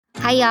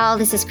Hi, y'all.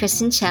 This is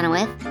Kristen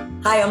Chenoweth.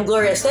 Hi, I'm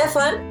Gloria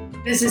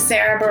Estefan. This is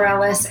Sarah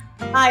Bareilles.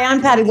 Hi,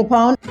 I'm Patti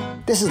LuPone.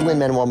 This is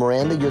Lin-Manuel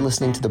Miranda. You're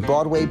listening to the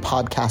Broadway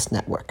Podcast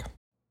Network.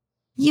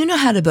 You know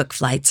how to book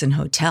flights and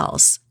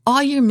hotels.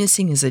 All you're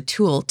missing is a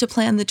tool to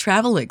plan the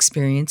travel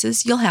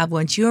experiences you'll have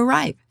once you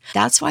arrive.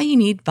 That's why you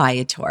need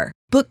Viator.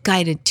 Book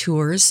guided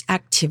tours,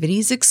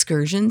 activities,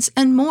 excursions,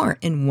 and more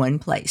in one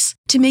place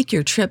to make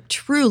your trip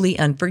truly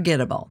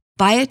unforgettable.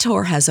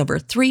 Viator has over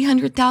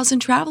 300,000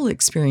 travel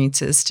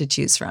experiences to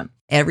choose from.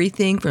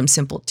 Everything from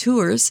simple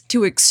tours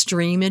to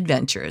extreme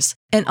adventures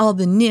and all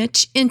the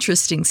niche,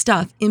 interesting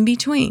stuff in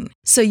between.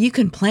 So you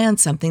can plan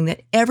something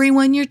that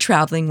everyone you're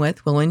traveling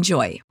with will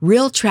enjoy.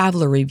 Real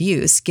traveler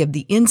reviews give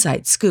the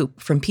inside scoop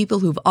from people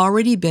who've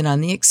already been on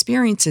the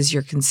experiences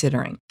you're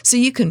considering. So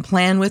you can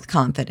plan with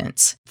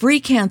confidence. Free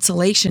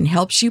cancellation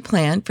helps you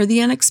plan for the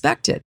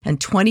unexpected.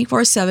 And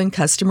 24/7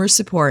 customer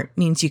support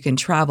means you can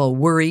travel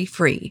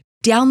worry-free.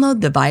 Download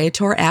the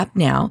Viator app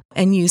now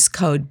and use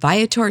code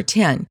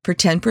Viator10 for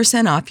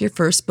 10% off your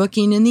first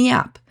booking in the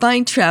app.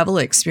 Find travel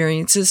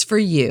experiences for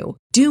you.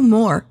 Do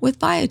more with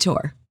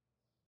Viator.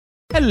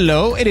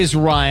 Hello, it is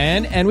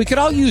Ryan, and we could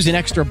all use an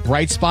extra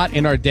bright spot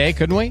in our day,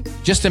 couldn't we?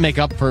 Just to make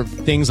up for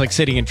things like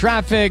sitting in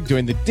traffic,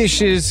 doing the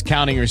dishes,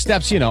 counting your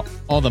steps, you know,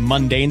 all the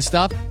mundane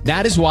stuff.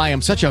 That is why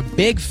I'm such a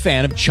big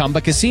fan of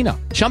Chumba Casino.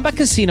 Chumba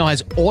Casino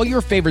has all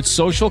your favorite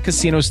social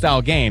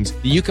casino-style games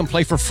that you can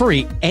play for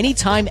free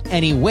anytime,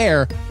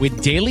 anywhere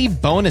with daily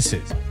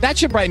bonuses. That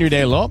should brighten your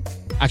day a little.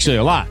 Actually,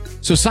 a lot.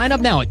 So sign up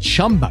now at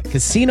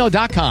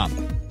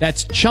ChumbaCasino.com.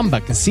 That's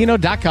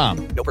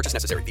ChumbaCasino.com. No purchase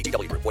necessary.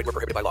 VGW Group. Void where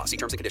prohibited by law. See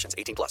terms and conditions.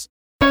 18+.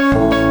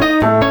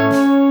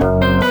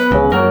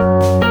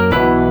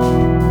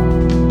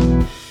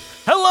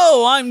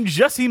 Hello, I'm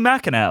Jesse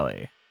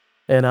McAnally.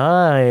 And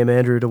I'm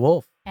Andrew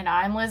DeWolf. And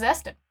I'm Liz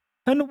Eston.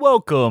 And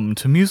welcome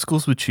to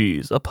Musicals with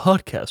Cheese, a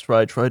podcast where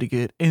I try to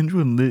get Andrew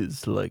and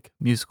Liz to like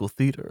musical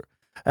theater.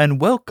 And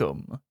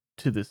welcome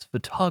to this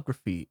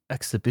photography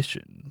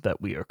exhibition that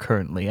we are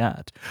currently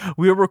at.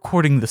 We are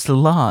recording this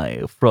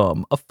live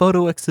from a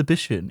photo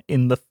exhibition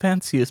in the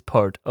fanciest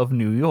part of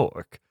New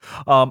York.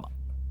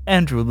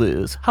 Andrew,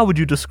 Liz, how would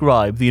you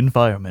describe the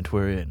environment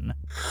we're in?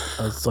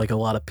 It's like a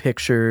lot of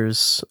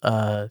pictures.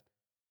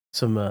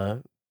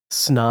 Some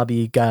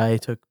snobby guy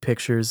took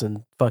pictures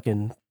and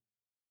fucking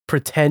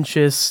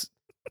pretentious.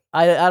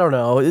 I don't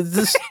know.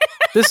 It's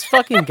this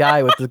fucking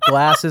guy with the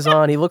glasses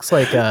on. He looks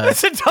like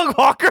Is it Doug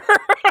Walker?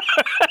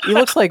 He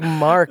looks like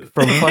Mark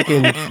from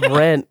fucking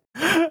Rent.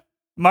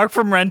 Mark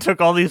from Rent took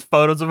all these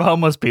photos of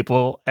homeless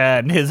people,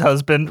 and his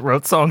husband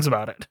wrote songs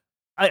about it.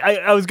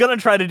 I was going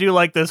to try to do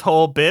like this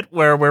whole bit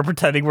where we're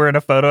pretending we're in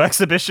a photo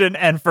exhibition,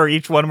 and for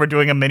each one we're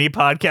doing a mini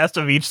podcast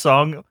of each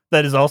song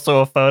that is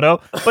also a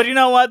photo. But you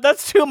know what?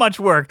 That's too much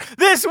work.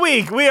 This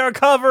week we are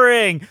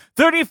covering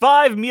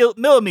 35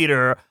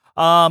 millimeter.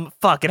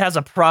 It has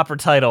a proper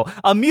title.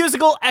 A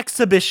musical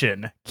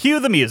exhibition.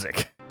 Cue the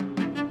music.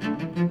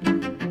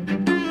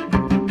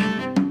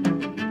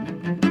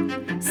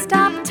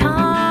 Stop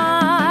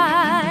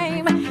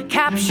time,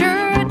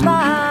 captured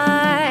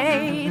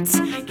lights,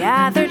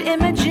 gathered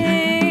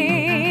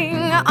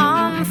imaging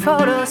on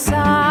photo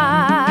sites.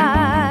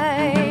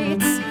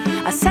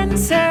 A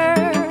sensor,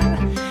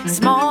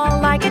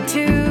 small like a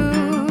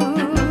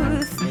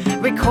tooth,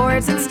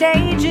 records and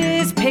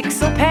stages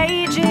pixel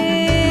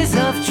pages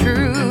of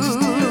truth.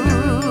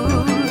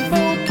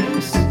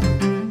 Focus.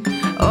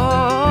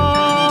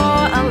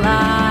 Oh,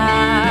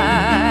 alive,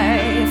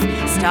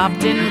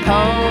 stopped in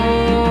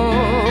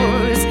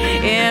pose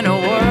in a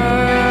world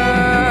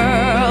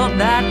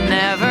that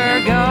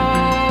never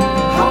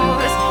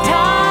goes.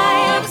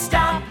 Time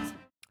stopped.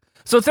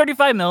 So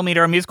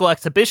 35mm, a musical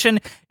exhibition,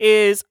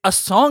 is a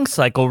song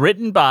cycle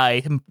written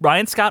by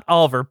Ryan Scott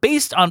Oliver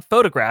based on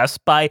photographs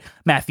by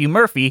Matthew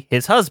Murphy,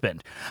 his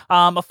husband.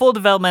 A full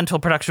developmental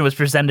production was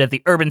presented at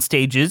the Urban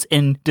Stages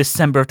in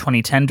December of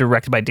 2010,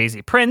 directed by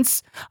Daisy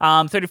Prince.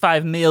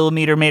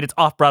 35mm made its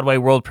off-Broadway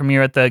world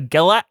premiere at the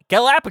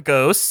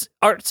Galapagos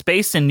Art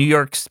Space in New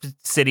York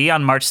City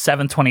on March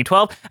 7,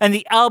 2012, and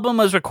the album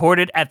was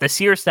recorded at the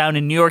Sears Sound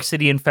in New York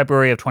City in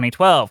February of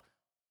 2012.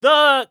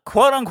 The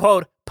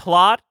quote-unquote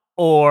plot,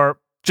 or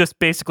just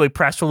basically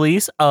press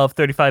release of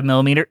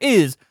 35mm,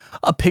 is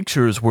a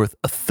picture is worth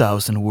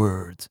 1,000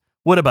 words.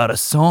 What about a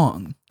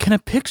song? Can a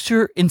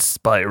picture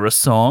inspire a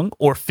song,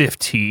 or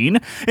 15?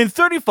 In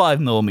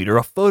 35mm,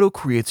 a photo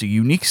creates a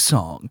unique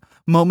song,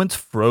 moments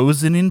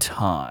frozen in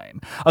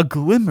time, a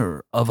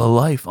glimmer of a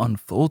life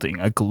unfolding,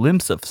 a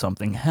glimpse of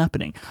something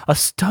happening, a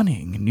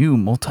stunning new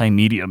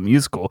multimedia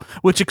musical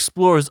which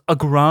explores a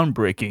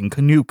groundbreaking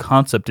new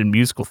concept in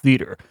musical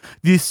theater.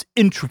 This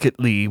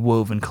intricately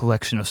woven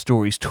collection of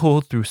stories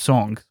told through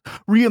songs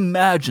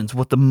reimagines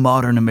what the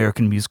modern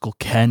American musical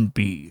can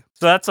be.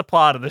 So that's the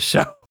plot of the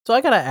show. So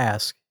I gotta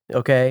ask,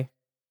 okay,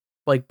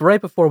 like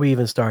right before we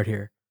even start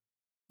here,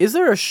 is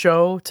there a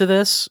show to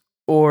this,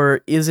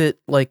 or is it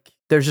like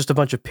there's just a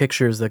bunch of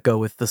pictures that go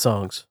with the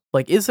songs?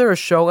 Like, is there a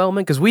show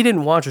element? Because we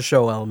didn't watch a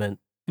show element.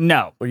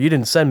 No. Or you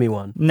didn't send me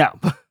one. No.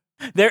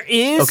 There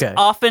is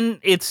often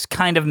it's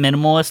kind of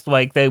minimalist,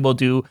 like they will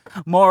do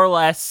more or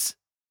less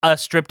a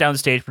stripped down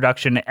stage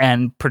production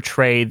and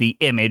portray the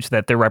image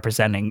that they're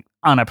representing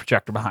on a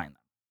projector behind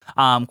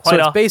them. So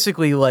it's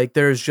basically like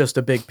there's just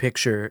a big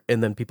picture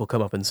and then people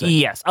come up and sing.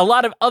 Yes, a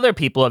lot of other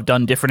people have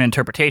done different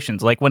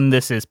interpretations. Like when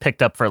this is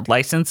picked up for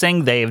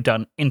licensing, they have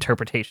done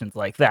interpretations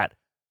like that.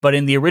 But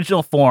in the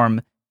original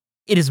form,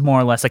 it is more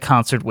or less a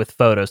concert with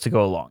photos to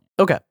go along.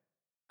 Okay.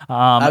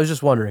 I was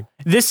just wondering.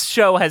 This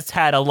show has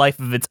had a life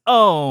of its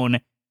own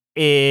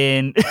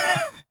in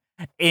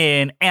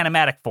in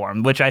animatic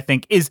form, which I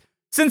think is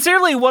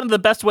sincerely one of the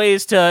best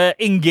ways to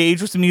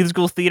engage with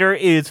musical theater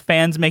is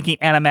fans making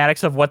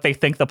animatics of what they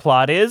think the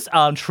plot is.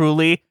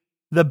 Truly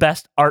the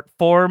best art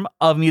form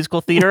of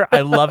musical theater.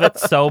 I love it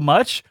so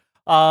much.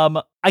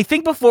 I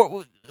think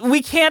before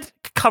we can't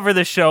cover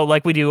this show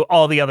like we do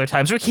all the other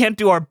times. We can't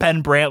do our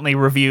Ben Brantley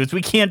reviews.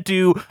 We can't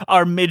do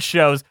our mid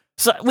shows.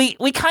 So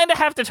we kind of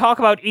have to talk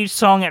about each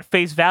song at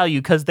face value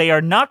because they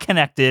are not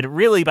connected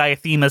really by a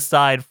theme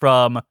aside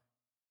from,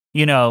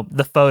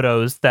 the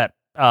photos that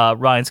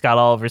Ryan Scott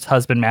Oliver's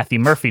husband, Matthew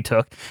Murphy,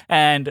 took.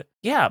 And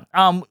yeah,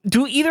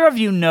 do either of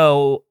you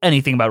know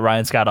anything about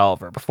Ryan Scott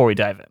Oliver before we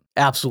dive in?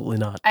 Absolutely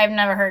not. I've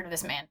never heard of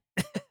this man.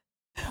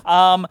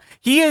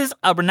 He is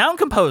a renowned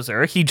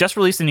composer. He just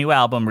released a new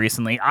album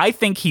recently. I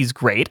think he's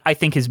great. I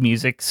think his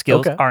music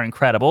skills are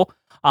incredible.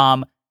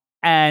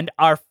 And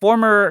our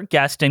former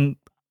guest and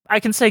I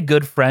can say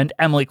good friend,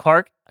 Emily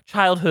Clark,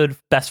 childhood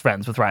best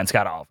friends with Ryan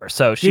Scott Oliver.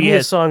 So she Give me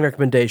a song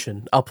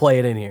recommendation. I'll play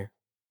it in here.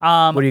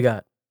 What do you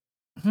got?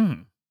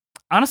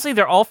 Honestly,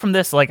 they're all from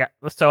this,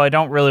 so I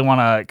don't really want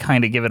to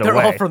kind of give it away.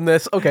 They're all from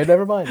this? Okay,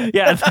 never mind.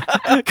 Yeah,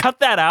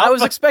 cut that out. I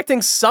was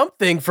expecting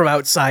something from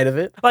outside of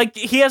it. Like,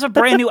 he has a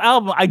brand new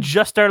album. I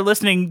just started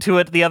listening to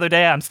it the other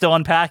day. I'm still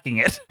unpacking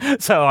it,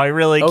 so I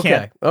really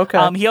can't.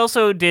 Okay. He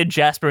also did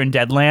Jasper and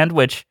Deadland,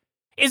 which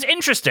is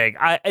interesting.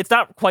 It's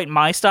not quite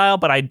my style,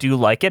 but I do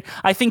like it.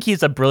 I think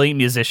he's a brilliant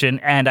musician,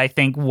 and I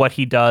think what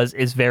he does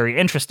is very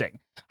interesting.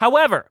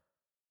 However,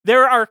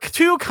 there are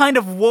two kind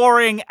of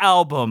warring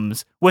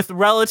albums with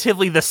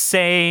relatively the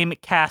same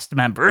cast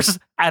members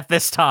at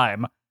this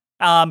time.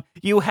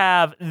 You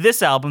have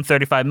this album,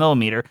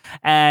 35mm,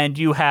 and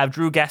you have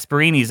Drew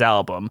Gasparini's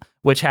album,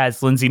 which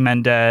has Lindsay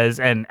Mendez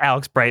and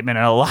Alex Brightman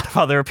and a lot of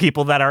other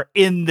people that are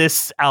in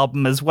this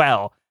album as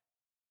well.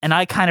 And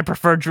I kind of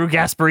prefer Drew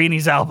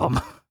Gasparini's album.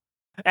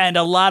 And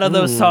a lot of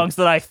those songs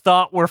that I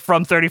thought were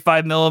from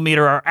 35mm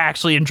are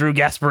actually in Drew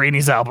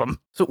Gasparini's album.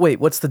 So wait,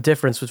 what's the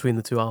difference between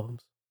the two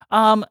albums?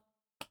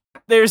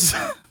 There's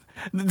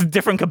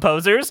different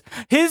composers.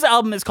 His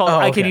album is called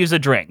I Could Use a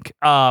Drink.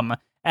 And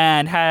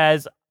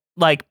has,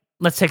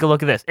 let's take a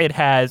look at this. It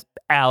has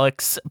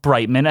Alex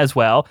Brightman as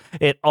well.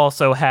 It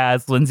also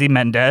has Lindsay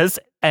Mendez,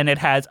 and it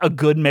has a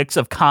good mix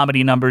of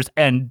comedy numbers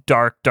and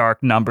dark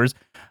numbers,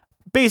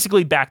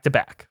 basically back to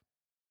back.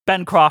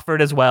 Ben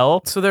Crawford as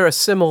well. So they're a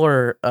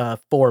similar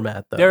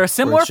format, though. They're a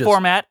similar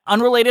format,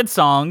 unrelated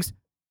songs,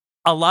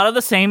 a lot of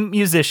the same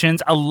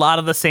musicians, a lot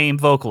of the same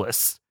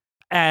vocalists.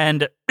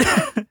 And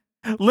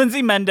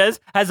Lindsay Mendez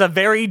has a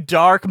very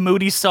dark,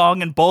 moody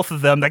song in both of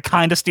them that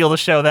kind of steal the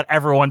show that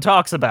everyone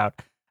talks about.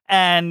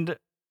 And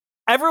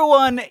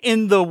everyone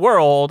in the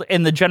world,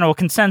 in the general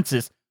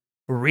consensus,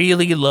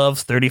 really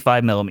loves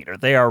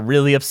 35mm. They are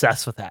really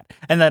obsessed with that.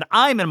 And then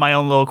I'm in my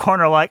own little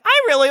corner like,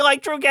 I really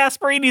like Drew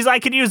Gasparini's I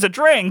Could Use a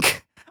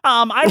Drink.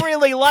 I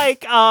really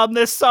like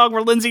this song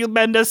where Lindsay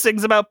Mendez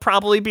sings about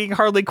probably being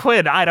Harley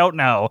Quinn. I don't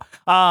know.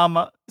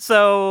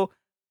 So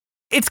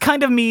it's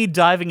kind of me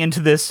diving into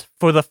this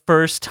for the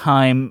first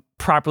time,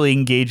 properly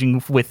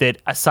engaging with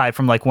it, aside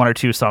from one or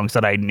two songs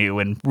that I knew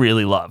and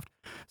really loved.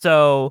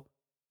 So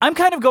I'm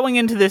kind of going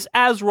into this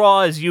as raw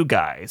as you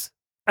guys,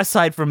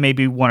 aside from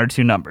maybe one or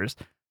two numbers.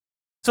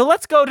 So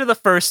let's go to the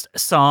first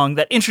song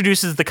that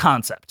introduces the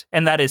concept,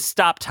 and that is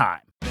Stop Time.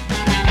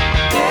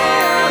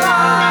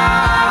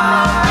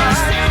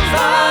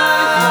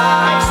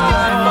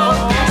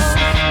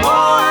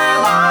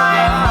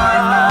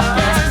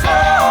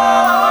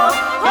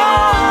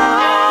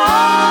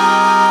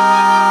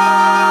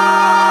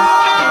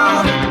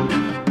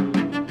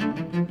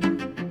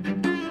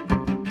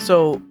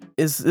 So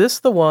is this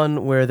the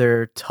one where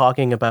they're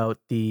talking about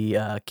the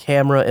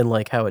camera and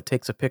how it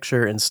takes a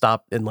picture and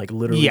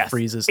literally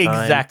freezes time?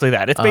 Exactly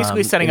that. It's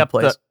basically setting up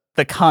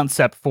the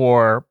concept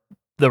for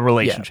the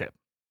relationship.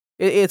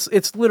 Yeah.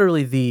 It's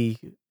literally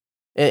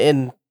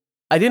and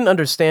I didn't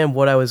understand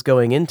what I was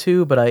going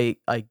into, but I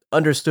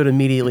understood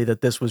immediately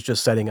that this was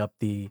just setting up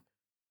the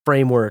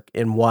framework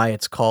and why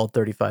it's called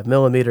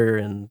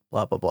 35mm and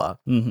blah blah blah.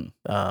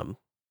 Mm-hmm.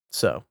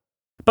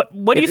 But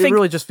what do you think? It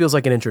really just feels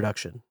like an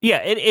introduction.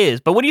 Yeah, it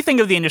is. But what do you think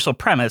of the initial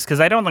premise?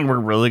 Because I don't think we're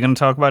really going to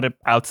talk about it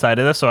outside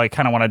of this, so I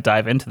kind of want to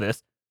dive into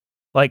this.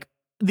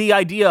 The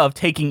idea of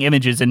taking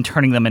images and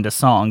turning them into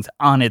songs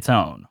on its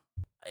own.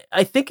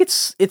 I think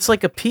it's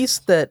like a piece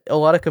that a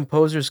lot of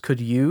composers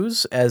could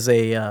use as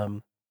a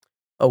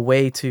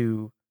way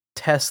to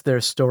test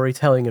their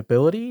storytelling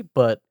ability,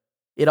 but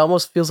it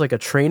almost feels like a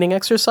training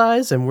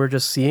exercise, and we're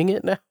just seeing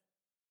it now.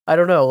 I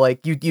don't know,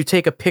 like you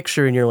take a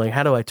picture and you're like,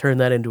 how do I turn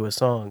that into a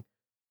song?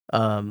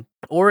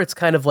 Or it's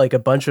kind of like a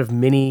bunch of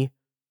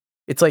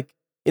it's like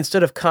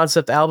instead of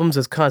concept albums,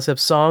 it's concept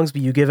songs,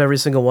 but you give every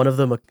single one of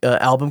them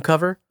a album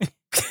cover.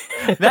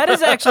 That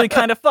is actually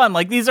kind of fun.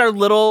 Like, these are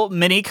little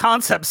mini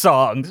concept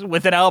songs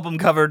with an album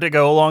cover to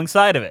go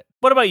alongside of it.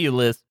 What about you,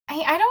 Liz?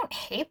 I don't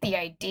hate the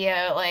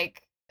idea,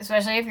 like,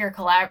 especially if your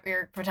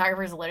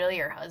photographer is literally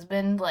your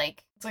husband.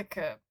 Like, it's like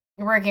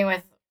you're working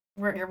with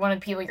you're one of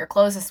the people you're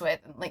closest with.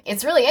 Like,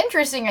 it's a really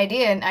interesting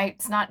idea, and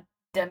it's not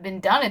been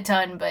done a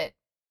ton, but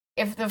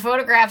if the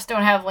photographs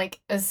don't have like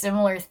a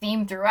similar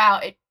theme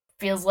throughout, it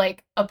feels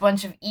like a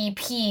bunch of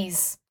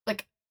EPs,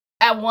 like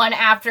at one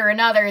after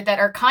another, that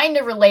are kind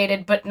of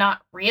related but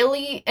not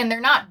really, and they're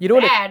not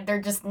bad.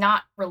 They're just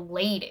not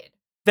related.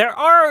 There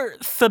are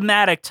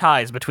thematic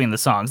ties between the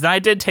songs. And I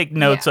did take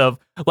notes of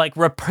like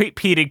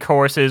repeated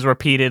choruses,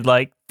 repeated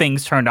like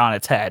things turned on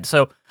its head.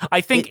 So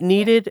I think it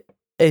needed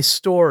a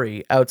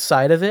story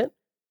outside of it,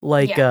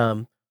 like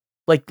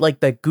like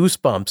the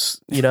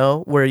Goosebumps, you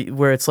know,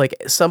 where it's like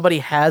somebody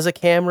has a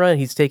camera and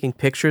he's taking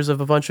pictures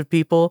of a bunch of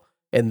people,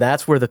 and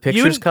that's where the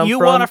pictures come from. You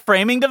want a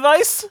framing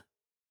device?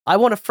 I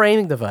want a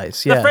framing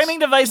device, yes. The framing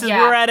device is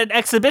we're at an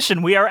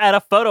exhibition. We are at a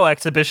photo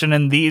exhibition,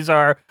 and these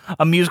are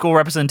a musical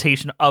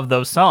representation of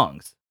those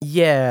songs.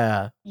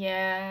 Yeah.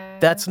 Yeah.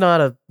 That's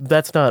not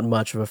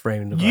much of a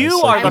framing device. You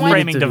are the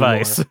framing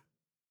device.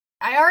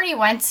 I already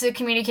went to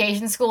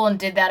communication school and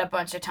did that a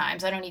bunch of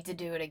times. I don't need to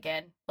do it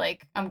again.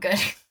 Like, I'm good.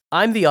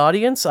 I'm the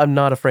audience. I'm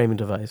not a framing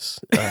device.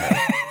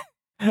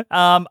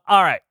 All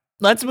right.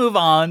 Let's move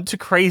on to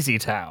Crazy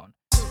Town.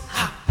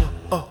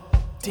 Oh,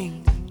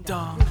 ding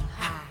dong.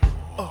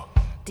 Oh,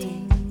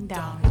 ding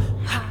dong.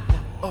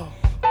 Oh,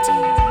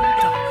 ding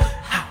dong.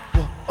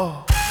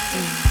 Oh,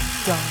 ding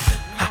dong.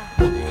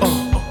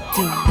 Oh,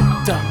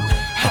 ding dong.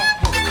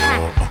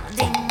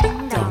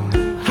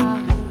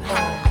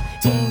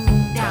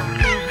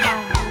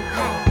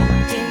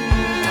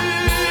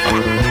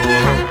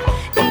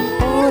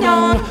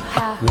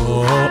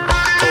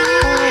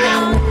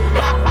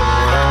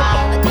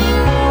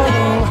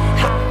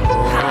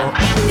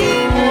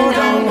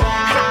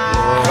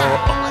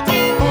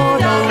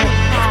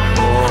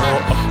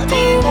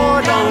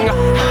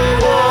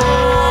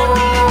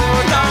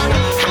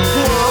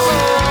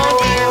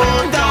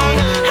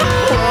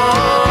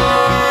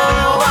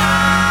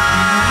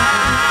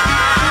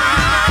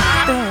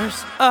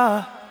 There's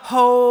a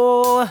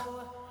hole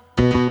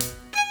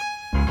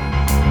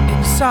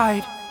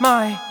inside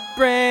my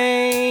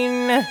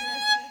brain.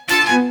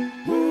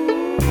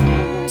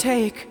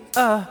 Take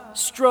a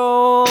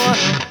stroll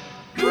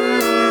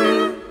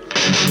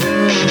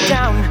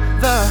down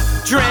the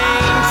drain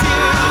to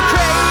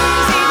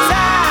Crazy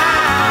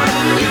Town.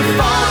 You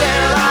fall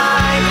there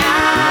like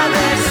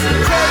Alice.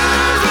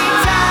 Crazy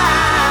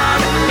Town.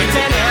 It's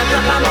an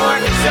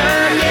anthropomorphic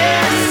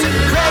circus.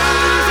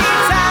 Crazy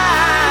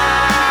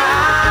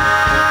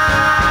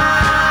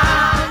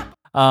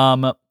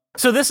Town.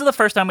 So this is the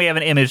first time we have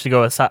an image to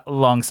go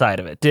alongside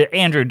of it.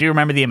 Andrew, do you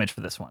remember the image for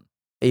this one?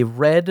 A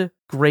red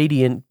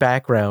gradient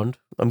background.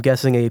 I'm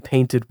guessing a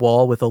painted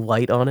wall with a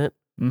light on it.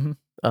 Mm-hmm.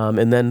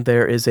 And then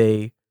there is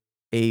a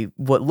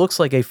what looks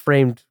like a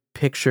framed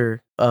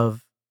picture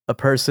of a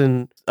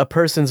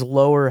person's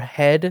lower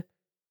head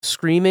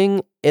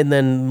screaming, and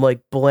then like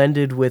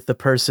blended with the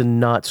person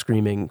not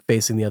screaming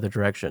facing the other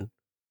direction.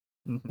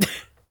 Mm-hmm.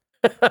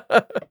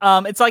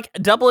 It's like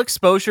double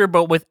exposure,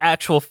 but with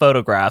actual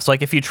photographs.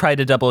 Like if you try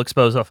to double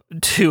expose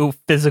two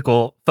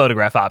physical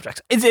photograph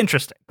objects, it's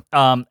interesting.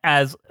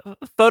 As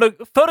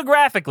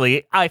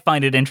photographically, I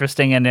find it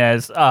interesting, and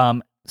as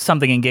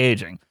something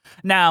engaging.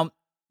 Now,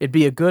 it'd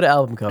be a good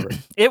album cover.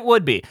 It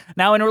would be.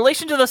 Now, in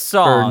relation to the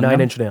song, or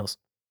 9 Inch Nails.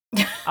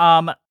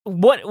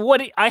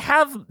 What I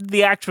have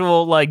the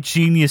actual like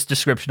genius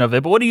description of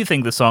it, but what do you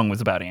think the song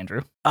was about,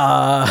 Andrew?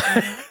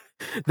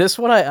 This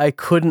one I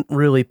couldn't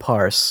really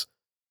parse.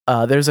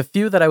 There's a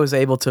few that I was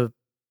able to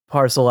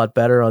parse a lot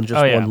better on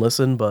just one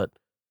listen, but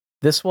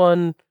this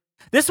one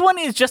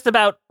is just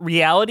about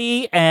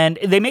reality, and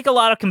they make a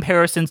lot of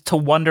comparisons to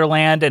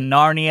Wonderland and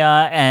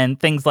Narnia and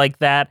things like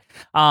that,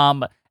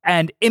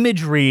 and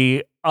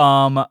imagery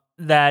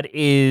that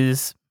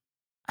is,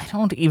 I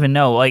don't even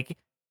know, like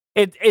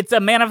it's a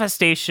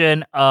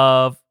manifestation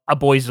of a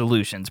boy's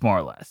delusions, more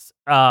or less.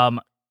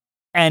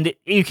 And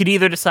you could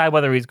either decide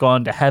whether he's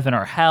gone to heaven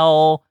or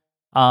hell.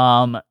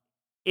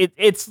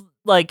 It's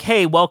like,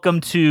 hey, welcome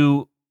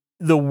to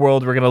the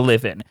world we're going to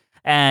live in.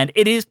 And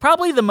it is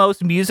probably the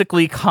most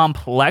musically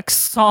complex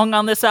song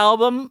on this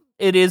album.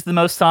 It is the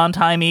most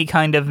Sondheim-y,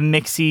 kind of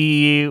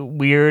mixy,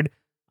 weird.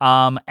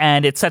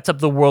 And it sets up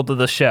the world of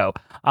the show.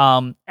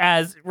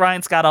 As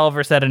Ryan Scott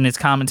Oliver said in his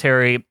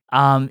commentary,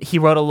 he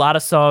wrote a lot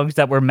of songs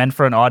that were meant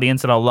for an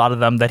audience, and a lot of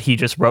them that he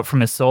just wrote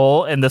from his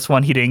soul. And this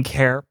one, he didn't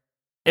care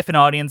if an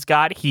audience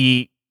got.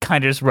 He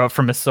kind of just wrote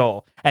from his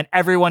soul. And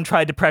everyone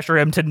tried to pressure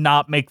him to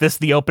not make this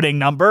the opening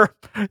number.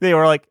 They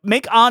were like,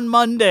 make On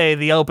Monday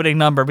the opening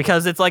number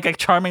because it's like a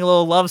charming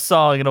little love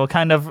song. It'll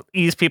kind of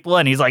ease people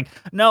in. He's like,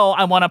 no,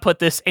 I want to put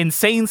this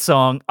insane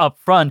song up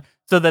front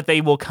so that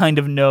they will kind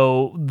of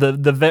know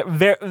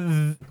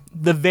the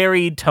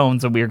varied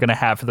tones that we're going to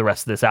have for the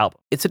rest of this album.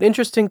 It's an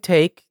interesting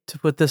take to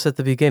put this at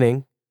the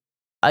beginning.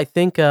 I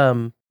think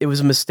it was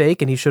a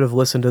mistake and he should have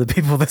listened to the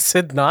people that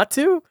said not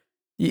to.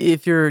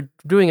 If you're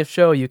doing a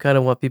show, you kind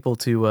of want people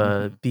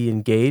to be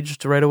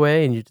engaged right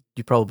away, and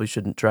you probably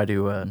shouldn't try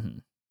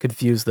to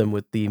confuse them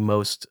with the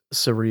most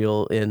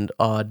surreal and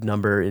odd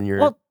number in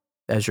your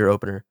as your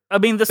opener. I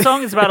mean, the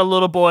song is about a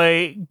little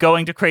boy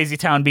going to Crazy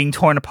Town, being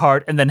torn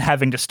apart, and then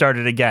having to start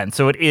it again.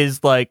 So it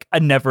is like a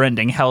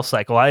never-ending hell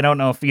cycle. I don't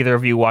know if either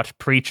of you watched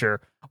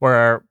Preacher,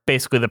 where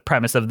basically the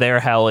premise of their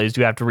hell is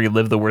you have to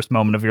relive the worst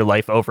moment of your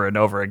life over and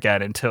over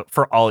again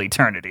for all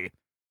eternity.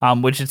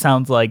 Which it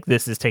sounds like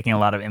this is taking a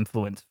lot of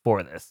influence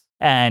for this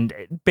and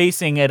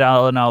basing it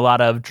on a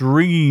lot of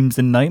dreams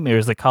and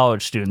nightmares that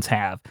college students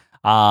have.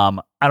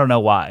 I don't know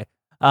why.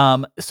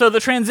 So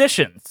the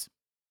transitions.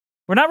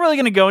 We're not really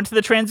going to go into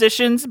the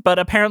transitions, but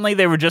apparently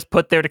they were just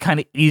put there to kind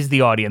of ease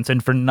the audience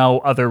and for no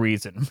other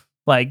reason.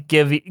 Like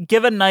give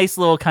a nice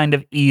little kind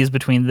of ease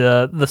between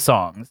the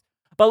songs.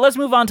 But let's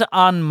move on to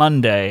On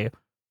Monday.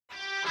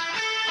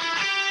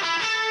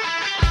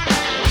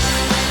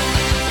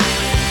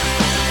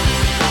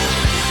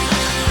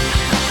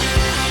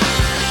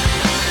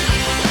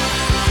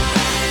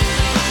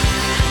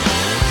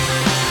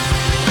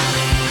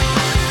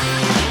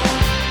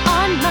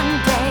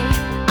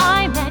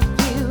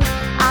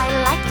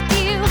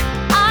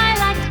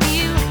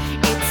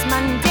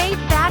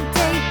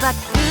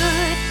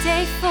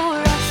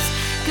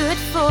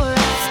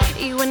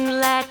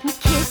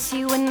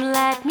 You wouldn't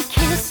let me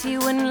kiss you,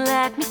 wouldn't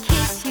let me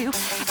kiss you,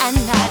 and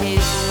that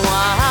is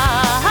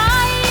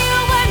why you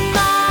were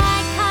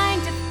my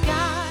kind of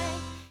guy.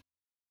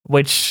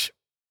 Which,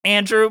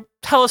 Andrew,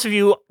 tell us if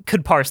you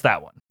could parse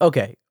that one.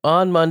 Okay,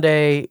 On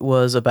Monday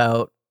was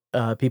about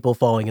people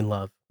falling in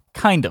love.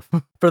 Kind of.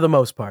 For the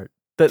most part.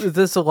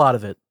 There's a lot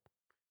of it.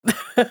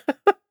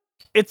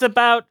 It's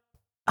about,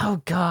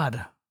 oh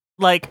God.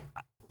 Like,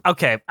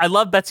 okay, I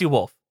love Betsy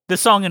Wolf.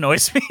 This song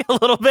annoys me a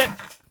little bit.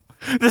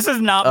 This is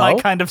not my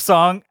kind of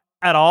song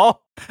at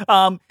all.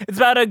 It's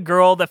about a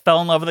girl that fell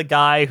in love with a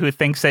guy who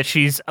thinks that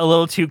she's a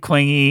little too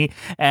clingy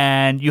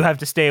and you have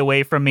to stay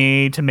away from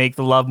me to make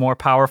the love more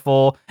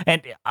powerful.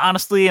 And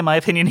honestly, in my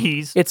opinion,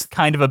 it's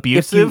kind of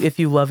abusive. If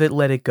you love it,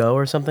 let it go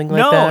or something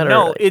like that?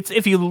 No, it's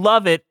if you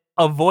love it,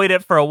 avoid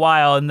it for a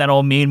while and then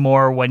it'll mean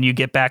more when you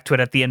get back to it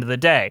at the end of the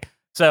day.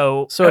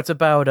 So it's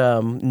about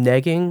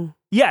negging?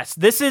 Yes,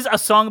 this is a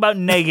song about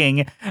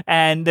negging,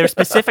 and their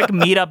specific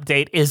meetup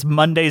date is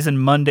Mondays and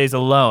Mondays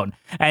alone.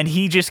 And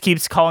he just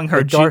keeps calling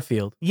her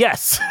Garfield.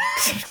 Yes.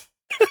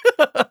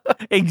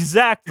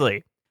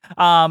 Exactly.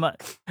 But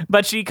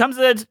she comes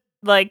to,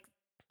 like,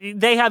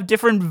 they have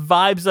different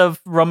vibes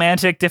of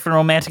different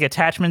romantic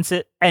attachments,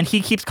 and he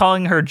keeps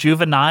calling her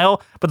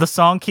juvenile, but the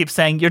song keeps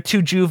saying, you're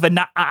too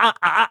juvenile.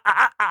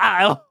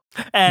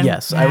 And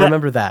yes, I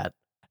remember that.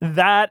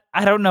 That,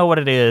 I don't know what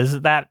it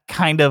is. That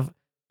kind of,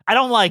 I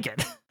don't like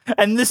it.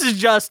 And this is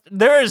just,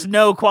 there is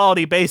no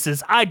quality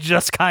basis. I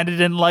just kind of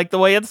didn't like the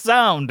way it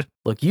sounded.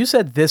 Look, you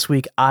said this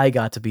week I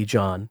got to be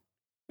John.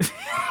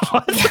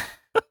 What?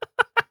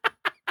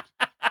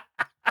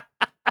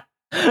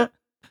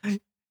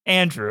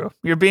 Andrew,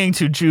 you're being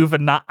too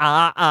juvenile.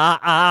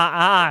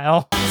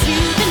 I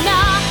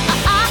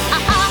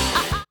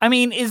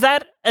mean, is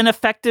that an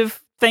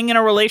effective thing in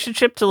a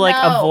relationship to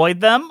avoid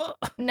them?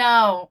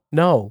 No.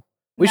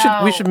 We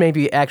should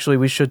maybe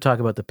we should talk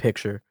about the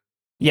picture.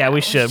 Yeah,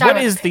 we should. What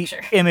is the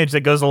image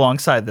that goes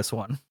alongside this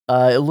one?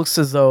 It looks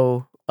as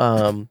though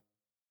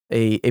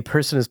a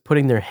person is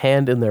putting their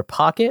hand in their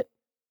pocket,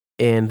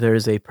 and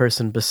there's a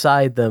person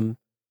beside them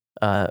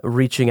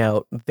reaching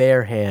out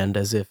their hand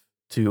as if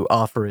to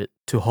offer it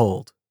to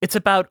hold. It's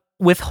about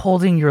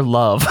withholding your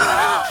love.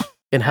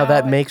 And how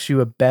that makes you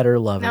a better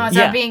lover. No, it's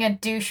about being a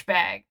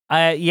douchebag.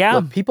 Yeah.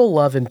 Look, people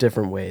love in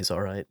different ways,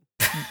 all right?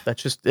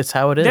 It's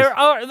how it is.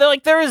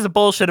 There is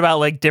bullshit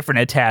about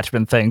different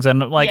attachment things,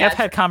 and I've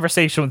had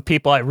conversation with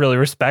people I really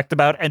respect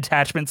about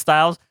attachment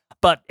styles,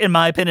 but in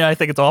my opinion, I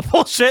think it's all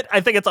bullshit.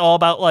 I think it's all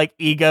about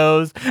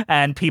egos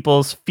and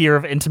people's fear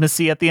of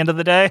intimacy at the end of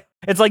the day.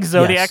 It's like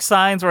zodiac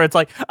signs where it's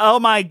like, oh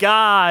my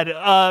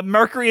God,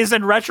 Mercury is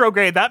in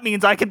retrograde. That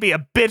means I can be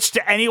a bitch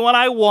to anyone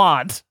I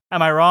want.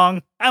 Am I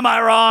wrong?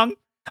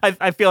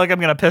 I feel like I'm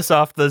going to piss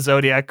off the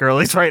zodiac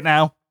girlies right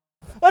now.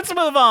 Let's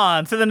move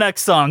on to the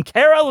next song,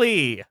 Carol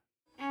Lee.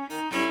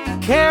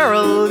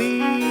 Carol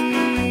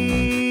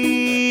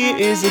Lee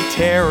is a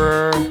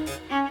terror.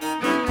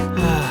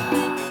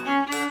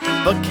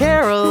 But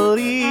Carol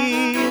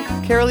Lee,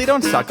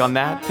 don't suck on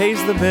that.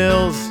 Pays the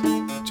bills.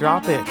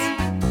 Drop it.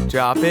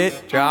 Drop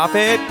it, drop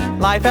it.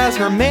 Life has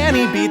her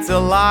Manny beats a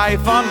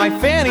life on my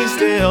fanny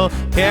still.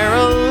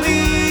 Carol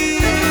Lee,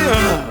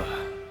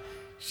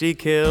 she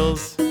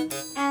kills.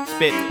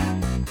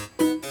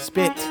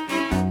 Spit.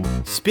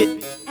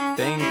 Spit.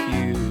 Thank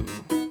you.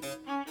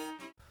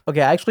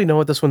 Okay, I actually know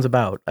what this one's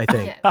about, I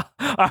think. Yeah.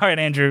 All right,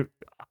 Andrew,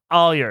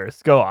 all yours.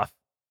 Go off.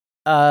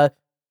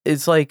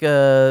 It's like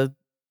there's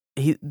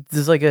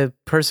like a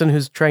person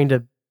who's trying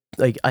to,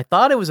 like, I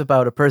thought it was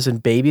about a person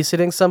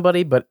babysitting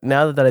somebody, but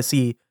now that I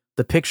see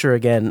the picture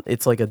again,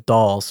 it's like a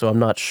doll, so I'm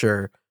not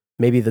sure.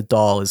 Maybe the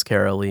doll is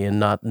Carol Lee and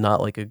not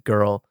like a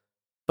girl.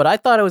 But I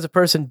thought it was a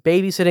person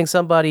babysitting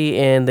somebody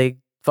and they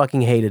fucking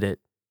hated it.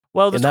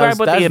 Well, And describe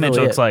what the that's image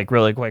really looks it. like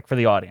really quick for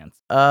the audience.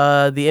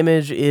 The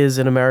image is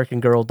an American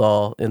Girl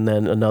doll and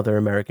then another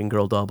American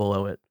Girl doll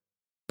below it.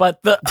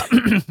 But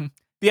the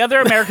the other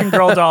American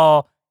Girl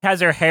doll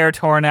has her hair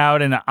torn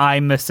out and an eye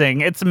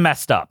missing. It's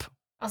messed up.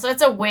 Also,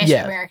 it's a Wish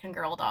Yeah. American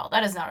Girl doll.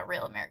 That is not a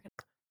real American.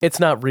 It's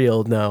not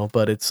real, no,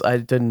 but I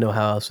didn't know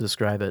how else to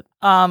describe it.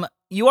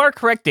 You are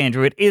correct,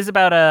 Andrew. It is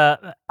about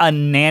a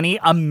nanny,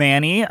 a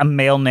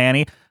male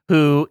nanny,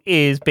 who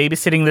is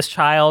babysitting this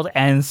child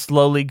and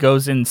slowly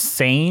goes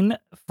insane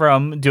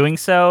from doing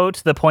so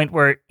to the point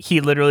where he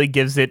literally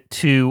gives it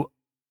to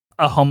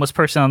a homeless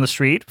person on the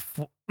street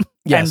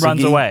and so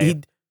runs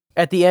away.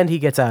 At the end, he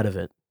gets out of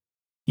it.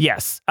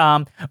 Yes.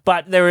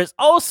 But there is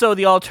also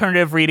the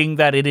alternative reading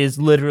that it is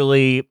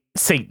literally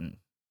Satan.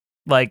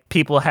 Like,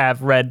 people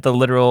have read the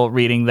literal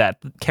reading that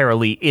Carol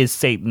Lee is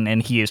Satan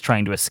and he is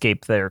trying to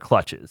escape their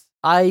clutches.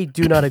 I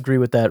do not agree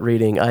with that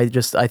reading. I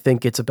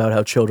think it's about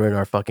how children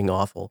are fucking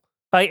awful.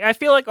 I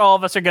feel like all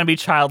of us are going to be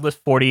childless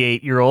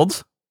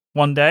 48-year-olds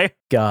one day,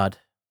 God.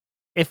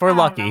 if we're I don't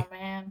lucky. know,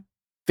 man.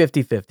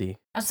 50-50.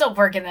 I'm still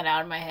working that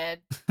out in my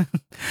head.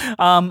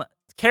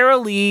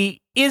 Carol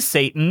Lee is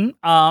Satan.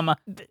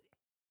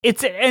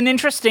 It's an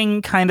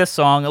interesting kind of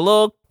song, a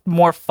little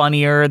more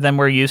funnier than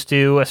we're used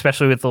to,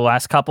 especially with the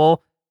last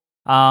couple.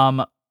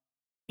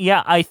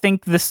 Yeah, I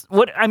think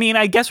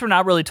I guess we're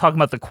not really talking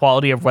about the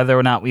quality of whether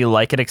or not we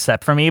like it,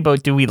 except for me,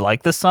 but do we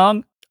like this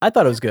song? I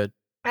thought it was good.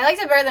 I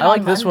liked it better than I like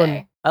on this Monday.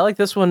 one. I like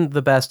this one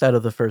the best out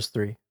of the first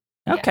three.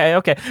 Yeah.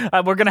 Okay.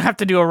 We're going to have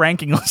to do a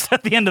ranking list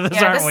at the end of this,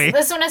 Yeah, aren't we?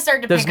 this one has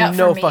started to There's pick up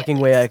no for me. fucking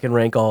way I can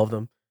rank all of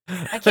them.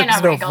 I cannot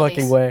There's no rank all fucking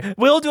these. way.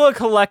 We'll do a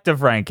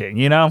collective ranking,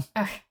 you know?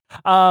 Okay.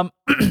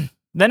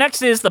 The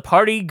next is The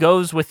Party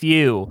Goes With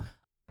You.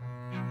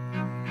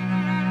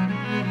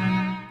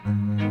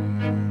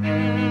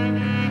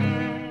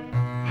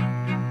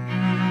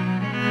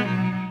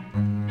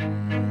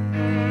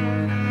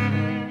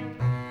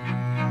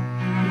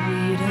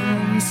 We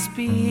don't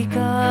speak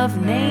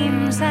of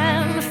names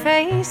and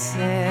faces.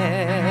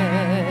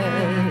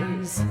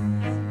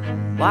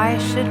 Why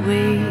should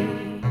we?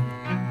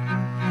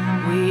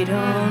 We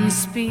don't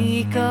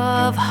speak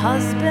of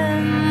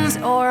husbands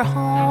or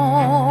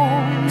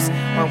homes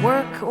or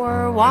work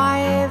or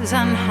wives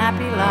and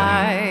happy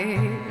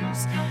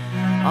lives.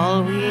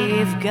 All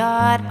we've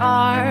got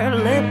are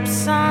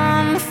lips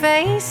and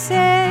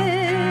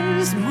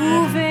faces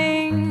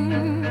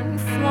moving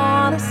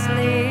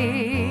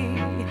flawlessly,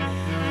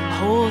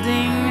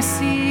 holding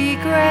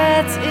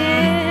secrets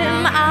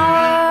in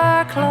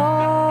our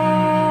clothes.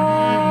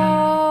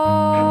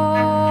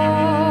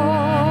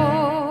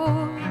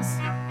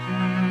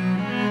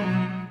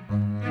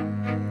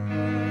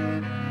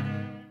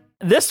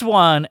 This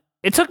one,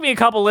 it took me a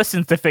couple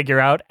listens to figure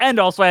out, and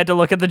also I had to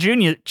look at the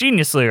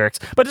genius lyrics.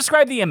 But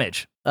describe the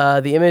image.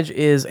 The image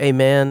is a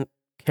man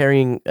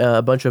carrying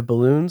a bunch of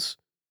balloons,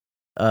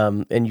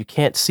 and you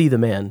can't see the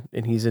man,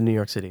 and he's in New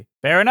York City.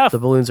 Fair enough. The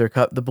balloons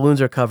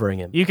are covering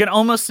him. You can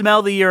almost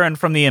smell the urine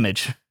from the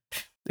image.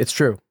 It's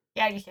true.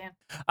 Yeah, you can.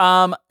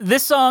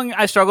 This song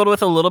I struggled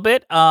with a little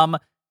bit.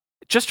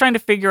 Just trying to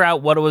figure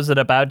out what was it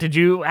about. Did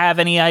you have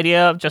any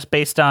idea, just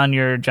based on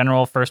your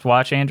general first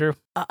watch, Andrew?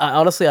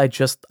 Honestly, I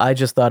just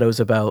thought it was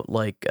about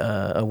like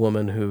a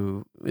woman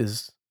who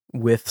is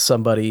with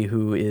somebody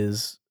who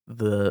is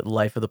the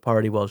life of the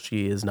party while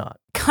she is not.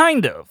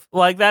 Kind of.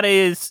 Like, that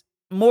is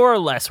more or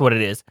less what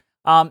it is.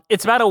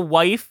 It's about a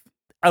wife,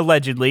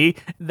 allegedly,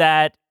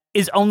 that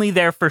is only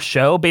there for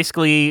show.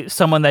 Basically,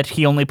 someone that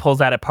he only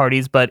pulls out at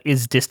parties, but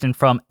is distant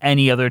from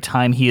any other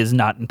time he is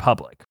not in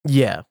public.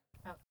 Yeah.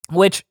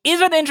 Which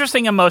is an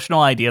interesting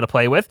emotional idea to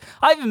play with.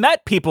 I've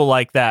met people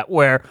like that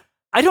where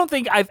I don't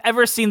think I've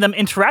ever seen them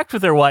interact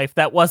with their wife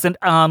that wasn't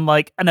on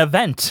like an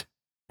event.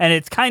 And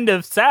it's kind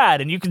of sad,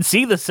 and you can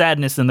see the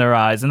sadness in their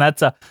eyes, and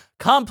that's a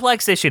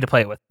complex issue to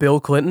play with. Bill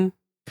Clinton?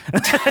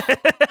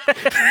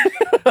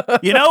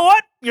 You know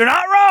what? You're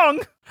not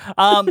wrong.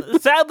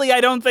 Sadly,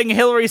 I don't think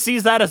Hillary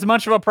sees that as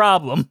much of a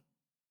problem.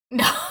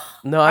 No.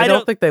 No, I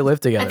don't think they live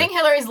together. I think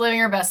Hillary's living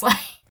her best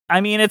life.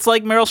 I mean, it's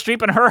like Meryl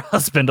Streep and her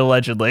husband,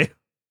 allegedly.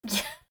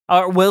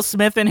 Or Will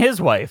Smith and his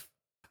wife.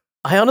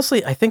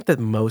 I think that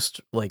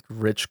most like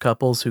rich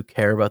couples who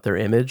care about their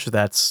image,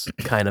 that's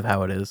kind of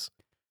how it is.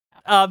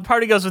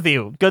 Party Goes With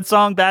You. Good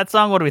song, bad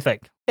song? What do we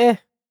think? It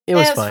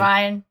was It was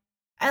fine.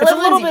 It's a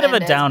little Lindsay bit of a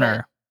Mendez,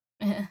 downer.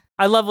 but-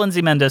 I love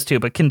Lindsay Mendez too,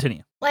 but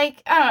continue.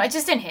 Like, I don't know, it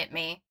just didn't hit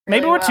me.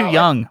 Maybe really we're too well.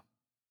 young.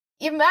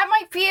 Yeah, that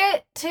might be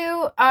it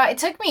too. It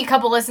took me a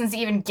couple listens to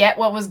even get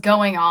what was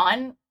going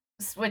on.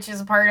 which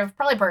is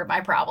probably part of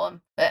my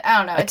problem. But I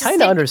don't know. I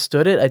kind of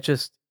understood it.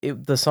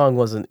 The song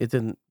it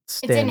didn't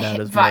stand out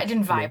as much. It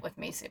didn't vibe with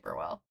me super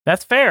well.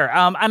 That's fair.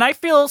 And I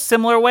feel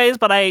similar ways,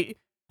 but I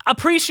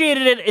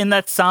appreciated it in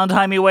that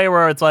Sondheim-y way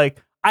where it's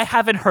like, I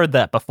haven't heard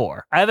that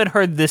before. I haven't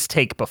heard this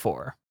take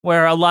before.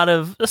 Where a lot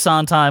of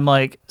Sondheim,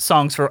 like,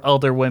 songs for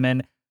elder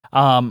women,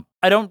 I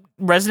don't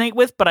resonate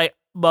with, but I,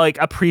 like,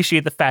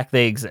 appreciate the fact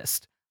they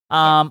exist.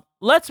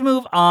 Let's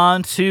move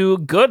on to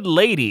Good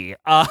Lady.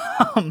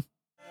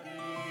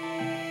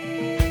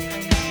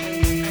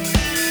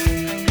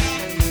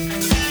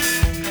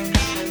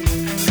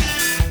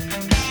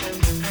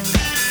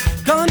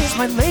 Gone is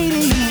my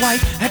lady in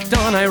white. At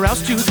dawn I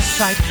roused to the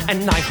sight,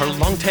 and I, her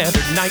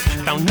long-tethered knight,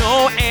 found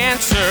no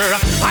answer.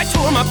 I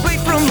tore my blade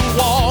from the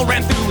wall,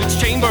 ran through its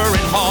chamber and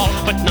hall,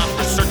 but not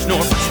for search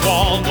nor for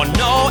squall, won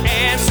no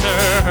answer.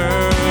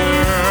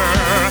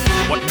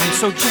 What man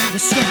so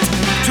jealous yet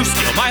to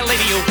steal my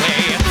lady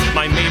away?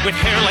 My maid with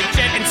hair like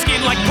jet and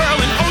skin like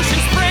pearl and ocean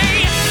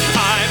spray.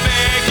 I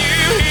beg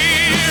you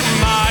hear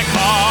my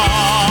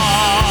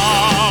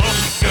call,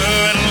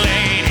 good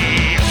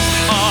lady,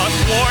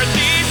 athwart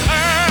these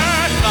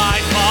earth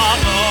I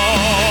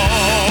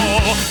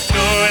follow.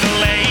 Good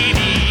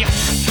lady,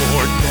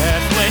 your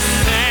deathless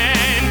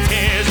scent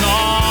is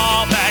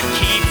all that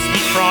keeps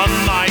me from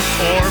my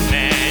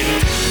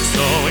torment.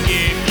 So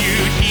if you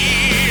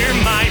hear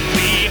my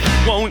plea,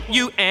 won't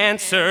you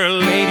answer,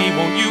 lady,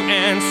 won't you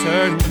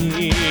answer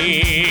me?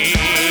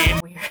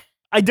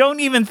 I don't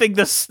even think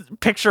this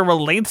picture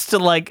relates to,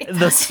 like,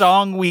 the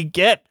song we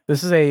get.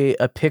 This is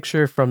a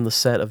picture from the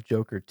set of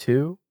Joker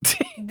 2.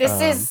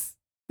 This is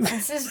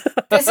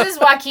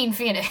Joaquin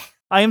Phoenix.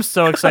 I am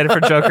so excited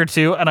for Joker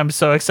 2, and I'm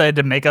so excited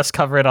to make us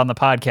cover it on the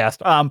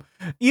podcast.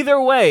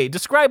 Either way,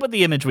 describe what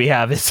the image we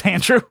have is,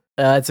 Andrew.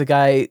 It's a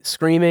guy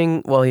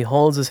screaming while he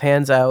holds his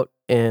hands out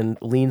and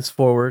leans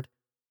forward.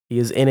 He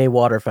is in a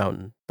water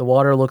fountain. The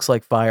water looks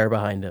like fire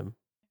behind him.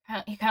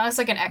 He kind of looks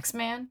like an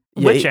X-Man.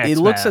 Yeah, Which it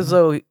looks as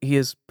though he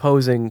is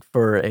posing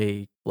for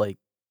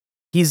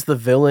he's the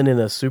villain in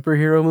a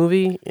superhero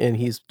movie, and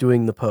he's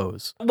doing the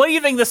pose. What do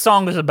you think this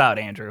song is about,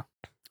 Andrew?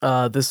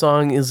 This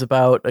song is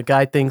about a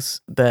guy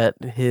thinks that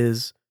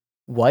his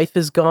wife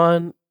is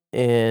gone,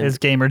 and His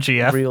gamer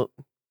GF.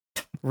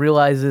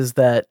 realizes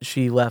that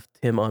she left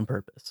him on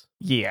purpose.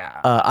 Yeah.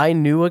 I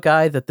knew a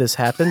guy that this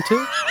happened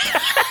to.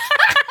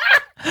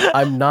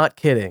 I'm not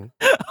kidding.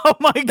 Oh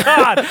my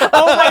god!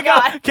 Oh my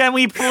god! Can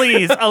we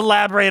please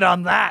elaborate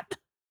on that?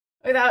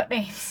 Without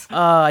names.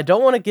 I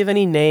don't want to give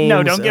any names.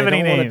 No, don't give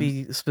any names. I don't want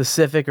to be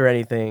specific or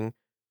anything.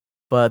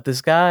 But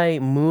this guy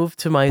moved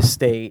to my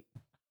state,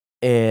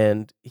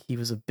 and he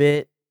was a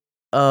bit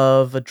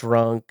of a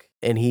drunk,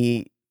 and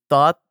he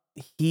thought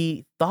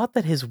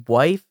that his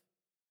wife,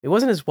 it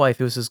wasn't his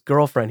wife, it was his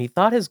girlfriend. He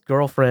thought his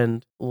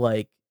girlfriend,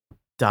 like,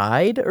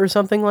 died or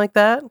something like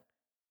that.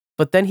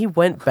 But then he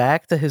went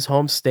back to his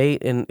home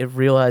state and it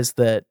realized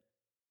that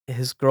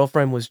his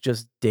girlfriend was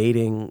just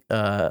dating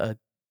a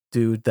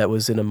dude that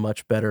was in a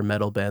much better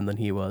metal band than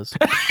he was.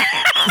 How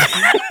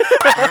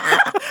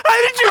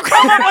did you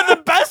come up with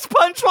the best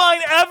punchline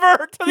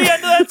ever to the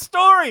end of that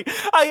story?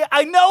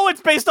 I know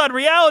it's based on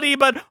reality,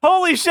 but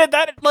holy shit,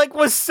 that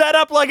was set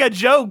up like a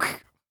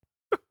joke.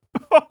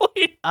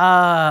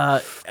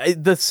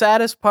 The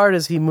saddest part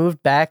is he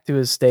moved back to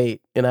his state,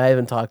 and I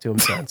haven't talked to him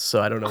since,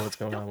 so I don't know what's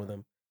going on with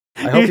him.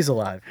 I hope he's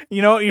alive.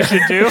 You know what you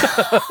should do?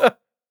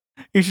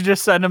 You should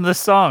just send him the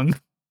song.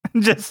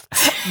 Just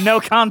no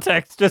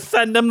context. Just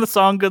send him the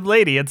song Good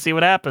Lady and see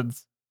what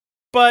happens.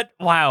 But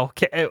wow,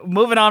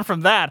 moving on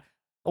from that,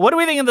 what do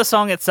we think of the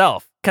song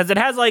itself? Because it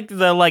has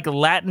the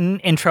Latin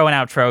intro and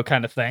outro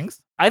kind of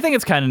things. I think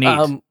it's kind of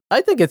neat.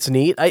 I think it's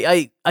neat.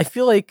 I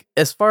feel like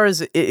as far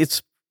as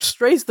it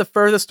strays the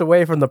furthest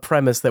away from the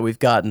premise that we've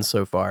gotten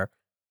so far.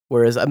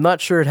 Whereas I'm not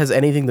sure it has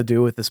anything to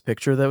do with this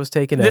picture that was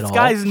taken at all. This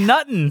guy's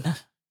nutting.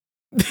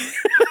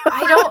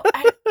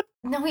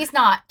 No, he's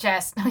not,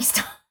 Jess. No, he's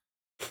not.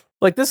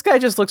 Like, this guy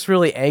just looks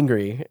really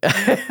angry.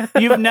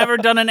 You've never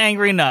done an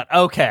angry nut.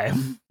 Okay.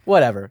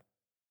 Whatever.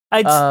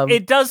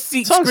 It does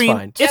scream.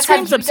 Fine. Jess, It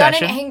screams have you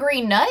obsession. done an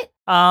angry nut?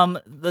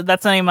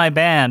 That's the name of my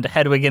band,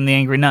 Hedwig and the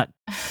Angry Nut.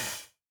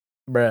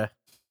 Bruh.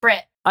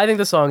 Brett. I think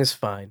the song is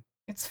fine.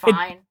 It's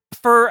fine.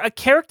 For a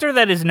character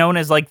that is known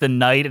as the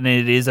knight, and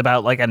it is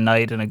about a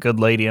knight and a good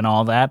lady and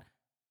all that,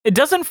 it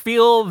doesn't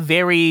feel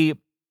very,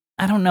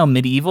 I don't know,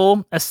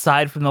 medieval,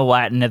 aside from the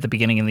Latin at the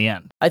beginning and the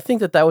end. I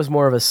think that was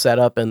more of a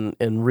setup,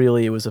 and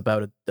really it was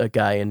about a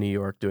guy in New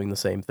York doing the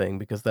same thing,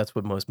 because that's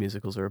what most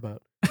musicals are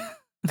about.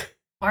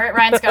 Or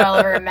Ryan Scott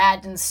Oliver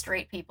imagines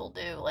straight people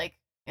do,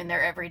 in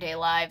their everyday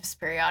lives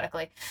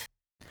periodically.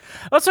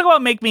 Let's talk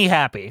about Make Me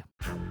Happy.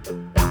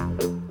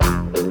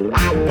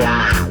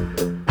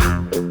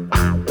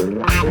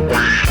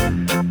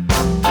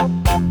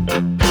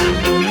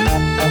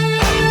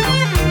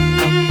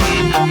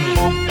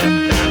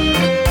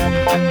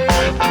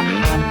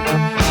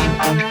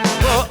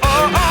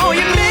 Oh,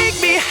 you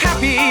make me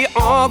happy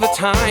all the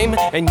time,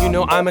 and you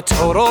know I'm a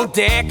total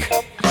dick,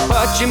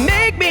 but you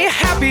make me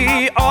happy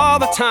happy all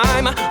the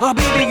time. Oh,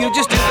 baby, you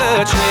just do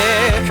the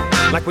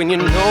trick. Like when you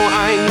know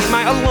I need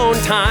my alone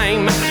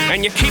time,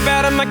 and you keep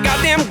out of my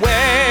goddamn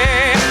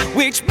way,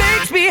 which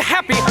makes me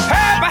happy,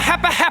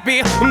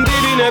 happy.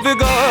 Baby, never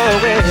go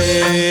away.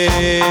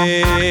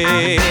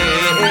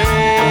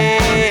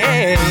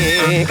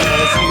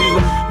 'Cause you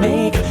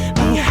make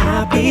me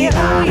happy,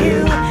 oh,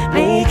 you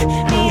make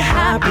me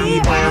happy,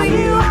 oh,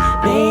 you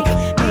make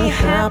me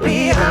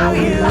happy, oh,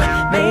 you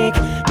make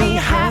me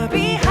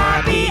happy.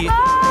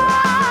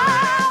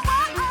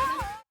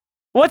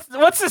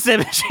 What's this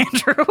image,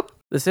 Andrew?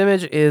 This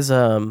image is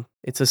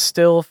it's a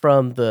still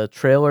from the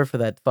trailer for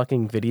that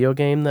fucking video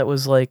game that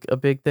was like a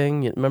big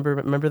thing. You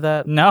remember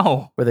that?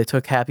 No. Where they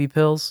took happy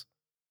pills?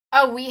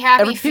 Oh, We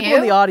Happy Few? People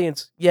in the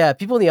audience. Yeah,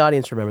 people in the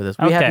audience remember this.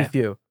 We Happy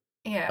Few.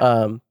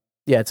 Yeah.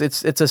 Yeah,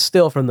 it's a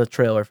still from the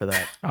trailer for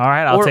that. All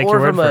right, I'll take your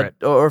word for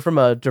it. Or from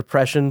a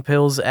depression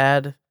pills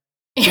ad.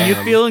 You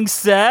feeling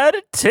sad?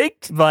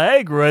 Take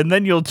Viagra and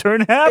then you'll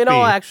turn happy. In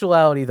all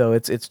actuality, though,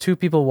 it's two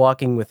people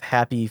walking with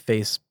happy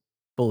face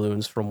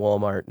balloons from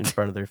Walmart in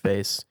front of their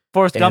face.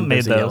 Forrest Gump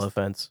made those. Yellow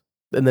fence.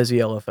 And there's a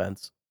yellow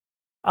fence.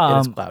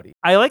 And it's cloudy.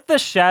 I like the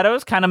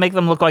shadows kind of make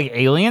them look like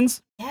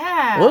aliens.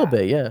 Yeah. A little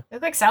bit, yeah. They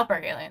look like South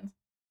Park aliens.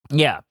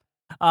 Yeah.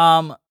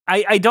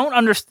 I don't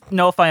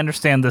know if I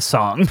understand this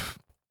song.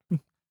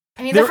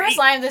 I mean, the first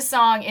line of this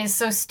song is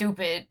so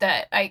stupid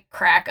that I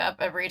crack up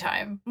every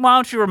time. Why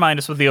don't you remind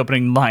us what the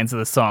opening lines of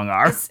the song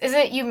are? Is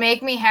it you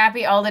make me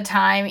happy all the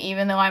time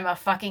even though I'm a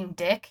fucking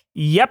dick?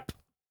 Yep.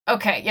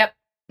 Okay, yep.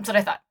 That's what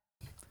I thought.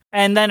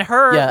 And then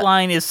her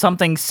line is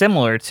something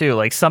similar too,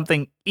 like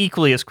something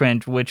equally as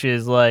cringe, which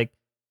is like,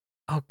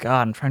 oh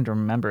God, I'm trying to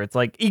remember. It's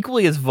like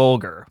equally as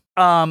vulgar.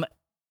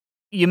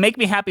 You make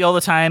me happy all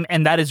the time,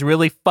 and that is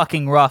really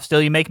fucking rough.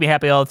 Still, you make me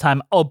happy all the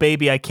time. Oh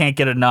baby, I can't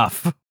get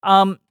enough.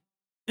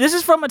 This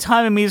is from a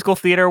time in musical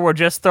theater where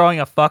just throwing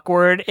a fuck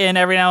word in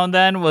every now and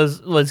then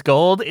was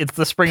gold. It's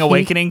the Spring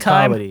Awakening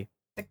time. Comedy.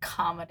 The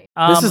comedy.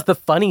 This is the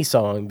funny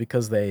song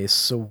because they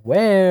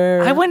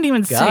swear. I wouldn't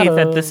even say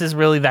that this is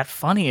really that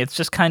funny. It's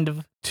just kind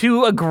of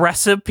two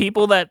aggressive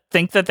people that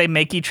think that they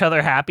make each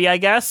other happy, I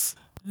guess.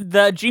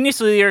 The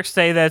Genius lyrics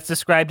say that it's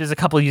described as a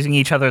couple using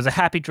each other as a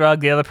happy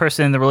drug. The other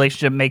person in the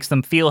relationship makes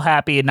them feel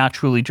happy and not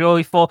truly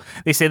joyful.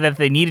 They say that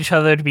they need each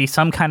other to be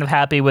some kind of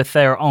happy with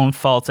their own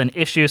faults and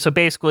issues. So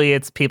basically,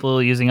 it's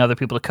people using other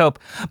people to cope.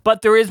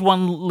 But there is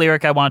one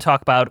lyric I want to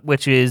talk about,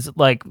 which is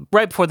like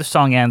right before the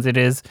song ends. It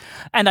is,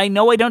 and I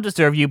know I don't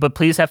deserve you, but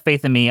please have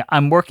faith in me.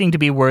 I'm working to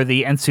be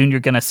worthy, and soon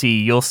you're going to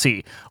see, you'll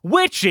see.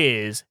 Which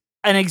is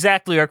an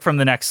exact lyric from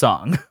the next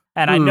song.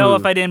 And I know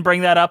if I didn't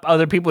bring that up,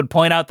 other people would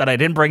point out that I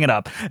didn't bring it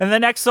up. And the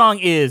next song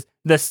is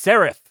The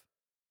Seraph.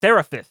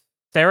 Seraph?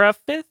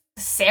 Seraph? The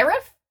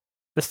Seraph?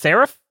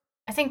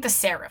 I think The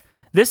Seraph.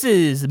 This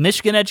is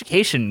Michigan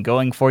Education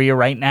going for you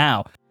right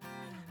now.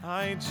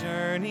 I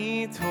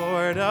journey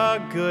toward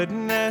a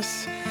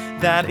goodness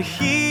that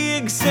he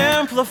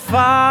exemplifies,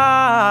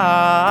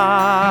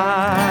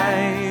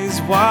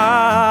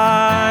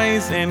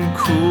 wise and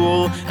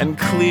cool and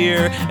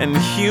clear and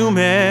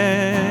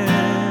human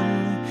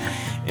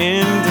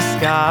in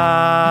disguise.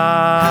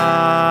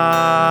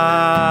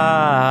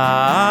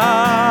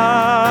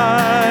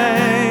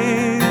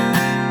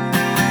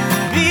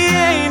 The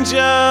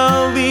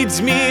angel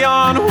leads me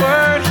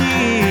onward,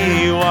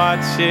 he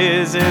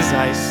watches as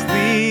I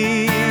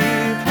sleep.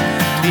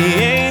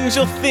 The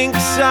angel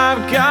thinks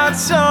I've got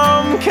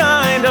some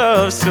kind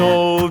of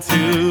soul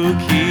to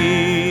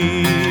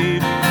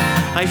keep.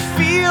 I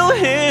feel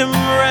him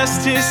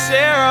rest his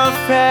seraph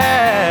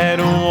head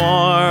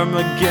warm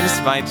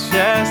against my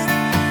chest.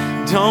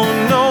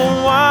 Don't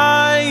know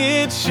why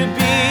it should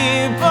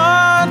be,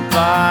 but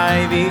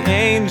by the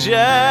angel I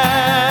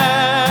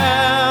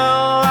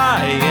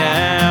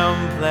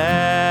am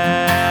blessed.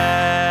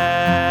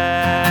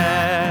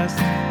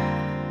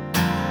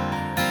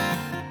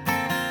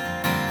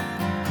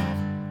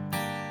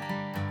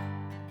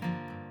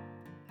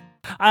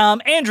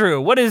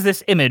 Andrew, what is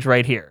this image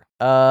right here?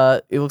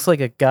 It looks like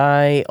a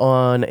guy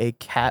on a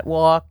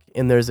catwalk,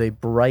 and there's a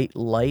bright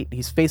light.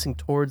 He's facing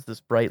towards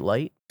this bright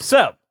light.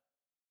 So,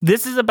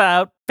 this is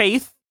about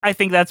faith. I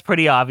think that's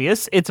pretty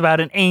obvious. It's about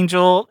an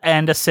angel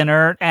and a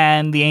sinner,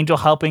 and the angel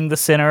helping the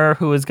sinner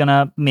who is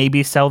gonna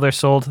maybe sell their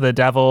soul to the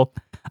devil.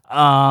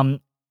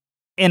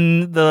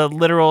 In the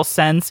literal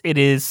sense, it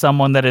is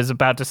someone that is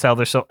about to sell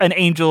their soul. An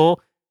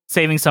angel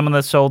saving someone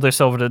that sold their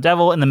soul to the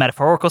devil. In the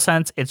metaphorical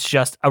sense, it's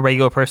just a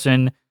regular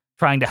person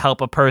trying to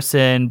help a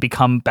person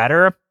become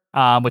better,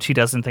 which he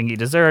doesn't think he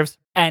deserves.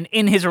 And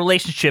in his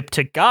relationship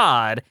to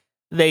God,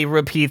 they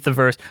repeat the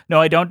verse,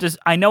 I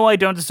know I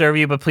don't deserve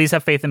you, but please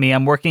have faith in me.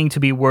 I'm working to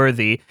be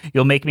worthy.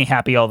 You'll make me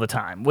happy all the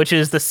time, which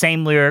is the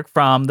same lyric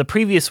from the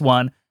previous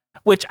one,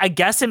 which I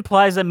guess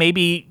implies that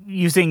maybe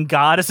using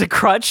God as a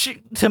crutch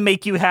to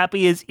make you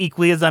happy is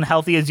equally as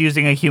unhealthy as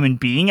using a human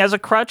being as a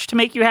crutch to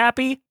make you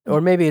happy.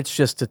 Or maybe it's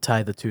just to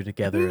tie the two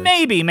together.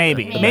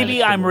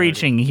 Maybe I'm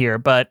reaching here,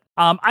 but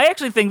I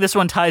actually think this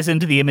one ties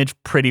into the image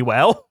pretty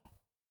well,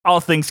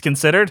 all things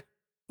considered.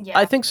 Yeah.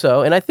 I think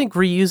so, and I think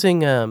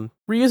reusing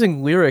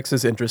reusing lyrics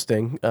is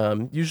interesting.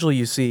 Usually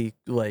you see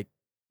like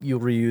you'll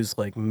reuse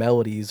like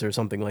melodies or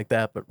something like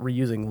that, but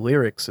reusing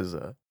lyrics is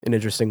an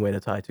interesting way to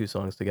tie two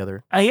songs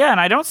together. Yeah, and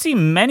I don't see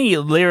many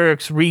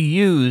lyrics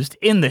reused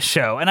in this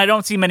show, and I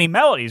don't see many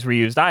melodies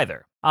reused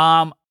either.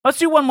 Let's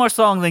do one more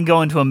song, then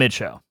go into a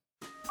mid-show.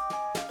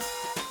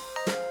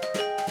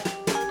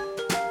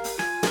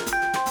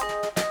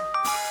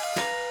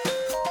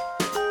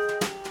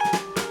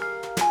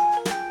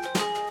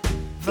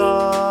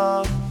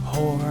 The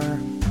whore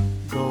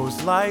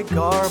goes like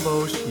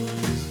Garbo,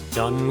 she's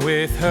Done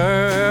with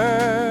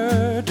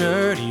her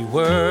dirty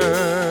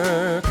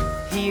work.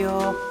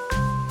 Heel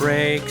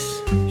breaks,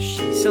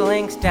 she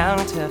slinks down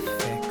to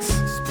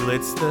fix.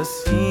 splits the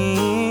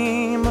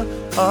seam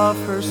of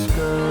her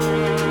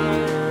skirt.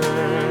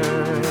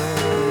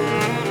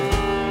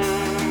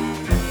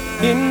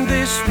 In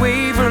this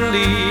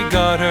Waverly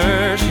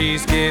gutter,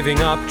 she's giving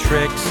up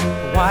tricks,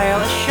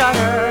 while a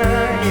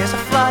shudder is a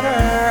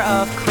flutter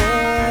of click.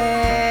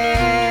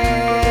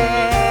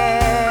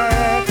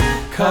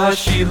 'Cause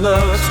she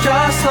looks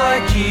just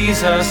like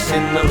Jesus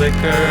in the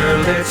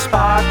liquor-lit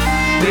spot,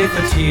 with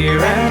a tear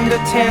and a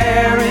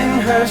tear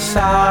in her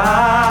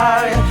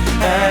side.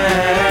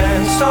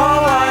 And so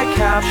I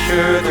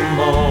capture the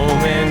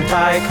moment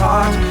I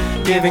caught,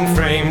 giving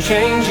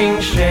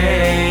frame-changing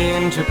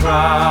shame to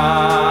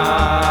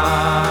pride.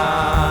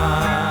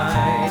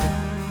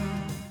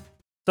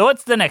 So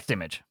what's the next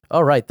image?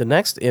 All right, the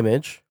next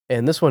image,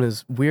 and this one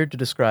is weird to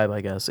describe,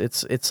 I guess.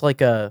 It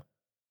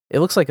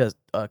looks like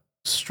a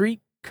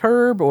street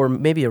curb or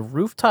maybe a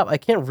rooftop. I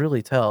can't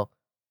really tell.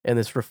 And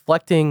it's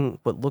reflecting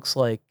what looks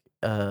like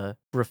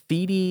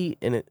graffiti,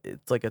 and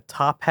it's like a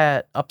top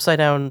hat, upside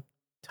down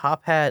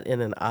top hat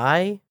and an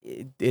eye.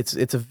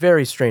 It's a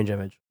very strange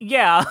image.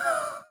 Yeah.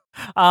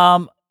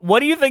 What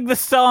do you think the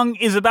song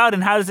is about,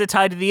 and how does it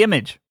tie to the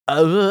image?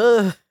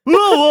 What?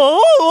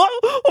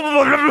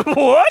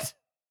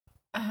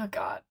 Oh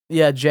God.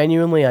 Yeah,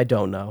 genuinely, I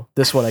don't know.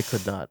 This one I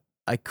could not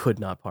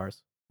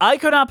parse. I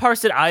could not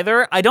parse it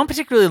either. I don't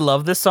particularly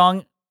love this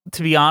song,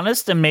 to be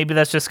honest, and maybe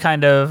that's just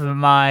kind of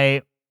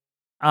my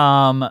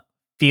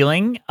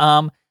feeling.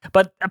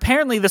 But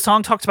apparently the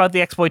song talks about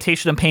the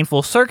exploitation of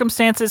painful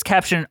circumstances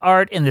captured in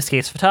art, in this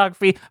case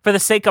photography, for the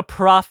sake of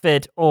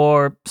profit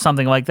or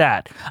something like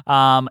that.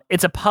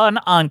 It's a pun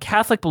on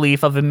Catholic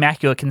belief of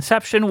Immaculate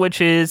Conception, which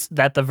is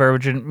that the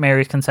Virgin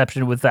Mary's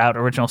conception without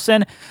original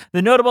sin.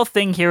 The notable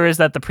thing here is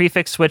that the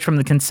prefix switched from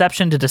the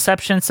conception to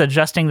deception,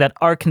 suggesting that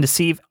art can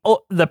deceive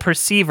the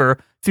perceiver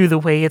through the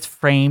way it's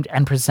framed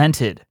and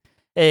presented.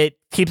 It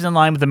keeps in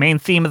line with the main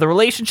theme of the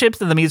relationships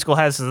that the musical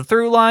has as a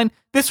through line,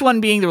 this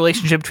one being the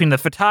relationship between the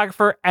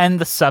photographer and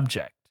the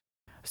subject.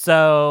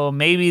 So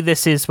maybe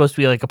this is supposed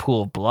to be like a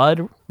pool of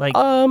blood?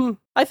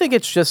 I think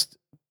it's just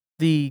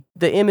the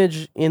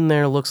image in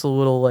there looks a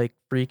little like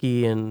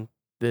freaky, and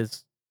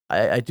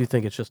I do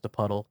think it's just a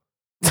puddle.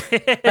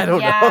 I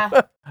don't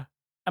know.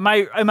 Am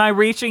I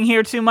reaching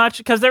here too much?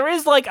 Because there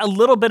is like a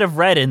little bit of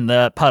red in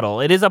the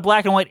puddle. It is a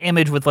black and white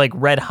image with like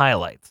red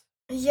highlights.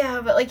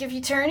 Yeah, but like if you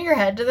turn your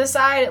head to the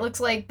side, it looks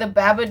like the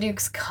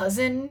Babadook's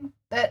cousin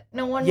that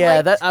no one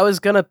Yeah, liked. I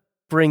was gonna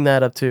bring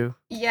that up too.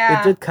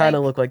 Yeah, it did kind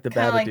of look like the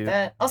Babadook. Like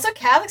that. Also,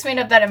 Catholics made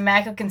up that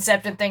Immaculate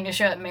Conception thing to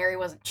show that Mary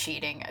wasn't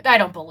cheating. I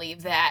don't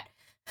believe that.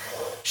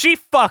 She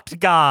fucked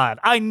God.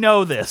 I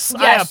know this.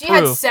 Yeah, she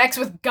had sex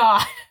with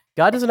God.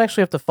 God doesn't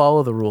actually have to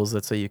follow the rules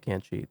that say you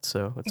can't cheat,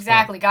 so it's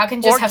exactly. fine. God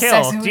can just or have kill.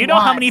 sex with who Do he you know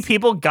wants. how many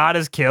people God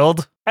has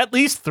killed? At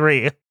least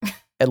 3.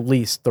 At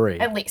least 3.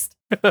 At least.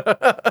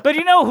 But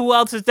you know who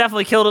else has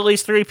definitely killed at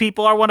least 3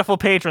 people? Our wonderful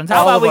patrons.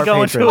 How All about of we our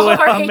go patrons.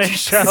 into a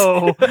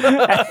mid-show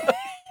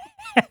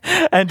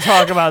and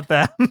talk about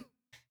them?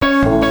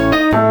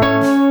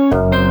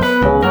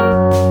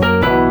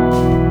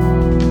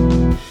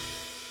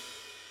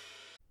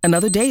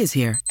 Another day is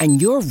here, and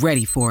you're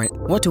ready for it.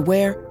 What to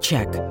wear?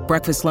 Check.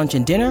 Breakfast, lunch,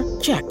 and dinner?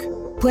 Check.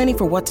 Planning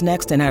for what's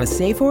next and how to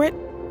save for it?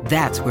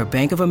 That's where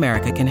Bank of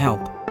America can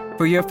help.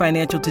 For your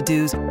financial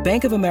to-dos,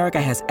 Bank of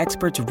America has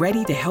experts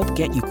ready to help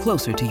get you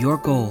closer to your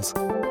goals.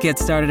 Get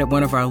started at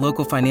one of our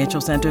local financial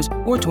centers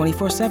or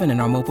 24/7 in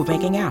our mobile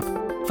banking app.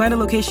 Find a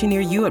location near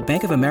you at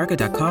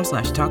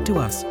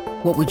bankofamerica.com/talktous.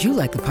 What would you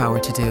like the power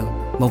to do?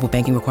 Mobile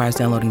banking requires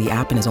downloading the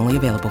app and is only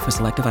available for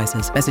select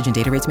devices. Message and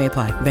data rates may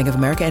apply. Bank of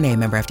America NA,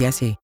 member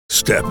FDIC.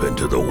 Step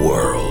into the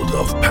world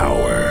of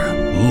power,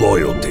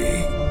 loyalty,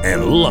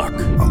 and luck.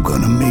 I'm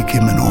gonna make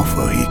him an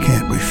offer he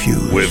can't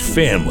refuse. With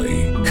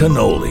family,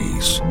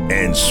 cannolis,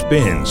 and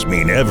spins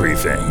mean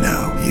everything.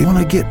 Now, you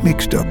wanna get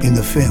mixed up in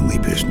the family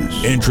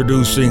business.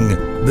 Introducing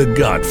The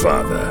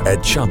Godfather at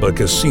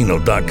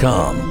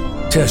ChumbaCasino.com.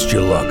 Test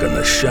your luck in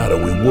the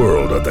shadowy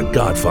world of The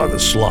Godfather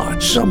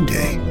slot.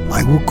 Someday,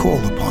 I will call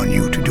upon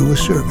you to do a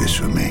service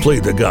for me. Play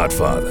The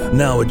Godfather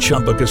now at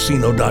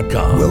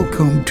ChumbaCasino.com.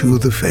 Welcome to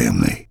the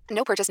family.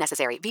 No purchase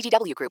necessary.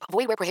 VGW Group.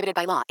 Void where prohibited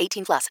by law.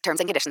 18+. Terms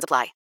and conditions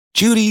apply.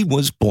 Judy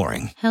was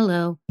boring.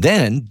 Hello.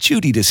 Then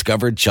Judy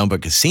discovered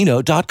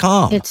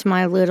ChumbaCasino.com. It's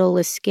my little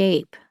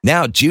escape.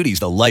 Now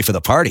Judy's the life of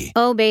the party.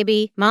 Oh,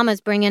 baby,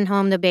 mama's bringing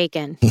home the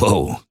bacon.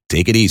 Whoa,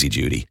 Take it easy,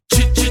 Judy.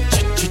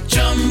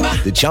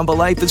 The Chumba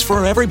life is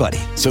for everybody.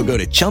 So go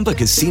to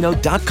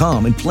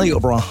ChumbaCasino.com and play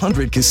over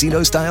 100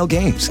 casino-style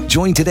games.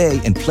 Join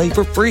today and play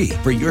for free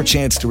for your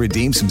chance to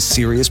redeem some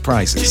serious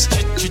prizes.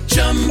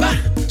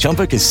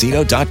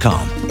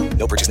 ChumbaCasino.com.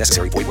 No purchase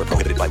necessary. Void where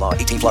prohibited by law.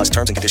 18 plus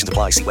terms and conditions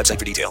apply. See website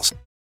for details.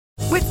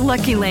 With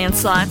Lucky Land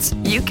Slots,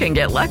 you can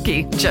get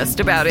lucky just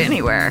about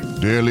anywhere.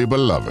 Dearly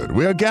beloved,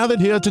 we are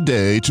gathered here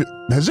today to...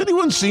 Has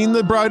anyone seen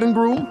the bride and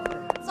groom?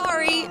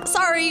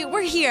 Sorry,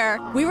 we're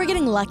here. We were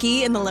getting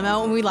lucky in the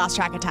limo and we lost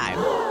track of time.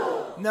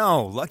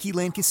 No, Lucky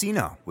Land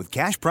Casino, with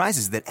cash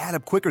prizes that add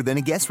up quicker than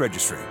a guest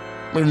registry.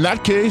 In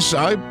that case,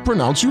 I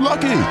pronounce you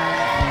lucky.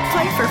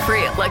 Play for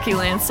free at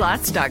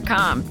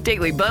LuckyLandSlots.com.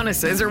 Daily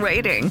bonuses are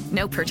waiting.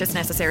 No purchase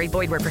necessary.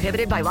 Void where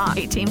prohibited by law.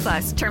 18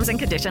 plus. Terms and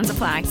conditions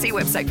apply. See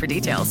website for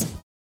details.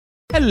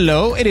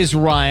 Hello, it is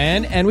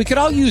Ryan, and we could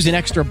all use an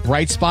extra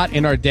bright spot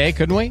in our day,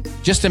 couldn't we?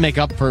 Just to make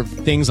up for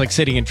things like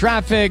sitting in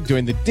traffic,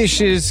 doing the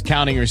dishes,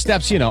 counting your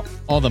steps, you know,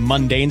 all the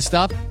mundane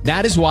stuff.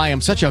 That is why I'm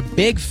such a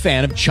big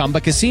fan of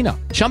Chumba Casino.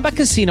 Chumba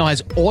Casino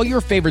has all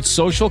your favorite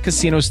social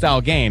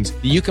casino-style games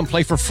that you can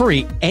play for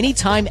free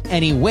anytime,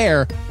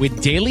 anywhere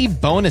with daily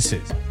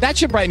bonuses. That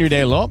should brighten your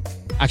day a little.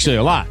 Actually,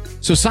 a lot.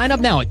 So sign up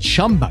now at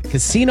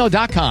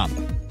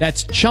ChumbaCasino.com.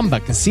 That's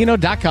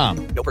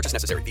ChumbaCasino.com. No purchase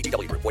necessary.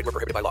 VGW Group. Void where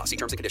prohibited by law. See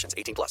terms and conditions.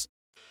 18 plus.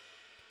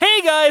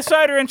 Hey guys,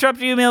 sorry to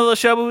interrupt you in the middle of the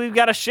show, but we've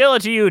got to shill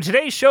it to you.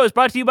 Today's show is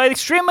brought to you by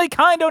extremely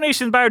kind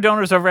donations by our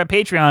donors over at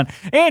Patreon.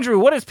 Andrew,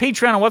 what is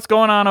Patreon and what's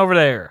going on over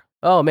there?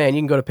 Oh man,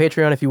 you can go to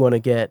Patreon if you want to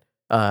get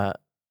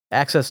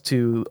access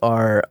to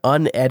our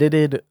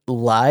unedited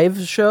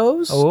live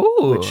shows.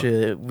 Ooh. Which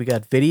we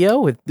got video.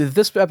 With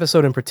this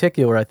episode in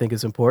particular, I think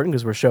is important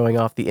because we're showing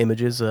off the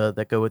images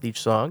that go with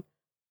each song.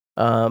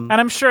 And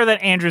I'm sure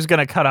that Andrew's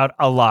going to cut out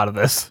a lot of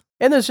this.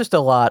 And there's just a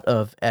lot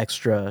of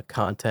extra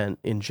content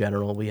in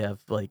general. We have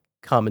like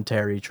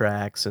commentary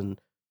tracks and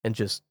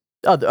just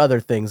other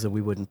things that we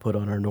wouldn't put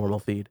on our normal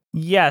feed.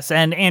 Yes,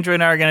 and Andrew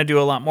and I are going to do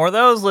a lot more of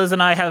those. Liz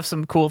and I have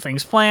some cool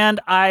things planned.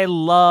 I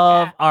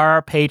love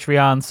our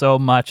Patreon so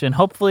much, and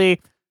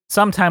hopefully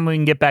sometime we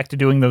can get back to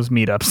doing those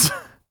meetups.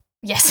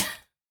 Yes.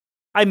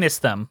 I miss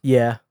them.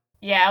 Yeah.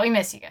 Yeah, we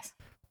miss you guys.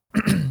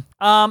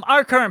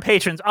 Our current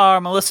patrons are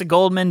Melissa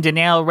Goldman,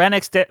 Danielle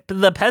Renix,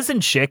 the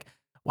Peasant Chick.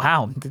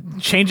 Wow,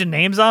 changing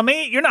names on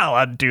me? You're not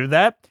allowed to do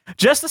that.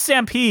 Just the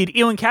Stampede,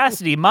 Ewan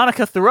Cassidy,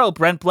 Monica Thoreau,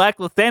 Brent Black,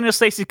 Nathaniel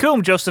Stacey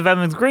Coombe, Joseph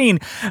Evans Green,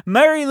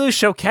 Mary Lou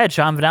Choquette,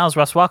 John Vanals,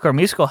 Russ Walker,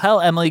 Musical Hell,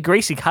 Emily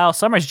Gracie, Kyle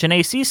Summers,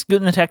 Janae C,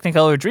 Scoot in the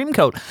Technicolor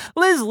Dreamcoat,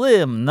 Liz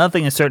Lim,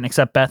 Nothing is Certain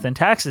Except Beth and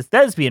Taxes,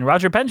 Thesbian,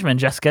 Roger Benjamin,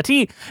 Jessica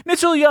T,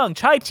 Mitchell Young,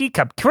 Chai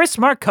Teacup, Chris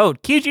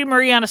Marcotte, Kiji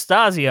Marie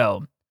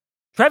Anastasio,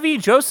 Trevi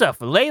Joseph,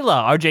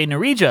 Layla, RJ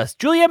Narijas,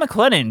 Julia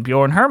McLennan,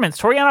 Bjorn Hermans,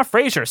 Toriana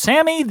Fraser,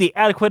 Sammy, The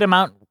Adequate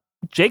Amount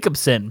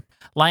Jacobson,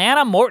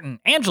 Lyanna Morton,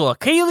 Angela,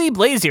 Kaylee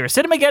Blazier,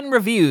 Cinemageddon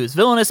Reviews,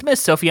 Villainous Miss,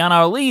 Sophiana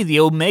Ali, The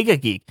Omega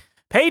Geek,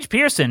 Paige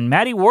Pearson,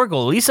 Maddie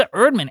Wargle, Lisa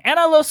Erdman,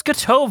 Anna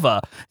Loskatova,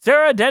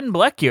 Sarah Den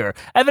Blekier,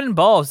 Evan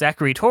Ball,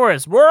 Zachary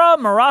Torres, Rora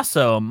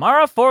Marasso,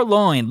 Mara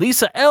Forloin,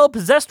 Lisa L,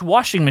 Possessed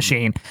Washing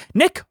Machine,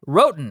 Nick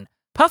Roten,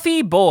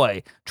 Puffy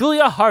Boy,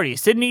 Julia Hardy,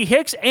 Sydney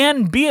Hicks,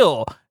 Ann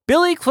Beal,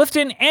 Billy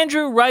Clifton,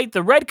 Andrew Wright,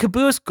 The Red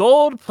Caboose,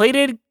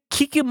 Gold-Plated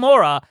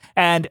Kikimora,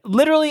 and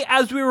literally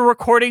as we were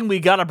recording, we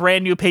got a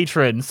brand new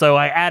patron, so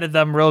I added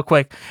them real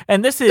quick.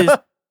 And this is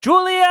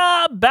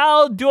Julia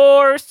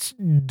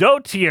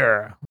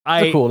Baldor-Dotier.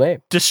 That's a cool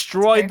name.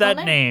 Destroyed that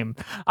name.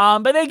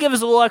 But they give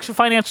us a little extra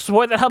financial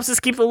support that helps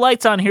us keep the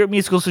lights on here at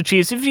Musicals with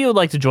Cheese. If you would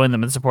like to join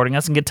them in supporting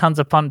us and get tons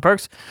of fun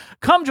perks,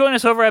 come join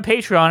us over at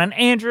Patreon. And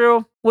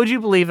Andrew, would you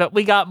believe it?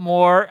 We got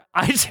more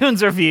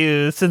iTunes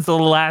reviews since the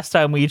last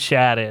time we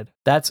chatted.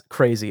 That's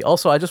crazy.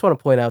 Also, I just want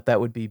to point out that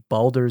would be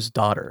Baldur's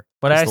daughter.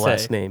 What I the say?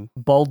 last name?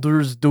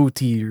 Baldur's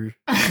Dotier.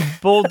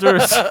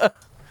 Baldur's.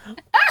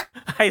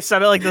 I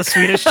sounded like the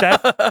Swedish chef.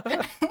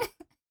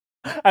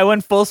 I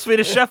went full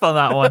Swedish chef on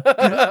that one.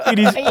 It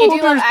is You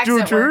do love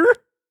accent work.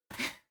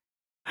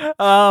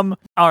 All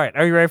right,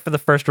 are you ready for the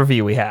first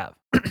review we have?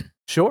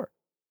 Sure.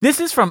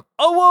 This is from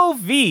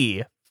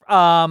OOV.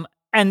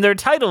 And their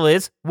title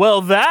is,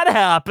 Well, That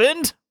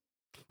Happened.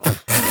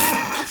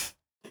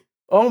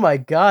 Oh my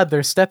God,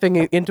 they're stepping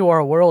into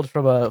our world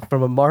from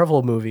a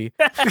Marvel movie.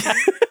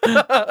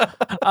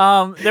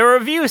 Their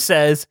review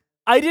says,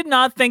 I did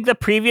not think the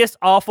previous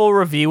awful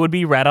review would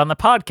be read on the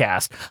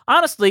podcast.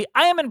 Honestly,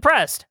 I am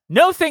impressed.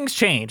 No things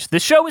changed. The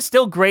show is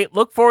still great.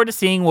 Look forward to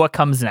seeing what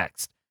comes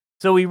next.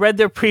 So we read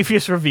their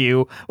previous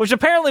review, which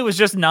apparently was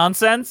just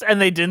nonsense and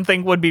they didn't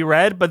think would be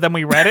read, but then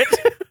we read it.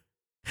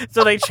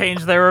 So they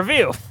changed their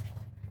review.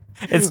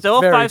 It's still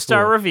a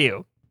 5-star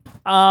review.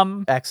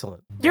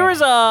 Excellent. Here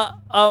is a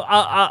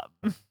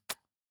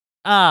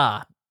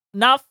not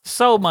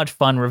so much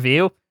fun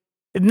review.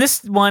 And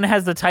this one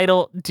has the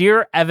title,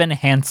 Dear Evan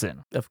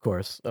Hansen. Of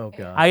course. Oh,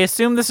 God. I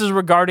assume this is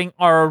regarding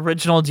our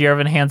original Dear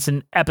Evan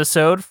Hansen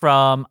episode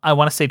from, I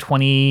want to say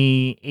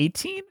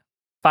 2018?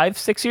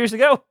 5-6 years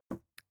ago?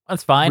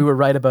 That's fine. We were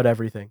right about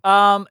everything.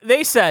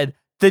 They said,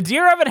 the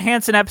Dear Evan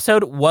Hansen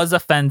episode was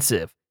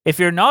offensive. If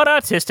you're not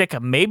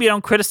autistic, maybe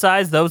don't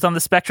criticize those on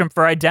the spectrum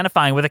for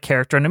identifying with a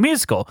character in a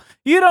musical.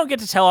 You don't get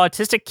to tell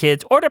autistic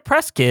kids or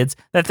depressed kids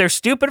that they're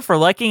stupid for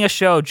liking a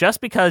show just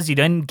because you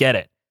didn't get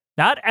it.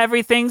 Not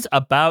everything's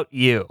about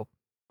you.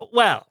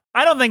 Well,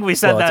 I don't think we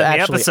said that in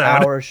the it's episode.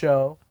 actually our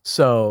show,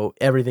 so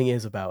everything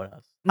is about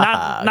us.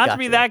 Not to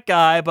be that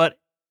guy, but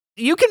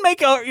you can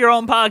make your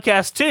own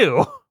podcast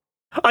too.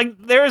 Like,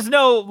 there's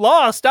no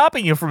law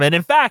stopping you from it.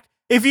 In fact,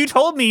 if you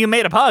told me you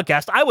made a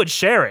podcast, I would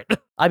share it.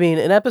 I mean,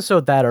 an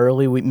episode that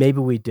early,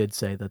 we did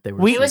say that they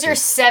were. It was your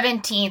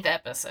 17th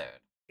episode.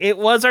 It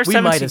was our 17th.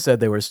 We might have said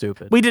they were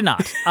stupid. We did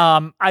not.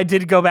 I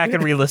did go back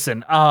and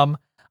re-listen.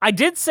 I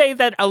did say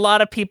that a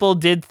lot of people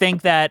did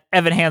think that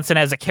Evan Hansen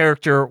as a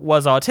character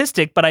was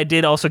autistic, but I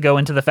did also go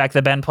into the fact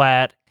that Ben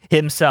Platt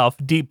himself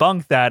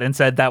debunked that and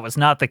said that was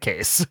not the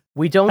case.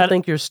 We don't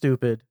think you're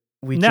stupid.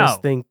 We No.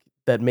 just think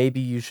that maybe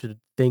you should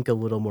think a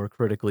little more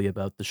critically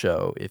about the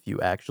show if you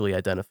actually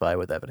identify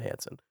with Evan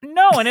Hansen.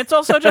 No, and it's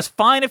also just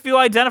fine if you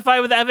identify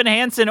with Evan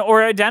Hansen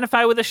or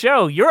identify with the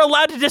show. You're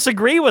allowed to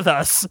disagree with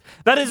us.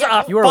 That is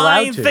a You're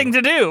allowed fine to. thing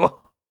to do.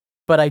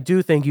 But I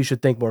do think you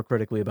should think more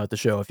critically about the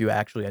show if you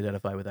actually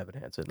identify with Evan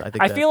Hansen.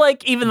 I feel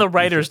like even the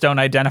writers don't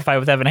identify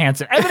with Evan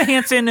Hansen. Evan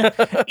Hansen,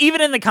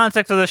 even in the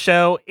context of the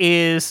show,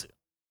 is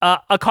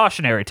a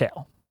cautionary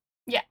tale.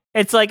 Yeah.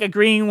 It's like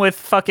agreeing with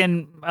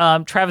fucking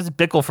Travis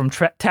Bickle from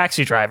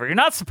Taxi Driver. You're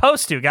not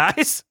supposed to,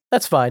 guys.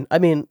 That's fine. I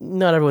mean,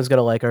 not everyone's going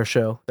to like our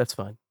show. That's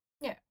fine.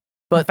 Yeah.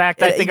 But in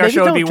fact, I think our maybe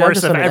show would don't be judge worse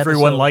us if on an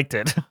everyone episode. liked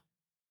it.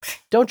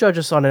 Don't judge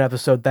us on an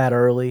episode that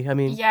early. I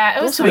mean, Yeah,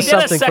 it was listen to We did a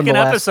something from second the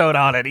last- episode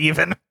on it,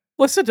 even.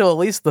 Listen to at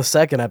least the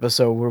second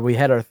episode where we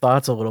had our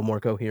thoughts a little more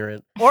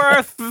coherent. Or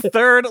our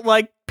third,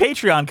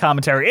 Patreon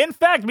commentary. In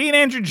fact, me and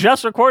Andrew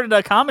just recorded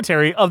a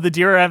commentary of the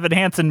Dear Evan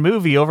Hansen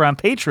movie over on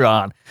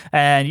Patreon.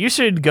 And you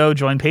should go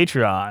join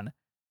Patreon.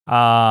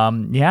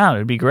 Yeah,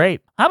 it'd be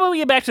great. How about we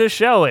get back to the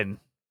show and...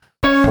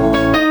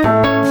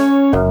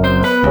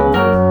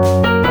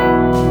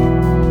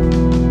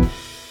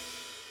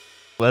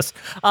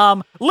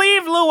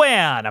 Leave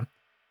Luann.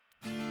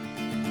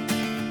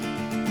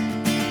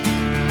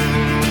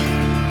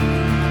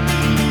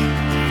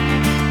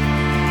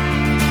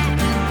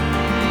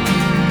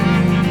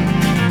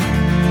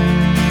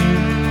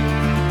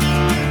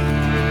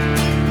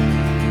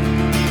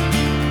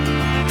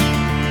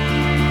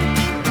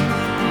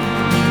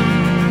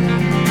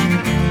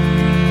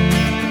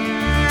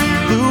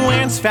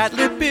 Luann's fat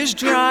lip is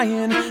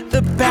drying,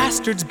 the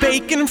bastard's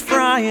bacon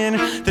frying,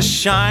 the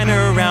shine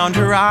around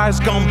her eyes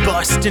gone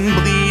bust and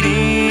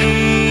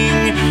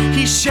bleeding.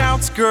 He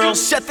shouts, girl,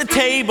 set the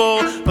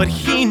table, but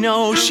he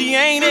knows she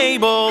ain't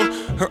able.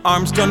 Her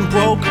arms done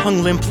broke,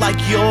 hung limp like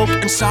yolk,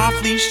 and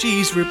softly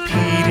she's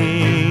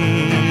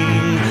repeating,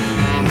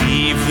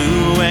 leave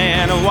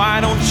Luann,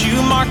 why don't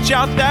you march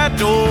out that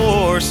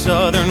door?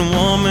 Southern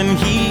woman,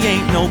 he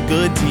ain't no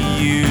good to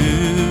you.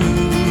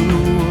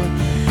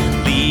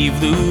 Leave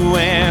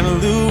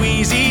Luann,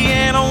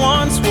 Louisiana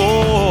once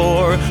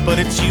war, but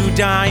it's you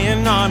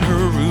dying on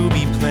her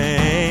ruby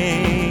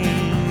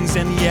plains,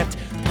 and yet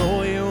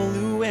loyal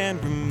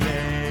Luann remains.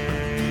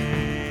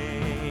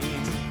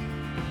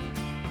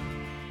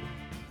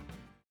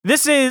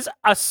 This is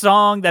a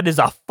song that is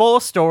a full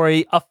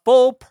story, a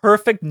full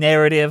perfect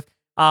narrative.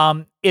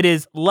 It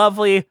is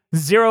lovely,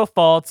 zero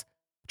faults,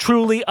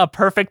 truly a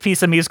perfect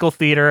piece of musical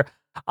theater.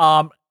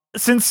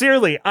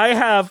 Sincerely, I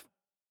have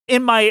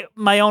in my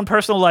own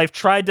personal life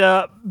tried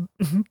to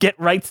get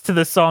rights to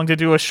this song to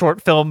do a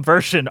short film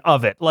version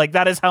of it. Like,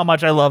 that is how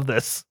much I love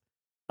this.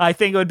 I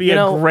think it would be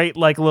a great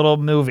little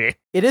movie.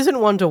 It isn't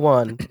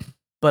 1-to-1,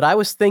 but I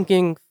was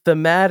thinking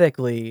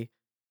thematically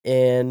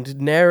and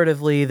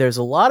narratively, there's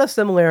a lot of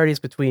similarities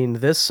between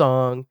this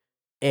song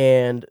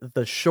and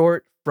the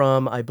short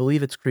from, I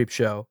believe it's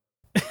Creepshow,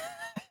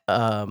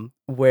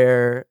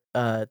 where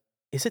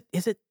is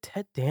it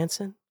Ted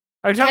Danson?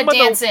 Are you Ted talking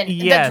about Danson,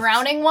 the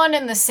drowning one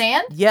in the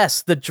sand?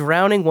 Yes, the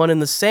drowning one in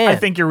the sand. I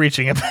think you're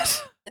reaching a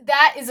bit.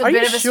 That is a Are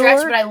bit you of a sure?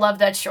 stretch, but I love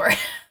that short.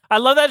 I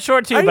love that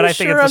short too, Are but you I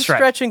think sure it's a I'm stretch.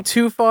 stretching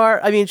too far?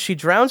 I mean, she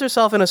drowns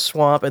herself in a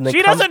swamp and then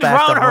She comes doesn't back to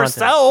drown haunt him.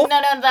 herself.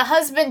 No, the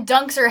husband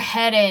dunks her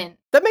head in.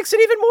 That makes it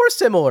even more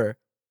similar.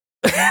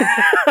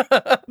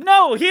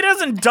 No, he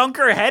doesn't dunk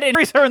her head in. He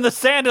buries her in the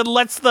sand and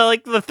lets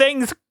the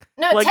things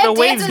No, like Ted the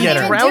waves Danson get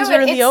didn't her. even Drowns do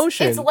her it. in the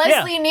ocean. It's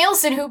Leslie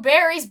Nielsen who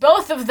buries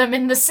both of them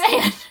in the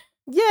sand.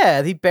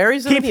 Yeah, he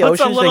buries them He in the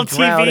puts a ocean, little they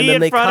drown, TV and then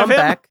in they front of come him.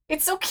 back.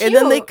 It's so cute. And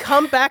then they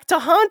come back to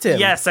haunt him.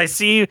 Yes, I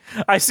see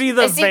the I see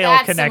veil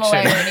that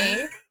connection.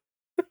 similarity.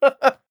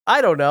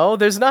 I don't know.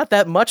 There's not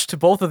that much to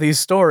both of these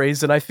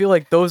stories, and I feel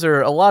like those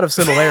are a lot of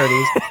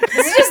similarities.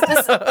 This is just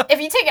this.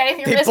 If you take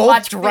anything from They this, both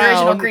watch the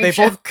original drown. They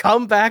Creepshow. both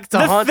come back to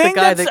The haunt the thing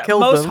guy that's that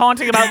killed most them.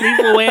 haunting about Leave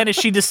Luann is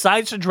she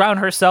decides to drown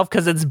herself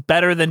because it's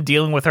better than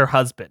dealing with her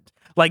husband.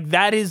 Like,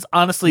 that is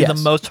honestly the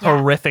Yes. most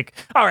horrific.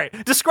 All right,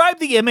 describe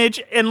the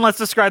image and let's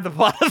describe the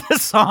plot of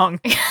this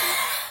song.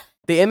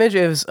 The image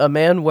is a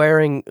man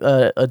wearing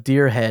a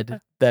deer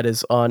head that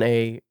is on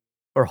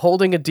or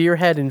holding a deer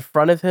head in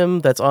front of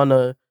him that's on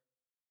the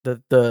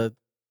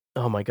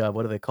oh my god,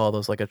 what do they call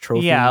those? Like a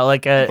trophy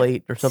like a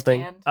plate or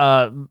something?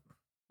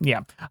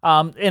 Yeah.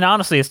 And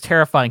honestly, it's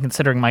terrifying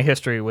considering my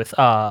history with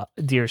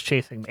deers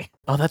chasing me.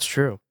 Oh, that's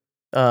true.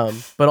 But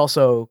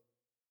also,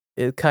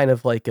 it kind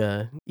of like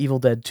Evil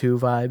Dead 2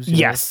 vibes. you know?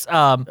 Yes.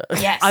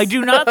 Yes. I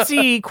do not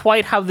see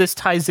quite how this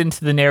ties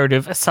into the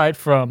narrative aside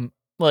from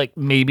like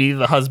maybe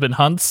the husband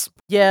hunts.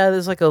 Yeah,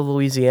 there's like a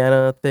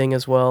Louisiana thing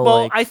as well.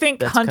 Well, like, I think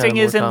that's hunting kinda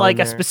more isn't like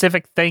common a there.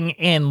 specific thing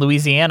in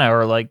Louisiana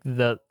or like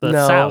the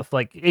No. South.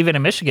 Like even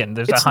in Michigan,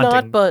 there's It's a hunting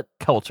not, but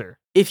culture.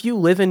 if you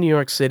live in New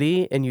York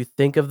City and you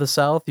think of the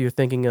South, you're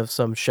thinking of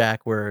some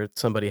shack where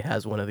somebody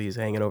has one of these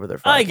hanging over their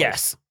I fireplace.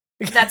 guess.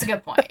 That's a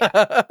good point.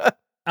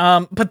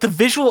 But the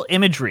visual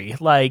imagery,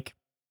 like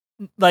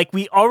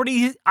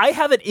I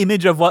have an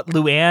image of what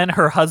Luann,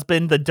 her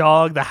husband, the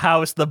dog, the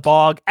house, the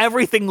bog,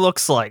 everything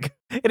looks like.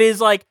 It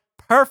is like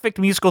perfect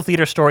musical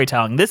theater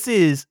storytelling. This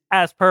is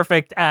as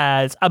perfect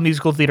as a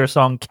musical theater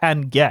song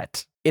can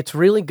get. It's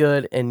really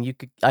good, and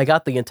I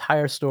got the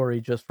entire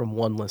story just from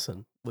one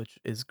listen, which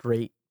is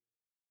great.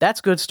 That's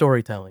good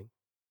storytelling.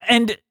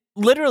 And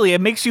literally,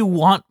 it makes you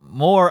want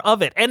more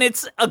of it. And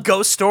it's a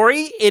ghost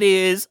story. It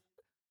is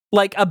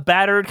like a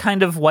battered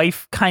kind of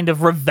wife, kind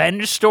of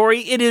revenge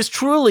story. It is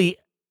truly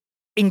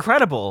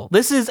incredible.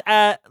 This is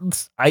I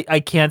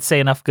can't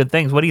say enough good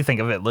things. What do you think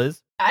of it,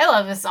 Liz? I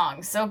love this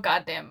song so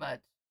goddamn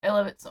much. I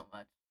love it so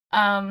much.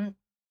 I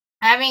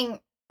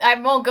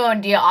won't go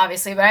into detail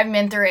obviously, but I've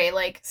been through a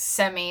like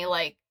semi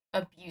like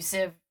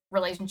abusive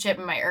relationship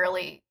in my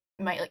early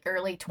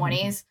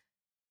 20s.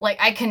 Like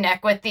I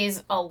connect with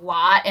these a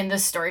lot, and the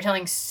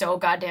storytelling's so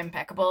goddamn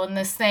impeccable in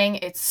this thing.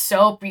 It's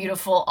so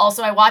beautiful.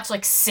 Also, I watched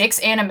like 6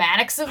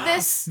 animatics of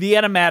this. The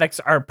animatics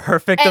are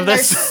perfect And of they're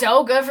this.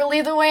 so good for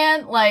Lee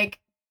Luann. Like,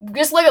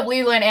 just look up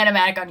Lee Luann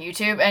animatic on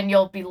YouTube, and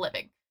you'll be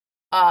living.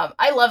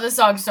 I love this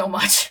song so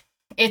much.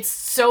 It's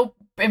so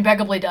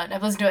impeccably done.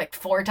 I've listened to it like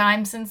 4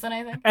 times since then,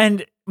 I think.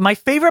 And my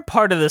favorite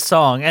part of this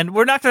song, and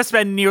we're not going to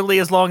spend nearly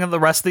as long on the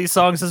rest of these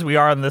songs as we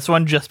are on this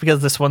one, just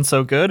because this one's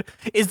so good,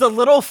 is the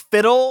little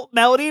fiddle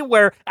melody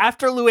where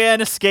after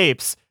Luann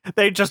escapes,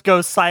 they just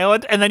go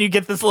silent, and then you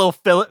get this little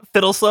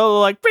fiddle solo,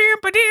 like,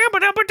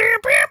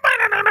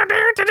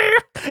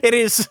 it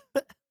is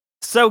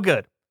so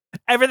good.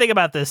 Everything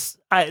about this,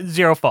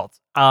 zero faults.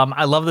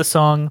 I love the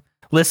song.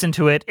 Listen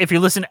to it. If you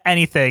listen to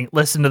anything,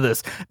 listen to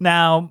this.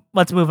 Now,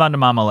 let's move on to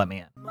Mama Let Me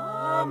In.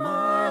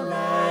 Mama,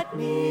 let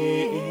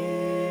me in.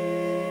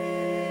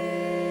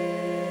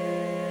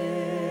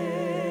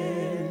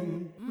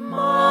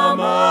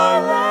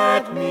 Mama,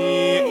 let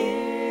me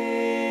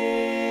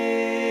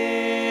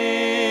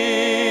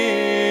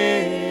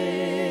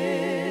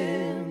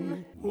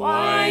in.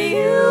 Why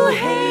you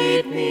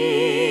hate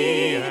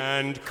me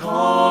and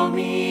call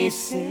me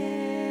sin?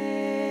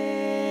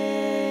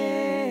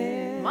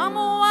 Mama,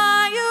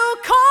 why you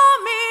call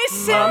me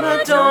sin?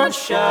 Mama, don't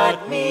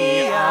shut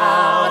me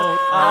out.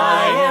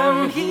 I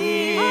am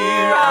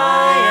here,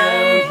 I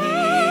am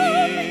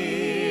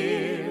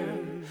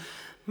here.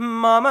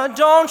 Mama,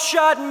 don't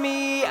shut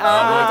me out.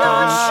 Mama,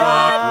 don't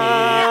shut me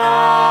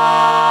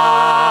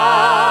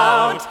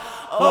out.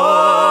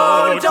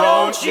 Oh,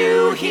 don't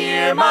you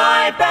hear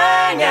my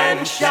bang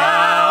and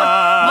shout?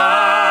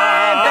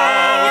 My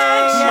bang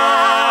and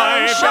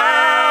shout,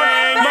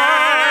 shout,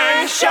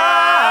 bang, shout.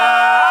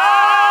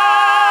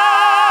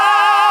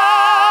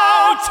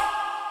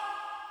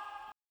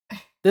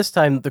 This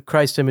time, the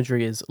Christ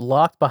imagery is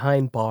locked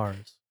behind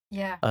bars.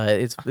 Yeah.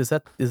 Is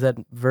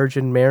that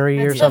Virgin Mary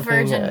or It's the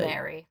something? Virgin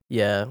Mary.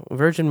 Yeah,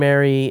 Virgin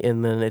Mary,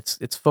 and then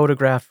it's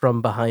photographed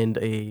from behind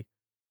a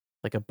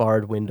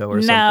barred window or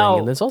Now- something.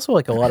 And there's also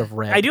like a lot of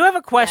red. I do have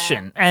a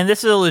question, and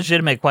this is a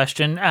legitimate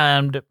question.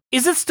 And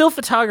is it still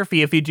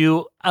photography if you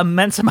do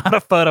immense amount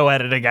of photo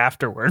editing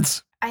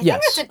afterwards? I think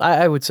Yes, that's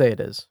I would say it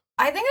is.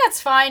 I think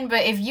that's fine,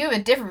 but if you have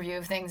a different view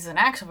of things as an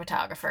actual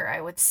photographer, I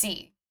would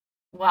see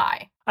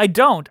why. I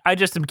don't. I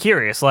just am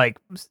curious. Like,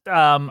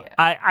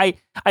 I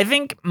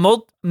think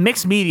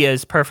mixed media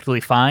is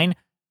perfectly fine.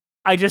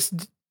 I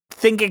just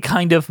think it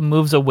kind of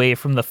moves away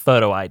from the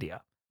photo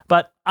idea.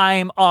 But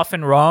I'm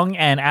often wrong,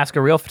 and ask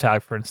a real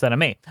photographer instead of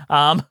me.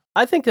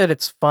 I think that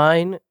it's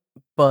fine,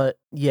 but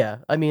yeah,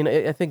 I mean,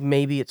 I think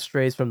maybe it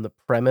strays from the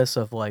premise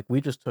of like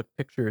we just took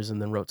pictures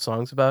and then wrote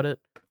songs about it.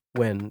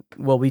 When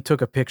we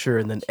took a picture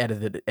and then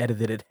edited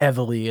it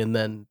heavily and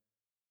then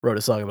wrote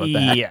a song about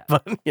that. Yeah.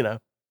 But you know,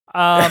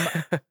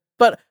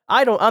 but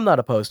I'm not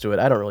opposed to it.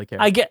 I don't really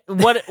care. I get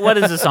what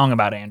is the song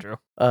about, Andrew?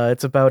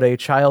 It's about a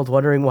child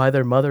wondering why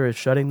their mother is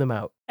shutting them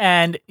out.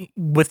 And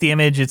with the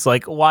image, it's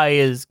like, why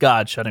is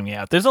God shutting me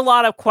out? There's a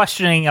lot of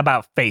questioning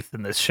about faith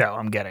in this show.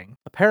 I'm getting.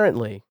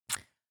 Apparently.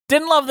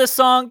 Didn't love this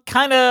song.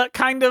 Kind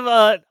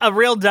of a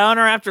real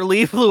downer after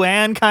Leave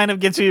Luann kind of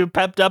gets you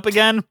pepped up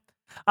again.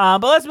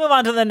 But let's move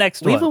on to the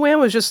next Leave one. Leave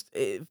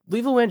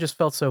Luann just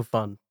felt so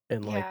fun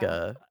and like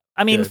I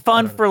mean,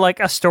 fun for like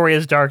a story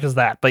as dark as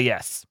that, but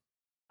yes.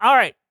 All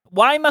right.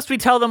 Why must we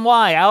tell them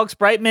why? Alex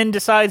Brightman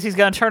decides he's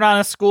going to turn on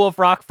a School of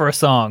Rock for a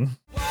song.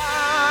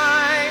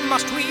 Why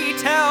must we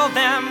tell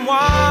them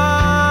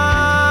why?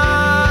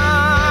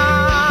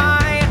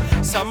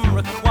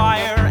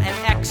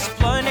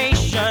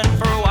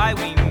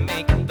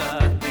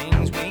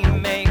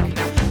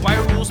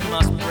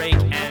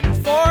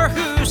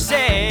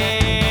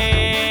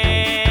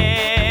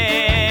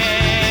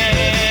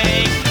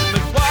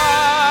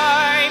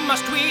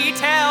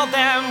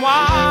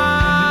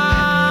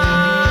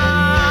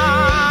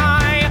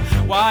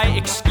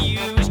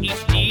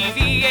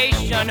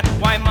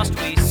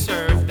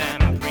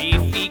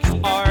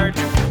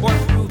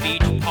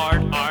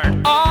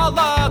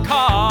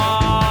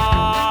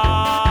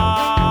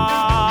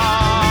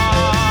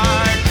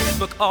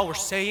 all we're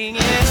saying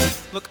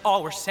is, look,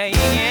 all we're saying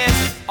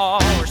is, all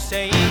we're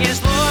saying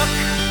is, look.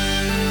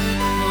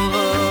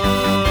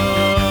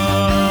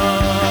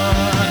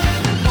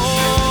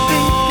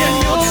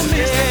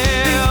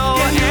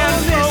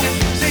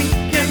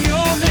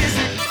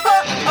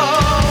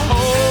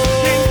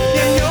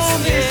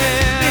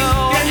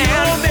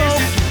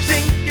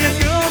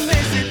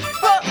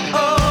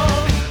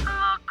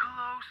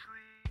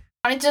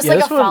 It's just Yeah, like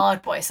a this one- Fall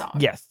Out Boy song.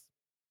 Yes.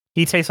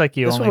 He tastes like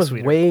you, This only one was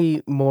sweeter.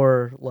 way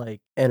more like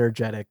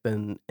energetic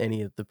than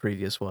any of the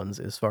previous ones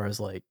as far as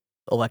like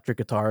electric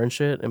guitar and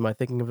shit. Am I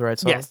thinking of the right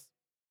song? Yes.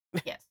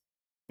 Yes.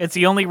 It's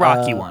the only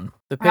Rocky one.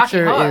 The Rocky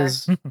picture Horror.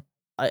 is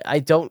I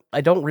don't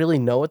really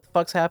know what the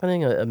fuck's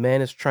happening. A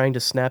man is trying to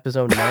snap his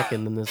own neck,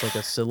 and then there's like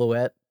a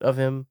silhouette of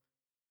him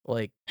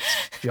like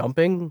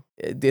jumping.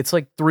 It's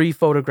like 3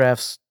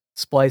 photographs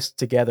spliced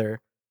together.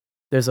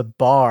 There's a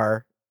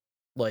bar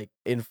like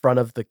in front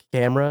of the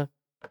camera,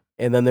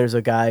 and then there's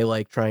a guy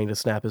like trying to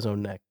snap his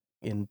own neck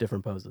in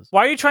different poses.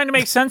 Why are you trying to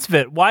make sense of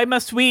it? Why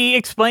must we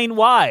explain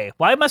why?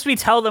 Why must we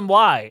tell them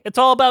why? It's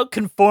all about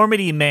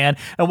conformity, man,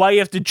 and why you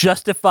have to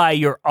justify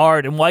your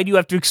art, and why do you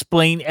have to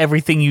explain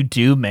everything you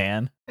do,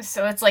 man?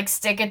 So it's like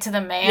Stick It to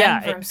the Man Yeah,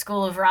 from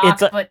School of Rock,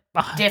 but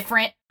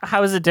different.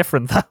 How is it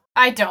different, though?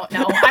 I don't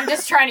know. I'm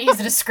just trying to use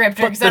a descriptor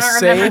because I the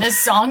don't remember same. this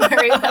song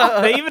very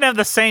well. They even have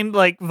the same,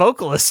 like,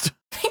 vocalist.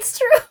 It's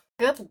true.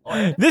 Good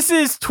lord. This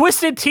is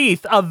Twisted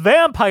Teeth, a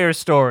vampire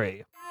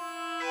story.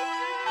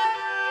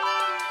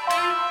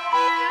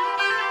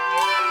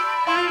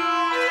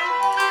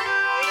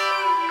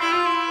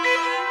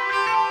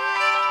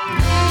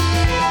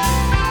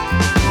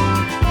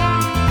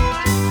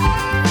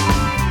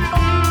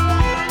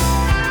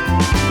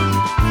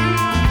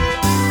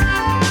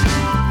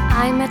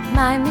 I met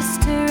my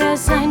mister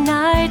as I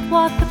night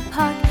walked the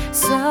park.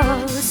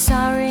 So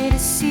sorry to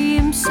see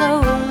him so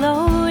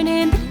alone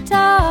in the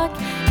dark.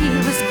 He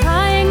was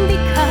crying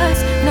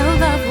because no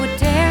love would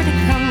dare to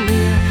come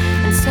near.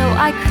 And so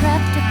I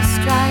crept up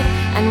astride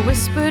and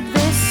whispered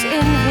this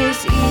in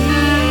his ear.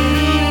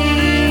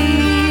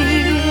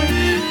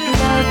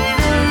 Love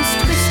those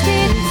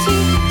twisted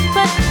teeth,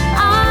 but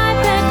I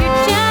beg you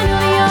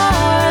gentle,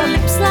 your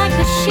lips like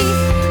a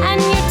sheath,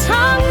 and your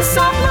tongue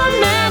soft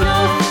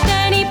ornamental.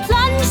 Then he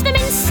plunged them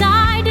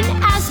inside,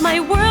 and as my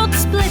world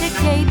split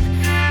agape,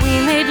 we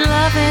made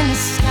love in the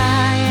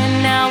sky,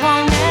 and now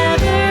I'll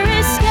never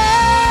escape.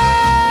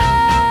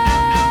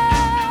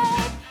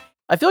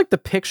 I feel like the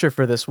picture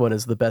for this one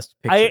is the best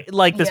picture. I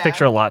like this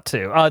picture a lot,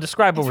 too.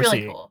 Describe what It's we're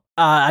really seeing. cool.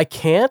 I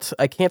can't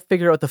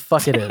figure out what the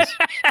fuck it is,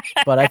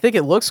 but I think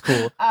it looks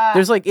cool.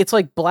 There's like, it's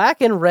like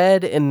black and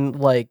red, and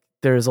like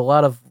there's a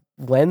lot of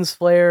lens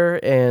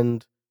flare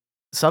and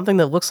something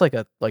that looks like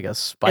a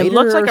spider. It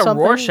looks like or a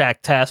something.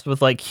 Rorschach test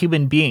with like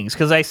human beings,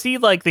 because I see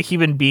like the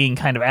human being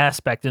kind of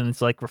aspect, and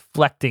it's like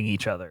reflecting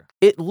each other.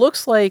 It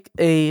looks like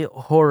a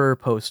horror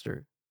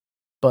poster,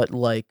 but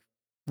like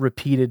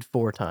repeated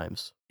 4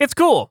 times. It's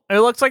cool. It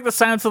looks like the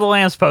Silence of the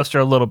Lambs poster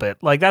a little bit.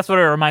 Like that's what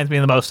it reminds me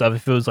the most of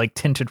if it was like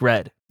tinted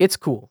red. It's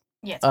cool.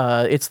 Yes.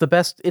 It's the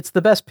best. It's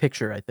the best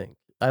picture. I think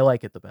I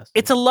like it the best.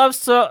 It's a love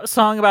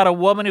song about a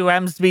woman who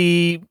happens to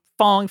be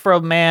falling for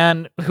a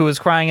man who is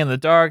crying in the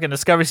dark and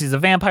discovers he's a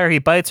vampire. He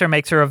bites her,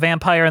 makes her a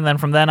vampire, and then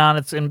from then on,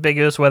 it's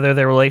ambiguous whether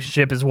their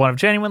relationship is one of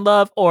genuine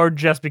love or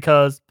just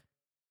because,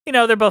 you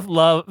know, they're both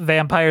love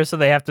vampires, so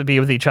they have to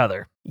be with each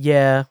other.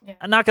 Yeah.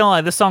 I'm not gonna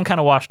lie, this song kind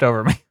of washed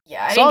over me.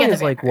 Yeah, I The didn't song get the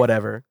is like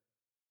whatever.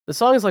 The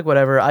song is like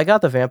whatever. I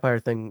got the vampire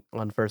thing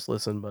on first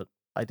listen, but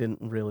I didn't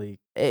really.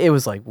 It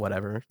was like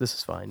whatever. This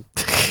is fine.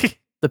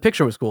 The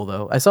picture was cool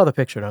though. I saw the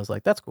picture and I was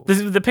like, that's cool.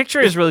 The picture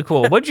is really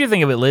cool. What did you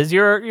think of it, Liz?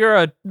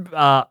 You're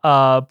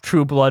a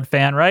True Blood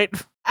fan, right?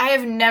 I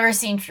have never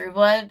seen True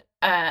Blood.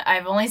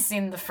 I've only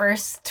seen the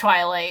first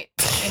Twilight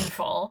in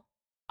full.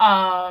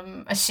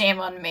 A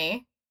shame on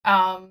me.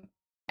 And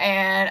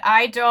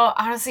I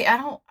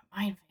don't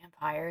mind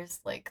vampires.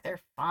 Like, they're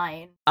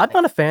fine. I'm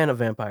not a fan of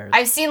vampires.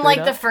 I've seen Straight like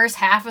up. the first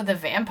half of the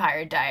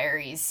Vampire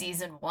Diaries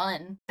season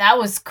 1. That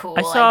was cool.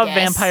 I saw guess.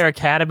 Vampire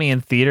Academy in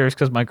theaters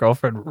because my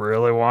girlfriend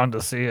really wanted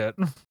to see it.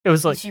 It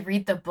was like Did she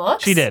read the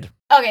books? she did.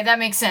 Okay, that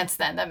makes sense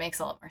then. That makes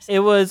a lot more sense. It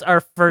was our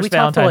first We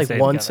talk for Valentine's like Day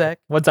 1 together. sec.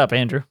 What's up,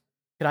 Andrew?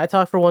 Can I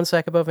talk for 1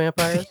 sec about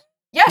vampires?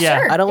 Yeah, Yeah.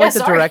 sure. I don't Yeah, like the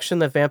sorry. direction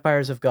that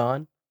vampires have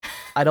gone.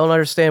 I don't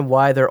understand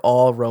why they're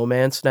all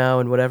romance now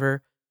and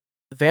whatever.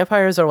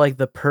 Vampires are like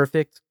the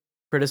perfect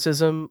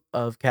criticism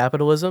of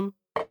capitalism.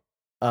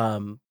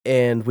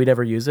 And we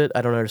never use it.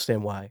 I don't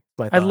understand why.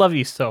 My I thought. love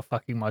you so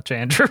fucking much,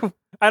 Andrew.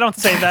 I don't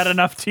say that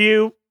enough to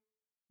you.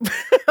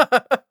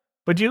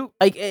 Would you?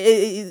 Like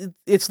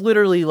it's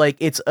literally like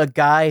it's a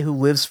guy who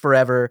lives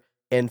forever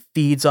and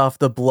feeds off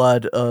the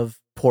blood of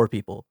poor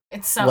people.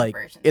 It's some like,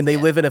 versions, and they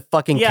live in a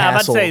fucking Yeah, I'm about to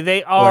castle. say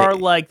they are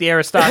like the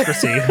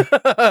aristocracy.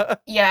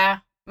 Yeah.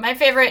 My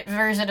favorite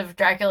version of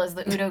Dracula is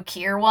the Udo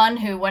Kier one,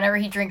 who whenever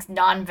he drinks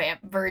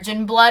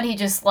non-virgin blood, he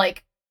just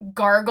like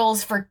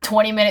gargles for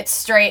 20 minutes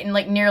straight and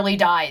like nearly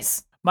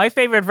dies. My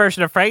favorite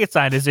version of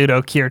Frankenstein is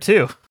Udo Kier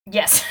too.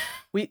 Yes.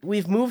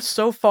 we've moved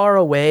so far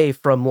away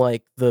from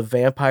like the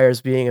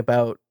vampires being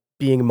about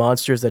being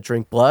monsters that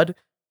drink blood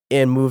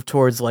and moved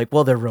towards like,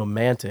 well, they're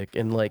romantic.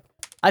 And like,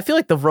 I feel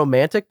like the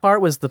romantic part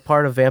was the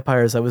part of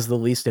vampires that was the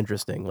least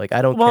interesting. Like,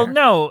 I don't care. Well,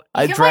 no.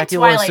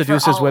 Dracula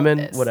seduces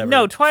women, whatever.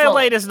 No,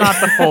 Twilight is not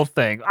the full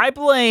thing. I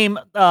blame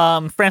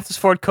Francis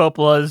Ford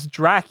Coppola's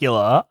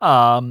Dracula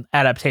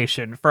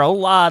adaptation for a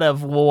lot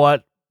of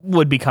what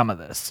would become of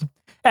this.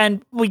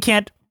 And we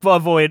can't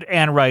avoid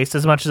Anne Rice,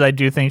 as much as I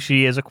do think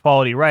she is a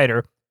quality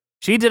writer.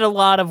 She did a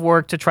lot of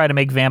work to try to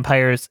make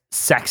vampires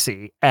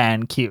sexy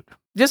and cute.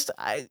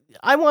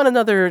 I want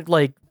another,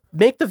 like,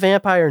 make the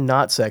vampire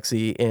not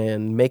sexy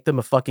and make them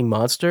a fucking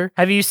monster.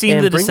 Have you seen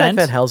The bring Descent?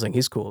 back Van Helsing.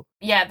 He's cool.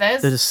 Yeah,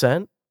 The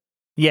Descent?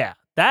 Yeah,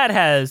 that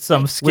has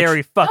some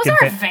scary fucking...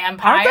 Those are vampires.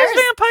 Aren't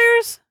those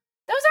vampires?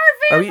 Those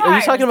are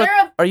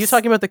vampires. Are you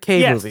talking about the cave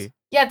Yes. movie?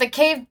 Yeah, the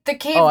cave.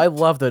 Oh, I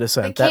love The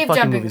Descent. the That cave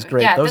fucking jumping movie's movie.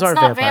 great. Yeah, Those that's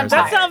aren't not vampires.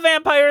 That's not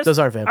vampires. Those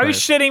aren't vampires. Are you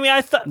shitting me?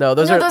 I thought... No,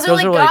 those are like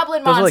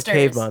goblin those are like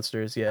cave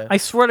monsters. monsters, yeah. I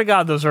swear to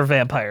God, those are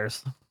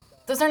vampires.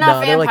 Those are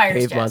not they're vampires. like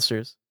cave Jess.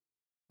 monsters.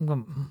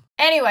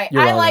 Anyway,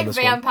 You're I wrong on like this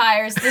one.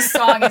 vampires. This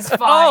song is fine.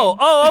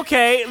 Oh,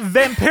 okay.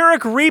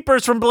 Vampiric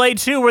Reapers from Blade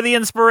 2 were the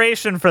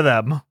inspiration for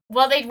them.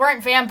 Well, they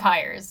weren't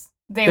vampires.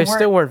 They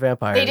still weren't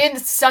vampires. They didn't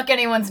suck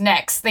anyone's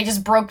necks. They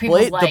just broke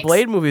people's legs. The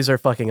Blade movies are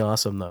fucking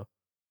awesome, though.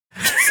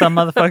 Some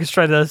motherfuckers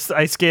try to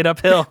ice skate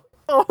uphill.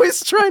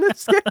 Always trying to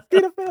skate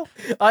uphill.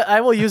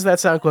 I will use that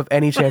sound clip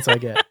any chance I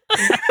get.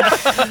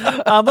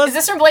 Is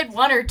this from Blade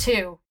 1 or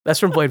 2? That's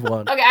from Blade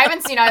 1. Okay, I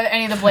haven't seen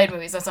any of the Blade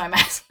movies. That's why I'm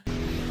asking.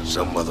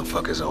 Some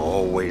motherfuckers are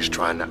always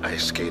trying to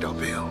ice skate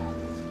uphill.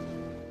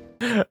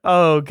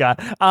 Oh, God.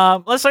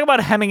 Let's talk about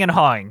hemming and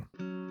hawing.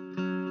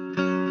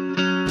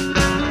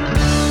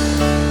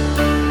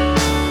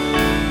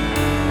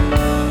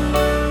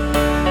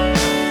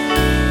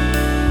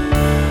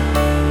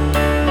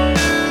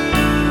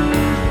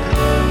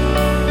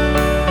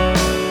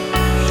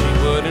 She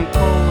wouldn't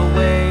pull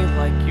away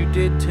like you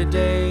did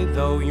today,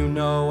 though you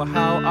know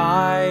how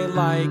I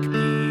like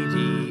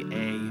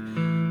PDA.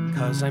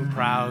 'Cause I'm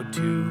proud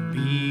to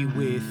be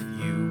with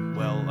you.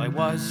 Well, I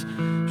was.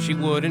 She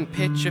wouldn't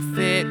pitch a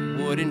fit,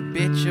 wouldn't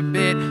bitch a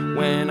bit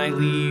when I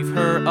leave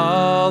her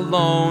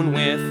alone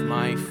with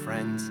my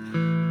friends.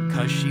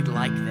 'Cause she'd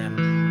like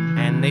them,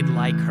 and they'd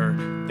like her,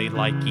 they'd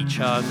like each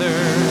other.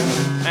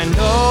 And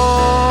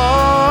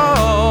oh,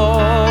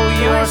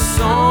 you're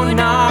so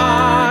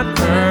not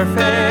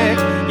perfect.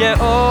 Yeah,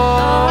 oh,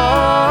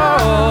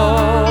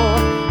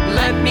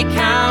 let me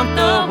count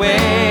the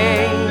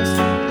ways.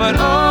 But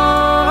oh,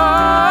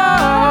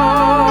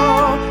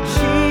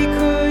 she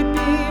could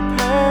be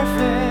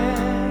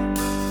perfect.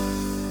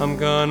 I'm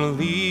gonna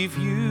leave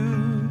you.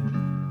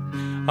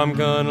 I'm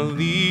gonna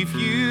leave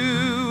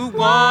you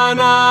one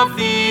of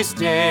these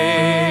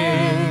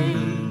days.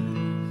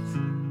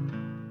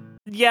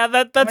 Yeah,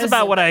 that's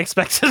about what I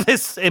expected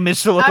this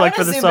image to look like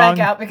for the zoom song. back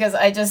out because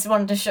I just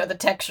wanted to show the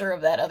texture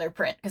of that other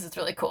print because it's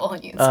really cool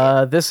and you can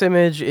see This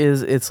image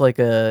it's like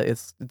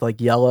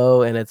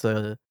yellow and it's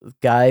a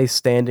guy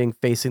standing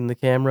facing the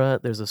camera.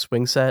 There's a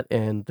swing set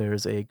and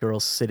there's a girl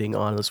sitting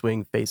on the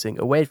swing facing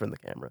away from the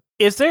camera.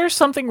 Is there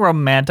something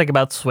romantic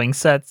about swing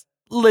sets?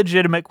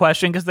 Legitimate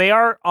question, because they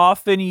are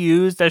often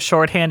used as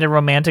shorthand in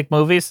romantic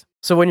movies.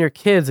 So when you're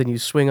kids and you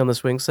swing on the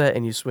swing set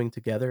and you swing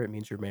together, it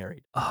means you're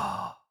married.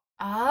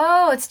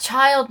 Oh, it's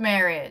child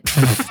marriage.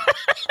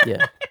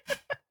 Yeah.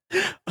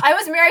 I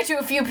was married to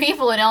a few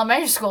people in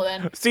elementary school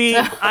then. See,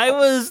 so- I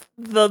was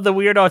the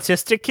weird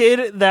autistic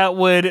kid that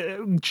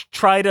would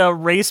try to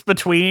race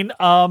between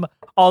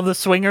all the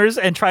swingers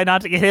and try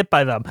not to get hit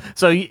by them.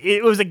 So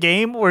it was a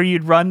game where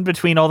you'd run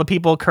between all the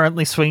people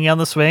currently swinging on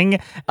the swing.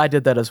 I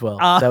did that as well.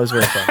 That was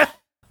very fun.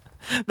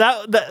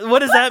 That what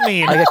does that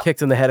mean? I got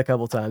kicked in the head a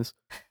couple times.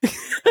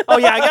 Oh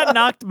yeah, I got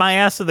knocked my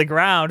ass to the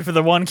ground for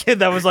the one kid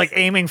that was like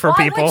aiming for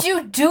people. Why would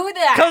you do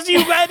that? Because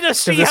you had to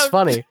see Because it's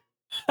funny.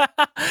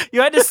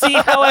 You had to see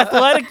how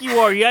athletic you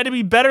are. You had to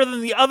be better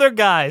than the other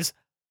guys.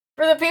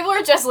 For the people who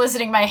are just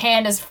listening, my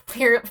hand is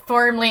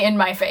firmly in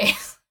my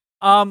face.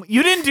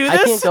 You didn't do this?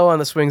 I can't go on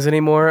the swings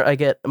anymore. I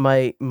get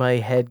my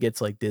head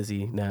gets like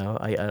dizzy now.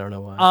 I don't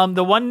know why.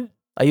 The one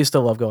I used to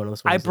love going on the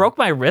swings. I broke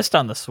my wrist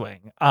on the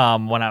swing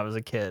when I was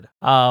a kid.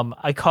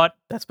 I caught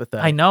That's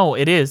pathetic. I know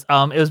it is.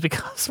 It was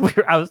because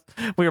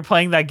we were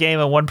playing that game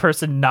and one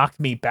person knocked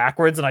me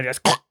backwards and I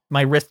just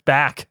my wrist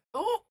back.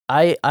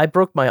 I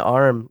broke my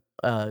arm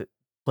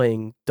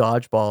playing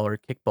dodgeball or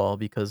kickball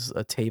because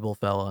a table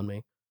fell on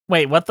me.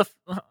 Wait, what the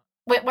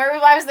Wait,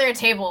 why was there a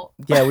table?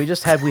 Yeah, we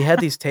had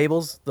these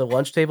tables. The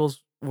lunch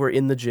tables were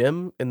in the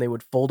gym and they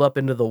would fold up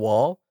into the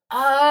wall.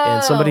 Oh.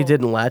 And somebody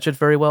didn't latch it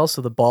very well,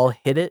 so the ball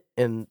hit it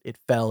and it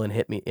fell and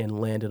hit me and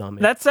landed on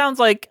me. That sounds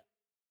like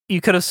you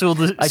could have sued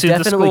the I school.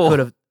 definitely could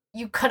have.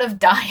 You could have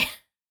died.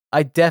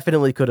 I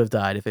definitely could have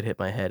died if it hit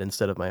my head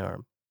instead of my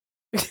arm.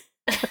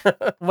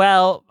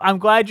 Well, I'm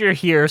glad you're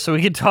here so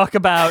we can talk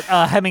about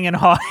hemming and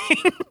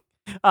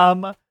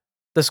hawing.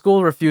 The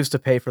school refused to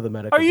pay for the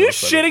medical. Are you bill,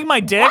 so- shitting my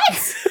dick?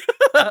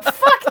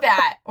 Fuck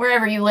that. We're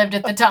wherever you lived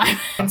at the time.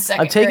 In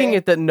second I'm taking grade.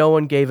 it that no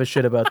one gave a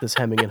shit about this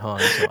hemming and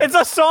hawing song. It's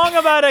a song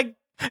about a.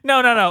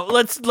 No.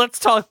 Let's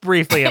talk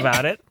briefly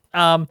about it.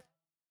 Hemming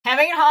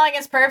and hawing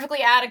is perfectly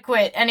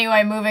adequate.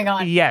 Anyway, moving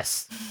on.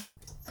 Yes.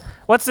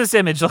 What's this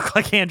image look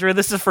like, Andrew?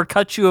 This is for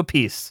Cut You a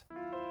Piece.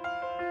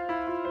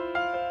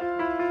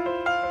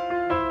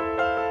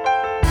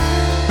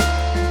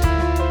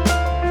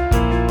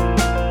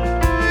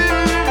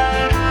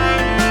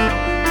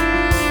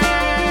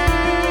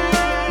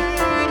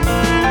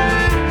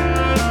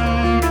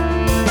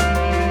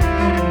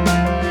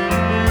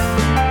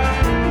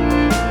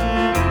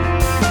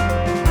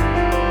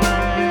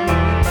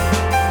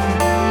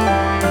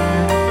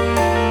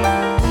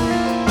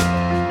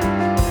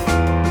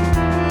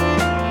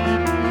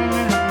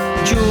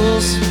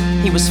 Jules,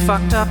 he was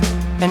fucked up,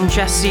 and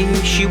Jessie,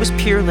 she was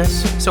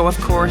peerless, so of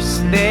course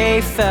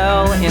they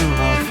fell in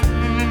love.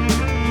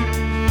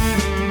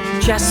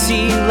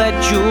 Jessie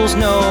let Jules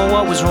know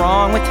what was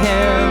wrong with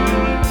him,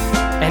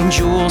 and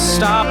Jules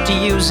stopped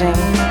using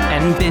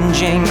and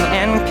binging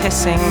and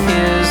pissing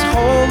his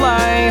whole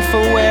life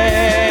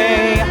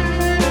away.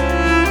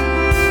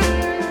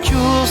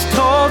 Jules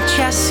told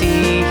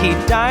Jessie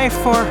he'd die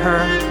for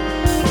her,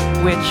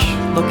 which,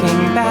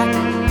 looking back,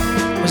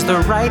 was the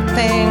right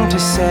thing to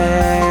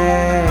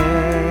say.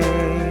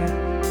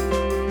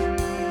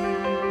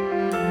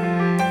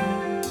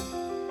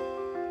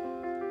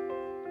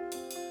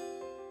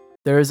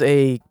 There's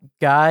a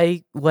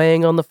guy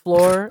laying on the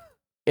floor,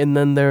 and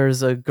then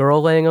there's a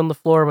girl laying on the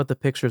floor, but the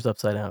picture's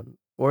upside down.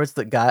 Or it's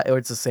the guy, or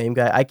it's the same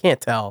guy. I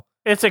can't tell.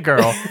 It's a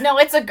girl. No,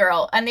 it's a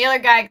girl. And the other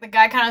guy, the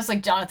guy kind of looks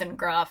like Jonathan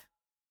Groff.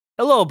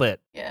 A little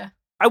bit. Yeah.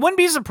 I wouldn't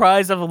be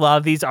surprised if a lot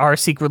of these are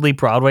secretly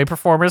Broadway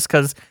performers,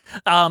 because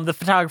the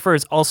photographer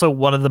is also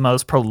one of the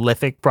most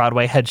prolific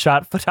Broadway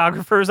headshot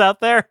photographers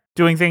out there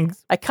doing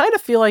things. I kind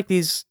of feel like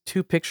these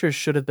two pictures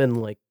should have been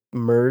like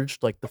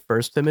merged, like the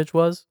first image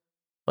was,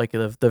 like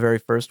the very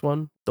first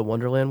one, the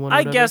Wonderland one.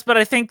 I guess, but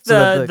I think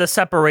the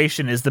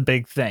separation is the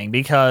big thing,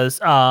 because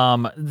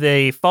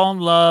they fall in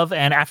love,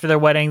 and after their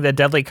wedding, the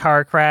deadly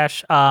car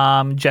crash,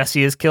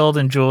 Jessie is killed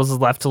and Jules is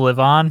left to live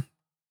on.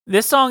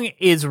 This song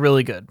is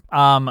really good.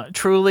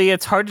 Truly,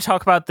 it's hard to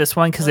talk about this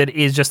one because it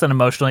is just an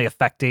emotionally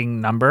affecting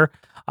number,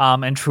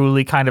 and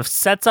truly kind of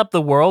sets up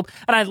the world.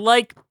 And I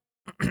like,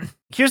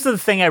 here's the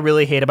thing I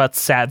really hate about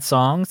sad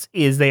songs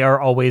is they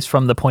are always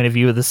from the point of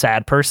view of the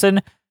sad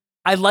person.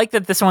 I like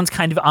that this one's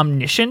kind of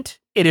omniscient.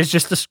 It is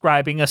just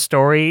describing a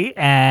story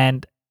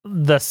and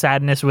the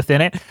sadness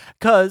within it.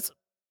 Because,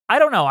 I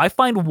don't know, I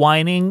find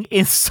whining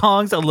in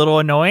songs a little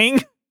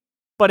annoying.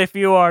 But if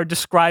you are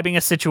describing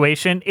a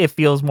situation, it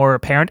feels more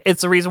apparent.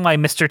 It's the reason why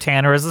Mr.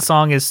 Tanner as a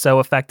song is so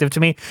effective to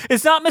me.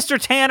 It's not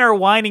Mr. Tanner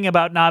whining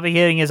about not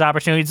hitting his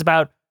opportunity. It's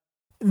about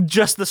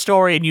just the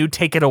story and you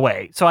take it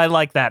away. So I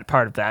like that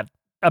part of that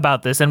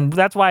about this. And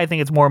that's why I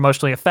think it's more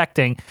emotionally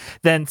affecting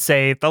than,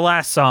 say, the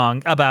last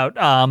song about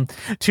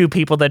two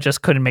people that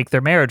just couldn't make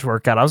their marriage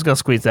work out. I was going to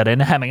squeeze that in,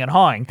 hemming and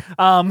hawing.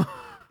 But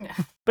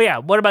yeah,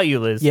 what about you,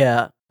 Liz?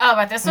 Yeah. Oh,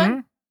 about this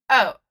one?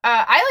 Oh,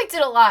 I liked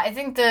it a lot. I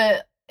think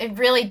it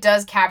really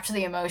does capture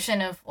the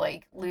emotion of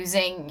like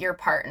losing your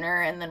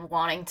partner and then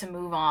wanting to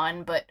move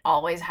on, but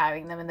always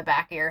having them in the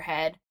back of your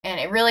head. And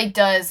it really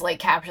does like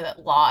capture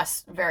that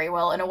loss very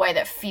well in a way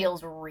that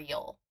feels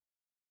real,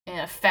 in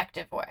an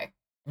effective way.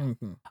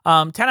 Mm-hmm.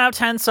 10 out of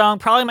 10 song,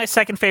 probably my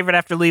second favorite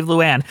after Leave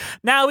Luann.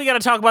 Now we got to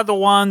talk about the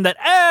one that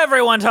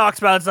everyone talks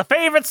about. It's the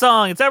favorite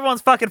song. It's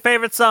everyone's fucking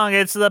favorite song.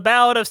 It's the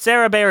Ballad of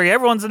Sarah Berry.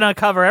 Everyone's done a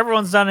cover.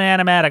 Everyone's done an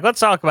animatic. Let's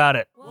talk about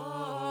it.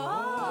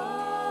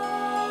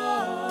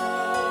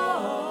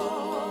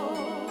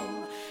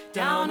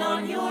 Down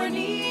on your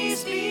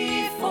knees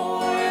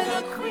before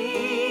the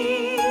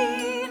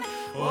Queen.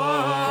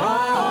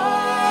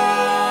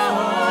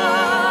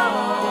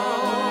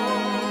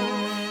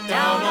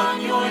 Down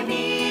on your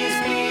knees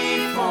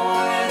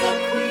before the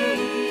Queen.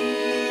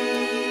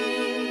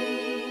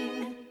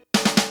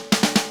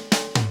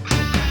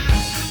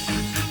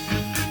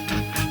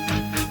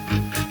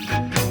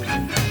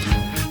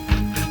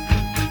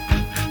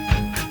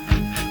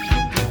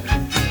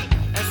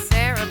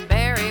 Sarah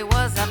Berry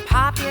was a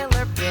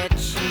popular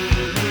bitch.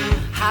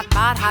 Hot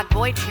bod, hot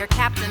boy, cheer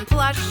captain,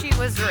 plus she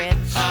was rich.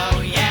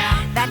 Oh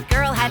yeah. That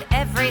girl had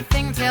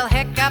everything till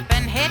hiccup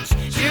and hitch.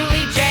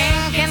 Julie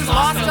Jenkins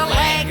lost a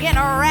leg in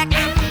a wreck.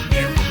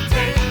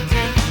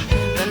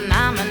 The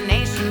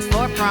nominations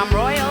for prom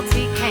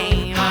royalty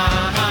came.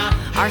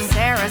 Our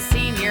Sarah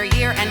senior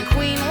year and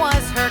Queen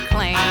was her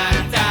claim.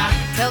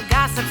 Till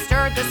gossip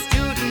stirred the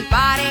student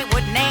body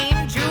would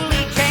name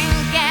Julie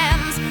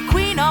Jenkins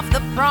Queen of the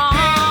prom.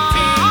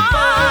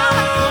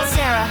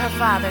 Sarah, her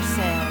father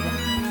said,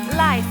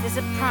 life is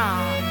a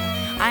prom.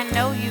 I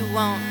know you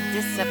won't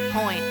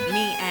disappoint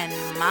me and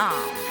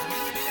Mom.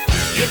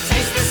 You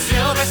taste the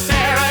silver,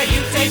 Sarah,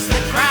 you taste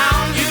the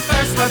crown. You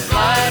thirst for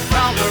blood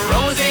from the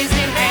roses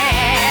in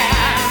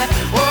hand.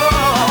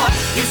 Whoa,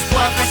 you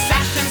spoil for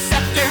session,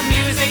 scepter,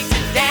 music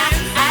to dance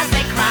as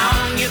they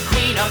crown you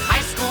queen of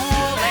high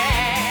school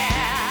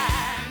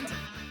land.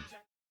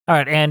 All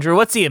right, Andrew,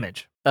 what's the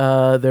image?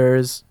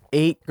 There's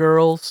 8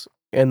 girls,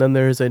 and then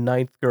there's a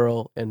 9th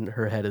girl, and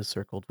her head is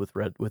circled with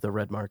a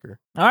red marker.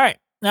 All right.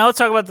 Now let's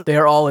talk about They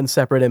are all in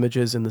separate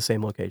images in the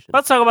same location.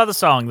 let's talk about the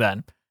song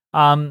then.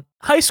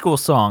 High school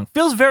song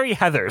feels very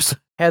Heathers.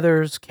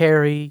 Heathers,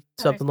 Carrie,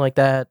 something like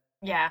that.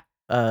 Yeah.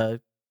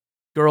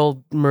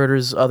 Girl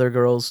murders other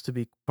girls to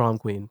be prom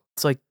queen.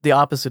 It's like the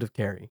opposite of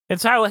Carrie.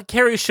 It's how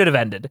Carrie should have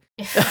ended.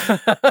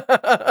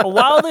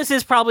 While this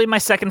is probably my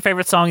second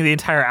favorite song of the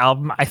entire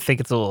album, I think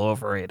it's a little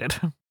overrated.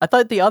 I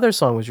thought the other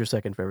song was your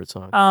second favorite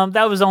song.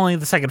 That was only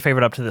the second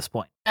favorite up to this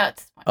point.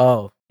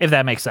 Oh. If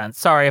that makes sense.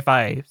 Sorry if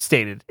I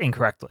stated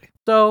incorrectly.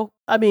 So,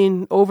 I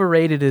mean,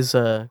 overrated is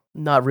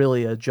not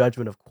really a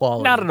judgment of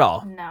quality. Not at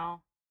all.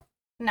 No.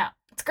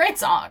 It's a great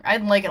song. I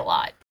like it a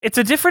lot. It's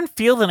a different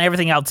feel than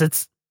everything else.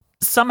 It's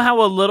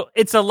somehow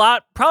it's a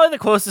lot, probably the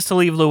closest to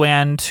Leave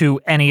Luann to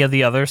any of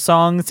the other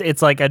songs.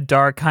 It's like a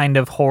dark kind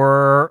of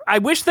horror. I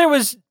wish there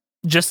was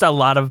just a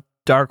lot of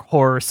dark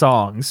horror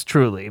songs,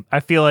 truly. I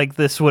feel like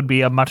this would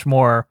be it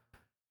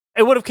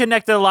would have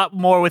connected a lot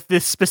more with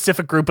this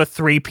specific group of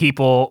 3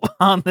 people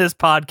on this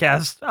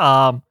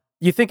podcast.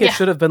 You think it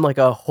should have been like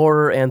a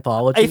horror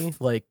anthology,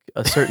 like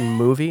a certain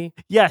movie?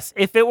 Yes,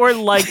 if it were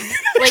like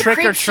Trick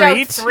or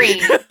Treat.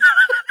 3.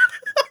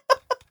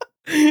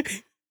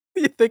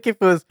 You think if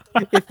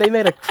they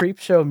made a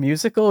Creepshow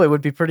musical, it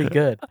would be pretty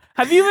good.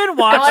 Have you even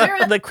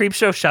watched the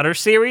Creepshow Shutter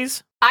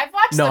series? I've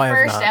watched No, the I have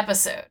first not.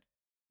 episode.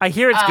 I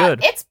hear it's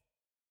good.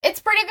 It's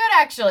pretty good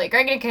actually.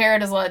 Greg Nicotero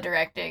does a lot of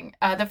directing.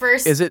 The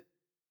first Is it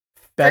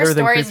better first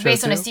than story Creepshow is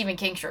based on a 2? Stephen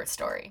King short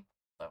story.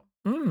 So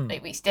Hmm.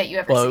 maybe that you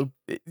ever Well,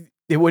 seen.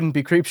 it wouldn't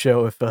be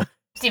Creepshow if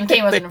Stephen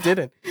King wasn't they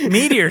involved. didn't.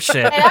 Meteor shit.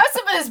 And that was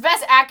some of his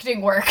best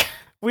acting work.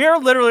 We are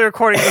literally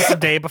recording this a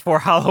day before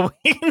Halloween,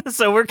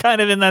 so we're kind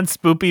of in that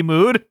spoopy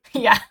mood.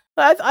 Yeah.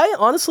 I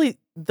honestly,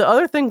 the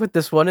other thing with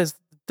this one is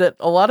that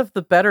a lot of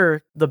the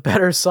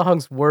better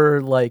songs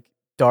were like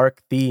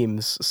dark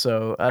themes.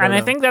 So I don't know.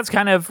 I think that's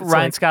kind of It's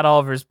Ryan like- Scott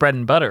Oliver's bread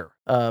and butter.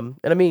 And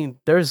I mean,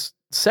 there's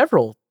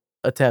several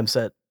attempts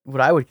at what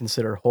I would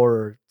consider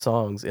horror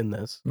songs in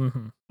this.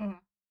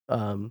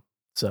 Mm-hmm.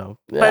 So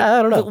But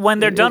I don't know. when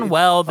they're done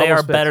well, they are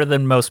almost fits. better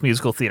than most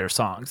musical theater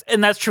songs,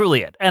 and that's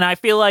truly it. And I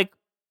feel like,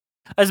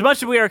 as much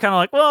as we are kind of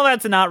like, well,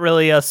 that's not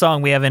really a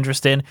song we have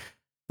interest in,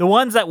 the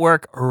ones that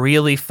work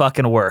really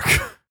fucking work.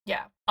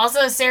 Yeah.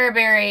 Also, Sarah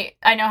Berry,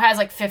 I know, has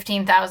like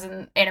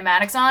 15,000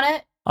 animatics on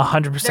it.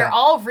 100%. They're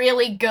all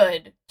really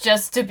good,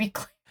 just to be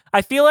clear.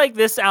 I feel like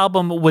this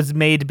album was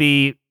made to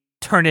be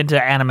turned into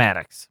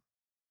animatics.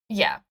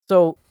 Yeah.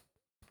 So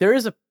there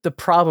is the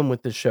problem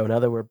with this show now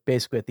that we're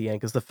basically at the end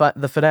because the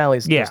finale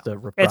is Yeah. just a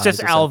reprise. It's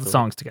just all of the essentially.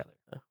 songs together.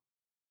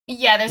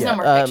 Yeah, there's no Yeah,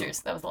 more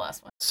pictures. That was the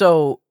last one.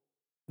 So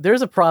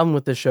there's a problem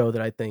with this show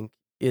that I think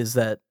is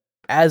that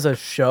as a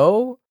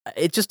show,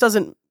 it just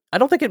doesn't. I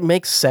don't think it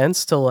makes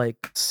sense to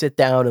like sit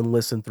down and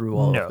listen through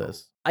all No. of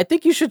this. I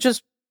think you should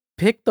just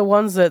pick the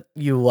ones that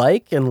you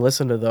like and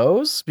listen to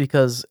those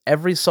because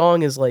every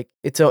song is like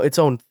its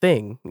own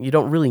thing. You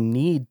don't really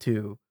need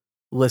to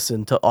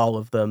listen to all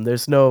of them.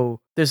 There's no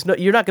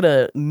you're not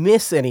going to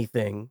miss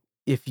anything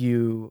if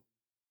you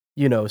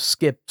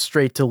skip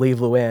straight to Leave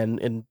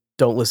Luann and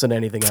don't listen to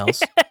anything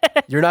else.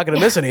 You're not going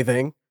to miss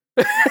anything.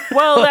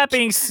 Well, that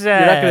being not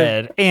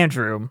said,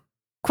 Andrew,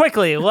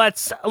 quickly,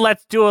 let's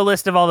do a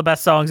list of all the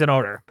best songs in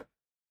order.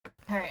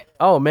 All right.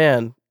 Oh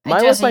man. Hey,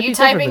 Jesse, you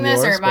typing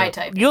this or am I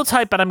typing? You'll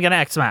type it. I'm gonna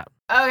X them out.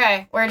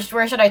 Okay. Where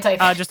should I type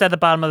it? Just at the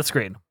bottom of the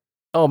screen.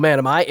 Oh man,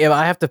 am I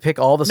have to pick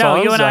all the songs?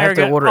 No, you and I have are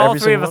to gonna. order All every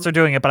 3 of single us are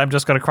doing it, but I'm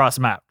just gonna cross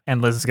them out,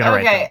 and Liz is gonna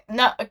write them. Okay.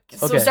 No.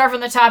 So Okay. start from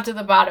the top to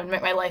the bottom to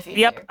make my life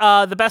easier.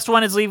 Yep. The best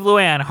one is Leave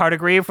Luann. Hard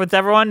agree with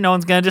everyone. No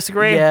one's gonna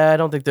disagree. Yeah, I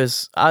don't think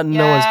there's no one's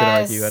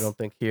gonna argue. I Yes. don't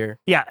think here.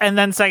 Yeah, and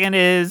then second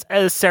is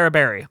Sarah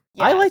Berry.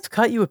 I liked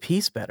Cut You a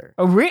Piece better.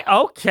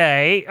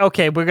 Okay.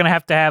 We're gonna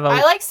have to have a.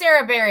 I like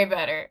Sarah Berry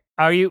better.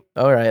 Are you?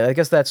 All right, I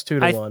guess that's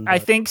 2-1. I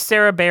think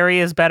Sarah Berry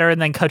is better,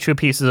 and then Cut You a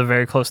Piece is a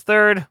very close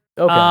third.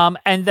 Okay.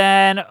 And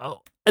then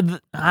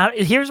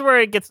here's where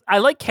it gets. I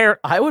like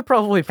I would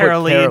probably put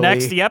Carolee Carolee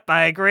next. Yep,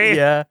 I agree.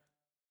 Yeah.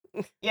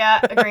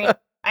 Yeah, agreed.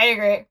 I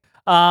agree.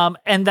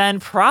 And then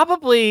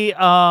probably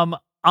the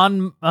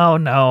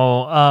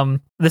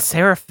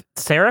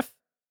Seraph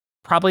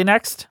probably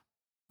next.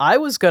 I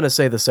was gonna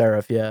say the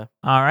Seraph, yeah.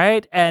 All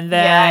right, and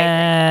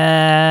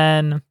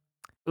then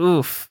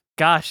oof,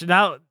 gosh,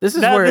 now This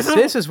is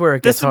where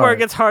it gets hard. where it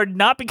gets hard.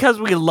 Not because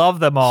we love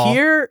them all.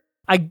 Here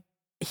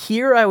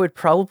I would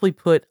probably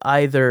put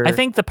either. I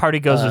think The Party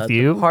Goes With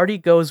You. The Party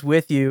Goes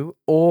With You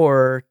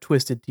or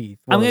Twisted Teeth.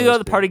 I'm one gonna of go those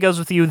The two. Party Goes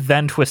With You,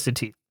 then Twisted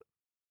Teeth,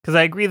 because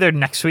I agree they're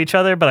next to each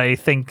other, but I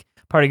think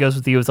Party Goes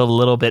With You is a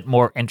little bit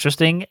more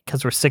interesting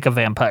because we're sick of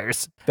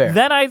vampires. Fair.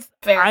 Then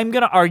I'm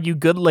gonna argue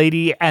Good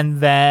Lady, and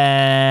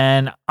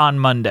then On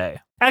Monday.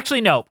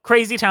 Actually, no,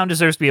 Crazy Town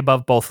deserves to be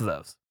above both of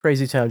those.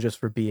 Crazy Town just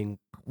for being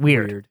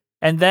Weird.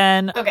 And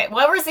then Okay.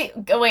 What was the?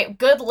 Oh, wait.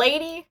 Good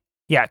Lady.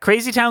 yeah,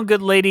 Crazy Town,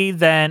 Good Lady,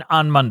 then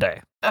On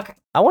Monday. Okay.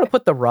 I want to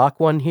put the Rock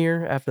one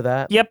here after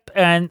that. Yep,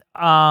 and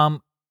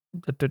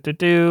Where?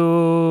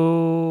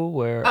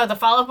 Oh, the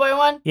Fall Out Boy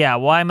one? Yeah,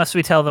 why must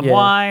we tell them Yeah.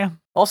 why?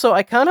 Also,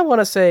 I kind of want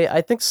to say,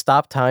 I think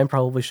Stop Time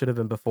probably should have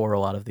been before a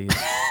lot of these.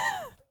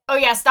 Oh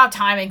yeah, Stop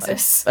Time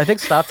exists. I think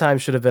Stop Time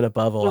should have been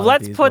above a lot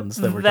Let's of these put ones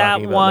that we're that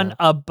talking about one now.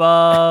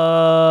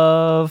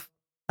 above.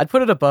 I'd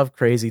put it above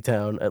Crazy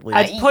Town, at least.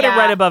 I'd put it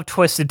right above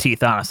Twisted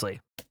Teeth, honestly.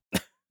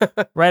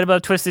 Right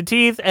above Twisted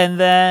Teeth, and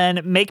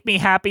then Make Me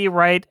Happy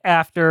right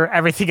after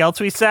everything else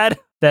we said.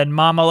 Then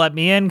Mama Let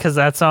Me In, because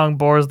that song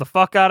bores the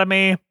fuck out of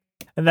me.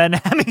 And then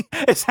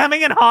is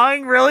Hemming and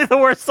Hawing really the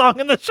worst song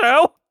in the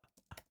show?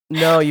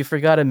 No, you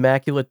forgot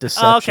Immaculate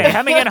Deception. Okay,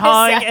 Hemming and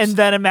Hawing, and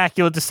then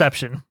Immaculate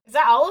Deception. Is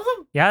that all of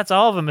them? Yeah, it's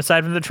all of them,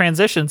 aside from the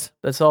transitions.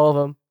 That's all of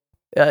them.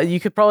 You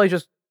could probably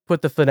just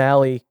put the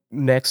finale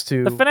next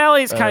to... The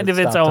finale is kind of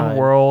its Stop own Time.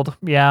 world.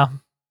 Yeah.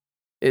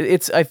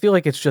 I feel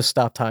like it's just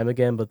Stop Time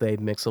again, but they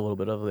mix a little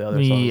bit of the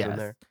other songs Yes. in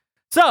there.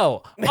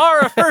 So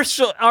our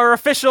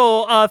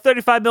official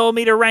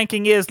 35mm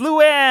ranking is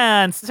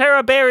Luann,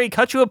 Sarah Berry,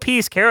 Cut You a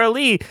Piece, Kara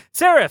Lee,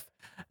 Seraph,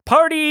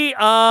 Party,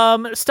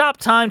 Stop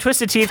Time,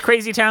 Twisted Teeth,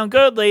 Crazy Town,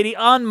 Good Lady,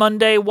 On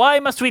Monday, Why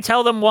Must We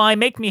Tell Them Why,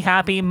 Make Me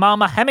Happy,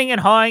 Mama, Hemming and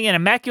Hawing, and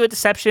Immaculate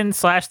Deception /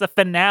 the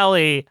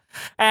finale.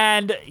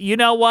 And you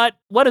know what?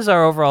 What is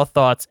our overall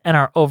thoughts and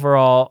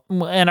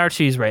our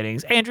cheese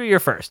ratings? Andrew, you're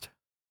first.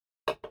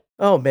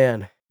 Oh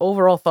man.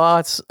 Overall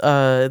thoughts,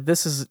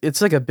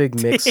 it's like a big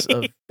mix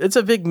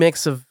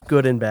of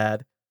good and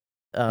bad.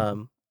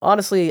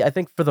 Honestly, I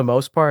think for the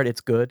most part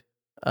it's good.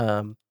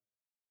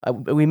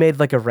 We made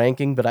like a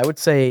ranking, but I would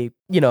say,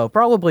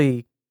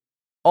 probably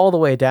all the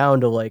way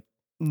down to like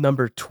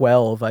number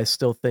 12, I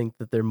still think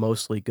that they're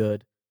mostly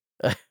good.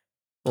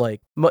 Like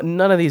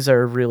none of these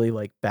are really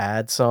like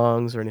bad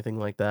songs or anything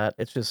like that.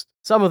 It's just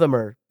some of them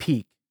are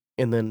peak,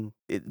 and then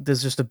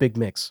there's just a big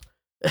mix.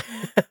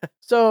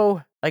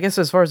 So I guess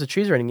as far as the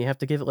cheese rating, you have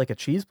to give it like a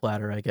cheese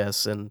platter, I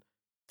guess, and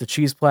the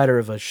cheese platter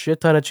of a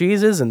shit ton of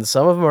cheeses, and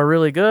some of them are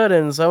really good,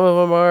 and some of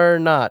them are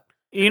not.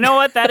 You know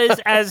what? That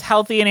is as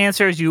healthy an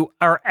answer as you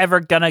are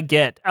ever gonna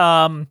get.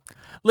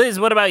 Liz,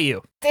 what about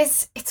you?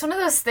 It's one of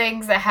those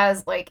things that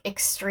has like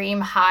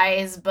extreme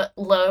highs but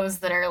lows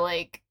that are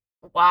like,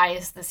 why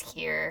is this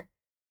here?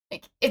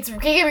 Like it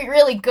can be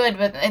really good,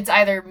 but it's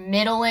either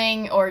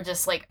middling or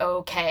just like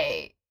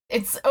okay.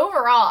 It's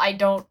overall, I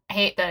don't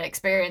hate that I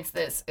experienced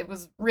this. It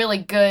was really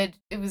good.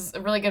 It was a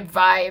really good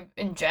vibe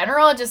in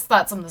general. I just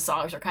thought some of the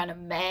songs were kind of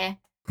meh.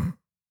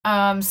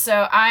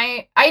 So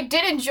I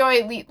did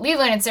enjoy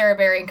Leland and Sarah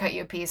Berry and Cut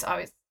You a Piece.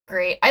 Always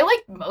great. I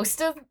liked most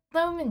of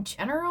them in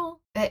general.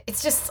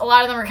 It's just a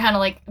lot of them are kind of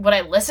like, would I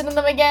listen to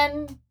them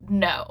again?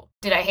 No.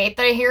 Did I hate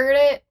that I heard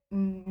it?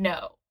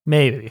 No.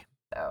 Maybe.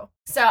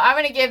 So I'm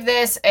going to give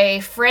this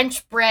a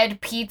French bread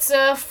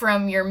pizza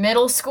from your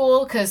middle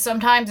school, because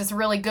sometimes it's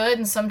really good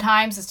and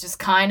sometimes it's just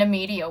kind of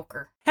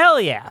mediocre.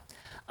 Hell yeah.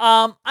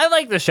 I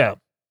like the show.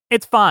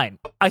 It's fine.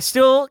 I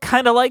still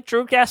kind of like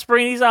Drew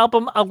Gasparini's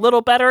album a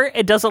little better.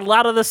 It does a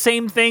lot of the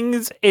same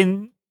things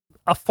in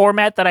a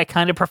format that I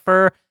kind of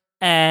prefer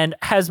and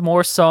has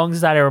more songs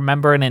that I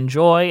remember and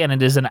enjoy, and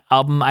it is an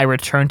album I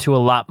return to a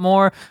lot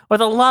more with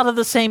a lot of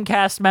the same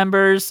cast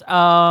members.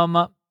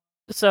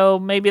 So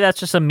maybe that's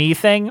just a me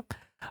thing.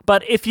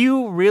 But if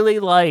you really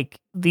like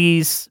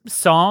these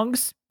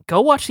songs,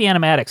 go watch the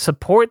animatics.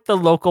 Support the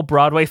local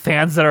Broadway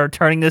fans that are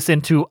turning this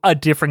into a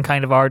different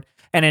kind of art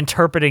and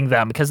interpreting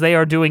them, because they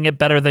are doing it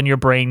better than your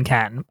brain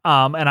can.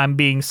 And I'm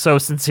being so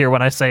sincere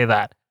when I say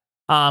that.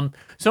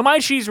 So my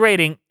cheese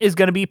rating is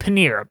going to be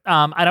paneer.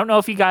 I don't know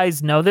if you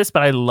guys know this,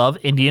 but I love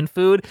Indian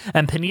food,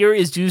 and paneer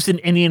is used in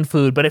Indian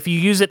food, but if you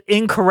use it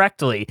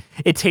incorrectly,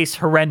 it tastes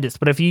horrendous.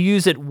 But if you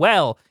use it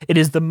well, it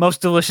is the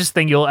most delicious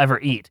thing you'll ever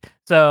eat.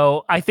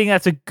 So I think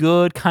that's a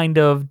good kind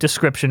of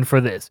description for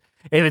this.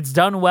 If it's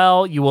done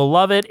well, you will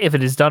love it. If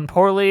it is done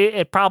poorly,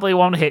 it probably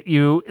won't hit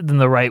you in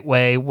the right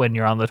way when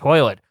you're on the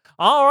toilet.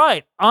 All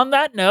right, on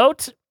that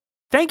note,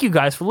 thank you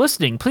guys for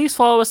listening. Please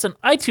follow us on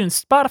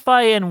iTunes,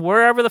 Spotify, and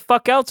wherever the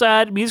fuck else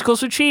at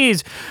Musicals with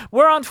Cheese.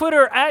 We're on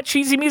Twitter at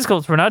Cheesy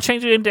Musicals. We're not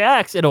changing it into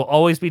X. It'll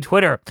always be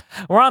Twitter.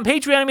 We're on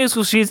Patreon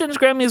Musicals Cheese,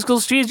 Instagram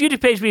Musicals Cheese, YouTube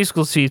page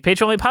Musicals Cheese,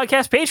 Patreon only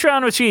podcast,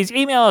 Patreon with Cheese.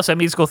 Email us at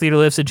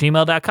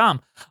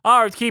musicaltheaterlives@gmail.com.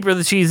 Our keeper of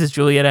the cheese is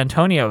Juliet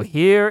Antonio.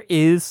 Here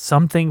is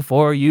something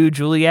for you,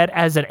 Juliet,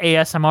 as an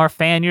ASMR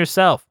fan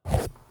yourself.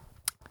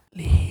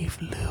 Leave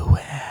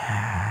Luann.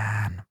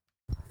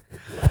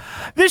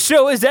 This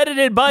show is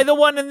edited by the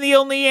one and the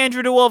only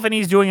Andrew DeWolf, and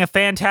he's doing a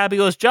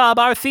fantabulous job.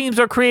 Our themes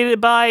are created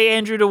by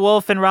Andrew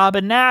DeWolf and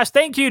Robin Nash.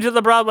 Thank you to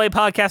the Broadway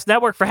Podcast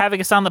Network for having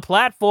us on the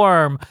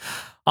platform.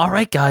 All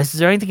right, guys,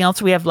 is there anything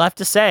else we have left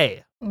to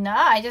say? Nah,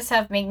 I just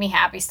have Make Me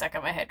Happy stuck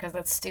in my head because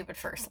that's stupid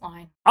first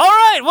line. All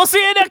right, we'll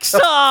see you next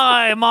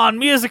time on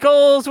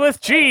Musicals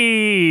with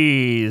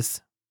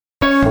Cheese.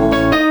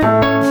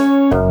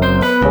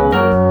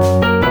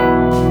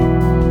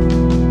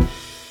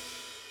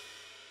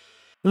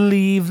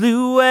 Leave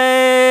Luann,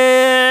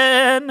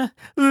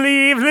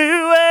 leave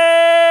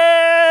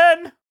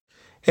Luann.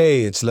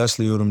 Hey, it's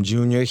Leslie Odom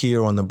Jr.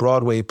 here on the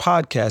Broadway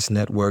Podcast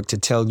Network to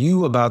tell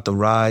you about the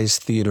Rise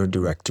Theater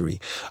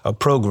Directory, a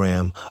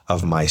program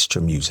of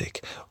Maestro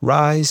Music.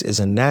 Rise is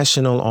a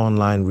national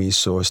online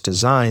resource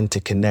designed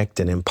to connect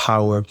and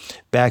empower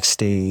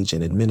backstage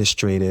and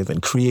administrative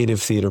and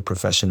creative theater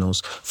professionals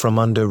from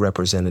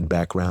underrepresented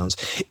backgrounds.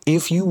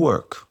 If you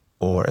work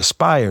or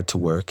aspire to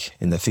work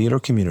in the theater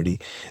community,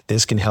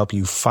 this can help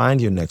you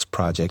find your next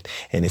project.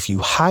 And if you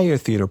hire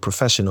theater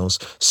professionals,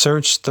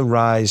 search the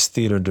Rise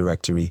Theater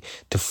Directory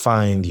to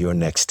find your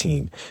next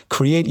team.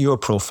 Create your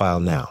profile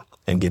now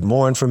and get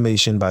more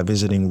information by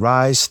visiting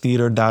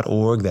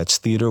risetheater.org. That's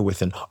theater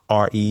with an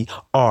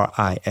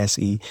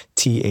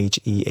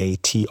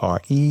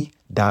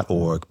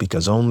RERISETHEATRE.org,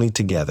 because only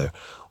together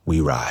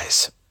we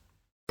rise.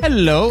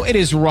 Hello, it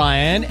is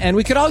Ryan, and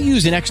we could all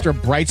use an extra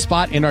bright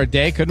spot in our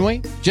day, couldn't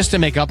we? Just to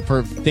make up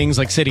for things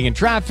like sitting in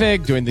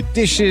traffic, doing the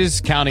dishes,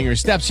 counting your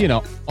steps, you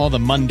know, all the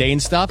mundane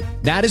stuff.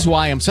 That is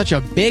why I'm such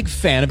a big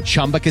fan of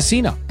Chumba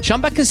Casino.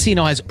 Chumba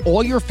Casino has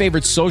all your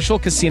favorite social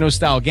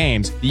casino-style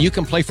games that you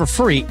can play for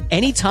free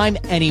anytime,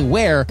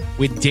 anywhere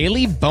with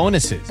daily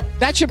bonuses.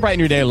 That should brighten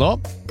your day a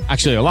little.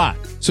 Actually, a lot.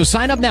 So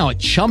sign up now at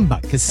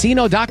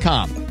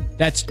ChumbaCasino.com.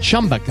 That's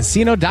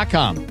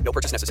ChumbaCasino.com. No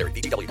purchase necessary.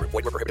 VGW Group.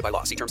 Void where prohibited by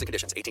law. See terms and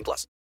conditions.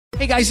 18+.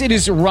 Hey guys, it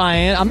is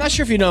Ryan. I'm not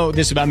sure if you know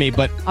this about me,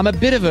 but I'm a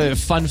bit of a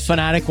fun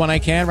fanatic when I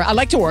can. I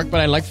like to work, but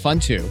I like fun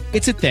too.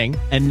 It's a thing.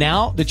 And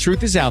now the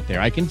truth is out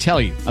there. I can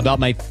tell you about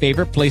my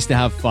favorite place to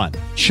have fun.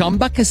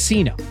 Chumba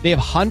Casino. They have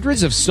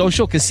hundreds of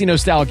social casino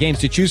style games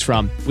to choose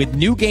from with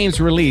new games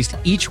released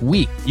each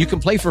week. You can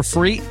play for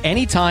free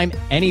anytime,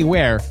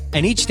 anywhere.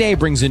 And each day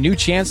brings a new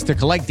chance to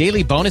collect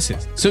daily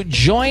bonuses. So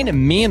join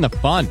me in the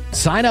fun.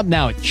 Sign up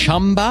now at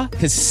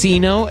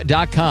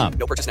ChumbaCasino.com.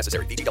 No purchase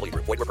necessary. VGW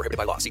Group. Void where prohibited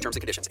by law. See terms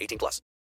and conditions. 18+.